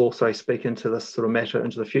blueprint will also speak into this sort of matter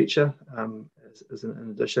into the future as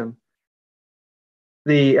in addition.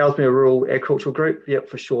 The Ellesmere Rural Agricultural Group, yep,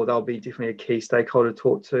 for sure, they'll be definitely a key stakeholder to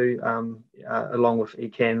talk to, along with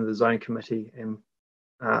ECAN, the Zone Committee, and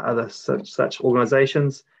other such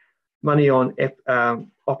organisations. Money on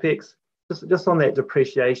OPEX, just on that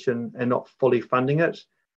depreciation and not fully funding it.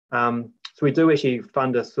 So we do actually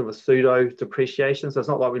fund a sort of a pseudo depreciation, so it's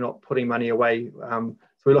not like we're not putting money away. So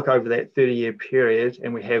we look over that 30-year period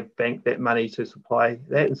and we have banked that money to supply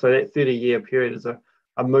that. And so that 30-year period is a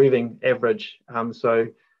moving average. So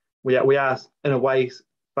we are in a way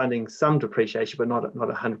funding some depreciation, but not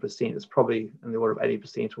 100%. It's probably in the order of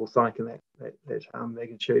 80% or something in that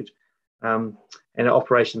magnitude. And our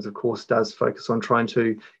operations, of course, does focus on trying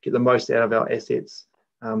to get the most out of our assets,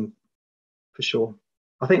 for sure.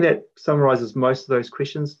 I think that summarises most of those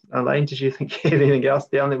questions. Elaine, did you think you had anything else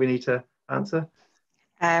down that we need to answer?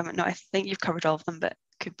 No, I think you've covered all of them, but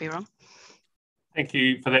could be wrong. Thank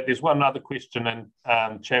you for that. There's one other question in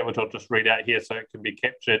chat which I'll just read out here so it can be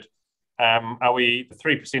captured. Are we the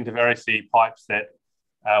 3% of RAC pipes that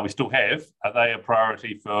we still have, are they a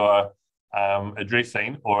priority for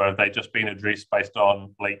addressing, or have they just been addressed based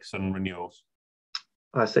on leaks and renewals?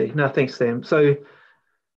 I see. No, thanks, Sam. So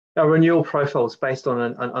our renewal profile is based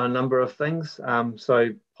on a number of things. So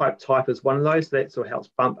pipe type is one of those. That sort of helps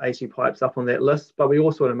bump AC pipes up on that list. But we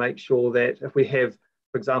also want to make sure that if we have,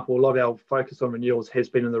 for example, a lot of our focus on renewals has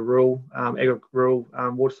been in the rural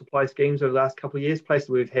water supply schemes over the last couple of years, places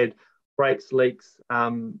where we've had breaks, leaks,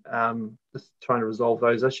 just trying to resolve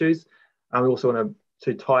those issues. We also want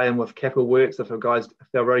to tie in with capital works. If our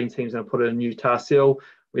roading team's going to put in a new tar seal,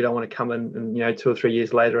 we don't want to come in and 2 or 3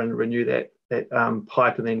 years later and renew that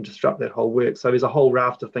pipe and then disrupt that whole work. So there's a whole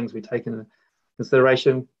raft of things we take into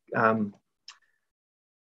consideration.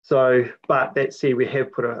 But that said, we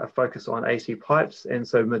have put a focus on AC pipes, and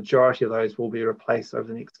so majority of those will be replaced over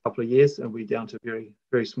the next couple of years, and we're down to very,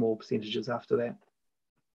 very small percentages after that.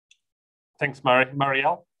 Thanks, Murray.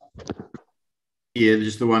 Marielle? Yeah,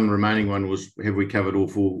 just the one remaining one was, have we covered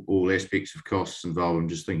all aspects of costs involved? I'm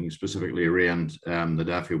just thinking specifically around the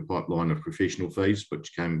Darfield pipeline of professional fees,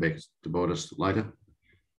 which came back to bite us later.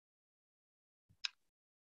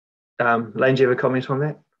 Lane, do you have a comment on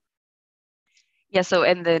that? Yeah, so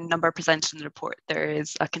in the number presented in the report, there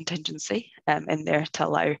is a contingency in there to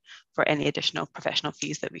allow for any additional professional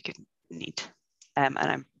fees that we could need. And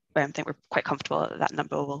I think we're quite comfortable that that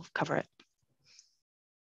number will cover it.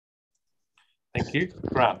 Thank you.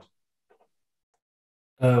 Grant.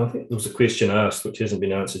 I think there was a question asked which hasn't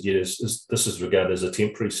been answered yet. This is regarded as a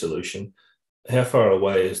temporary solution. How far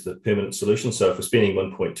away is the permanent solution? So if we're spending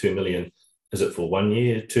 1.2 million, is it for 1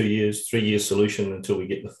 year, 2 years, 3 years solution until we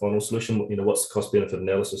get the final solution? What's the cost benefit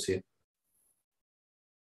analysis here?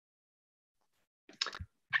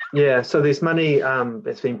 Yeah, so there's money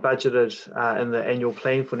that's been budgeted in the annual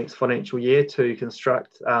plan for next financial year to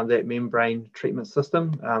construct that membrane treatment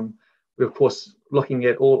system. We're of course looking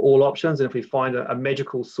at all options, and if we find a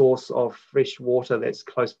magical source of fresh water that's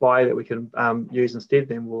close by that we can use instead,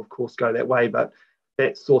 then we'll of course go that way. But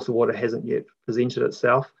that source of water hasn't yet presented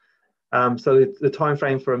itself. So the time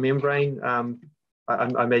frame for a membrane, I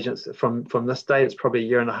imagine it's from this date, it's probably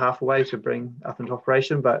 1.5 years away to bring up into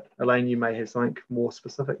operation. But Elaine, you may have something more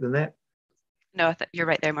specific than that. No, you're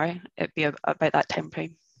right there, Murray. It'd be about that time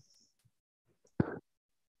frame.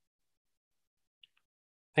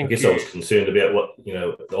 I guess I was concerned about what,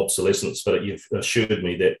 the obsolescence, but you've assured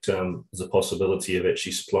me that there's a possibility of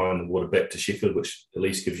actually supplying the water back to Sheffield, which at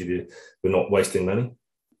least gives you we're not wasting money.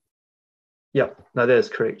 Yep, no, that is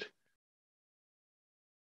correct.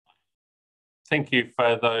 Thank you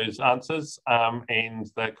for those answers and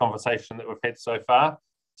the conversation that we've had so far.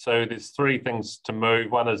 So there's three things to move.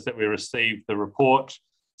 One is that we receive the report.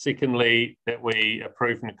 Secondly, that we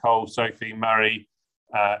approve Nicole, Sophie, Murray,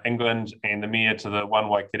 England and the Mayor to the One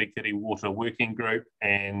Waikirikiri Water Working Group.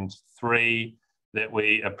 And 3, that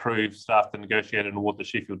we approve staff to negotiate and award the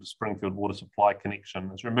Sheffield to Springfield water supply connection.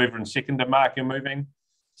 As mover and seconder, Mark, you're moving.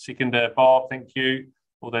 Seconder, Bob, thank you.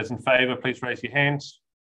 All those in favour, please raise your hands.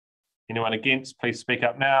 Anyone against, please speak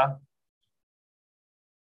up now.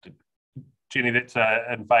 Jenny, that's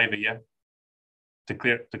in favour, yeah?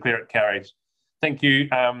 Declare it carried. Thank you,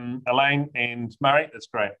 Elaine and Murray, that's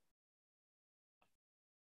great.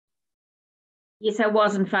 Yes, I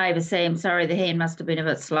was in favour, Sam. Sorry, the hand must have been a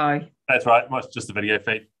bit slow. That's right, it's just the video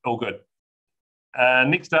feed, all good.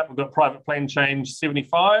 Next up, we've got private plan change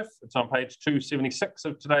 75. It's on page 276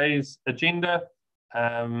 of today's agenda.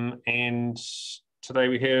 And today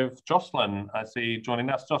we have Jocelyn, I see, joining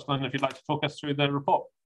us. Jocelyn, if you'd like to talk us through the report.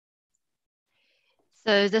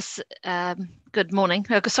 So this, good morning,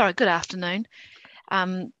 good afternoon.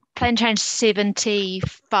 Plan change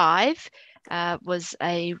 75 was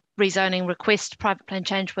a rezoning request, private plan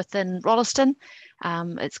change within Rolleston.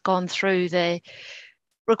 It's gone through the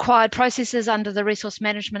required processes under the Resource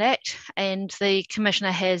Management Act, and the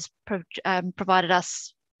Commissioner has provided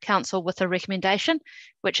us, Council, with a recommendation,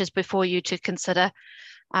 which is before you to consider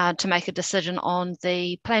to make a decision on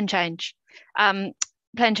the plan change.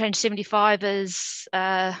 Plan change 75 is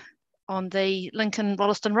on the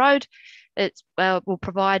Lincoln-Rolleston Road. It will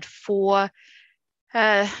provide for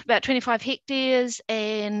about 25 hectares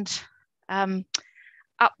and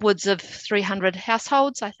upwards of 300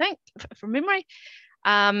 households, I think, from memory.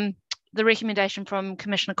 The recommendation from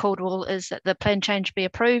Commissioner Caldwell is that the plan change be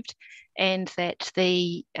approved and that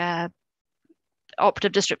the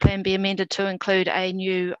operative district plan be amended to include a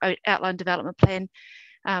new outline development plan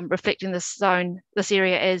reflecting this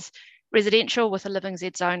area as residential with a living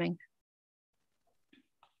Z zoning.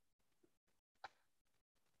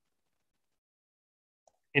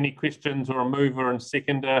 Any questions or a mover and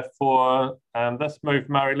seconder for this? Move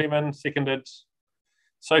Murray Lemon, seconded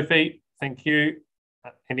Sophie, thank you.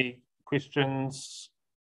 Any questions,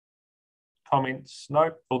 comments?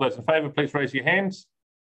 No. All those in favour, please raise your hands.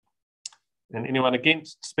 And anyone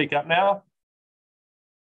against, speak up now.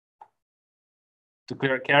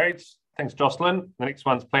 Declare it carried. Thanks, Jocelyn. The next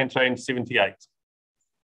one's plan change 78.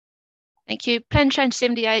 Thank you. Plan change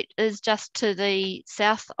 78 is just to the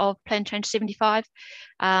south of plan change 75.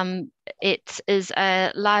 It is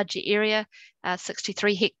a large area,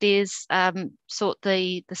 63 hectares, sought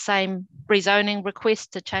the same rezoning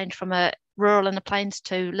request to change from a rural in the plains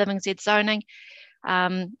to living Z zoning.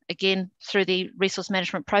 Again, through the resource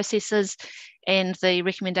management processes, and the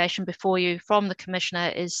recommendation before you from the Commissioner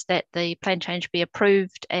is that the plan change be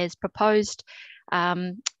approved as proposed.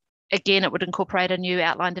 Again, it would incorporate a new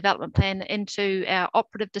outline development plan into our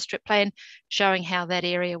operative district plan, showing how that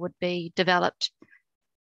area would be developed.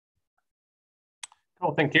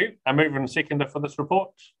 Cool, thank you. A mover and seconder for this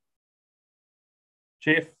report.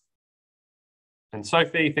 Jeff and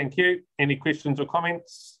Sophie, thank you. Any questions or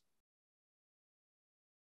comments?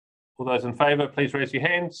 All those in favour, please raise your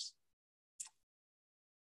hands.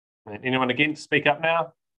 And anyone against, speak up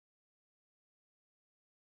now.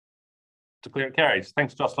 Declare it carries.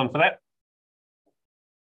 Thanks, Jocelyn, for that.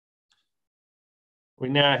 We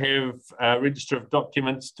now have a register of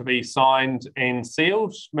documents to be signed and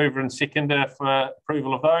sealed. Mover and seconder for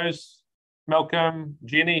approval of those. Malcolm,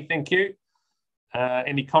 Jenny, thank you.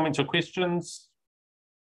 Any comments or questions?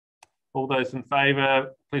 All those in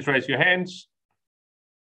favour, please raise your hands.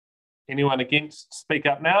 Anyone against, speak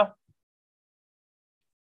up now.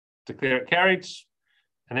 Declare it carried.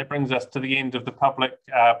 And that brings us to the end of the public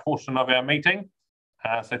portion of our meeting.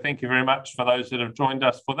 So thank you very much for those that have joined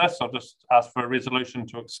us for this. I'll just ask for a resolution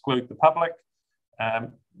to exclude the public.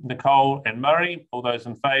 Nicole and Murray, all those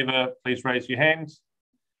in favour, please raise your hands.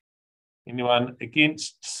 Anyone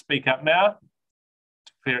against, speak up now.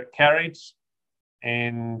 Declare it carried.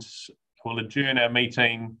 And we'll adjourn our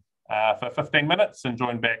meeting for 15 minutes and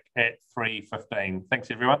join back at 3:15. Thanks,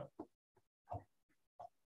 everyone.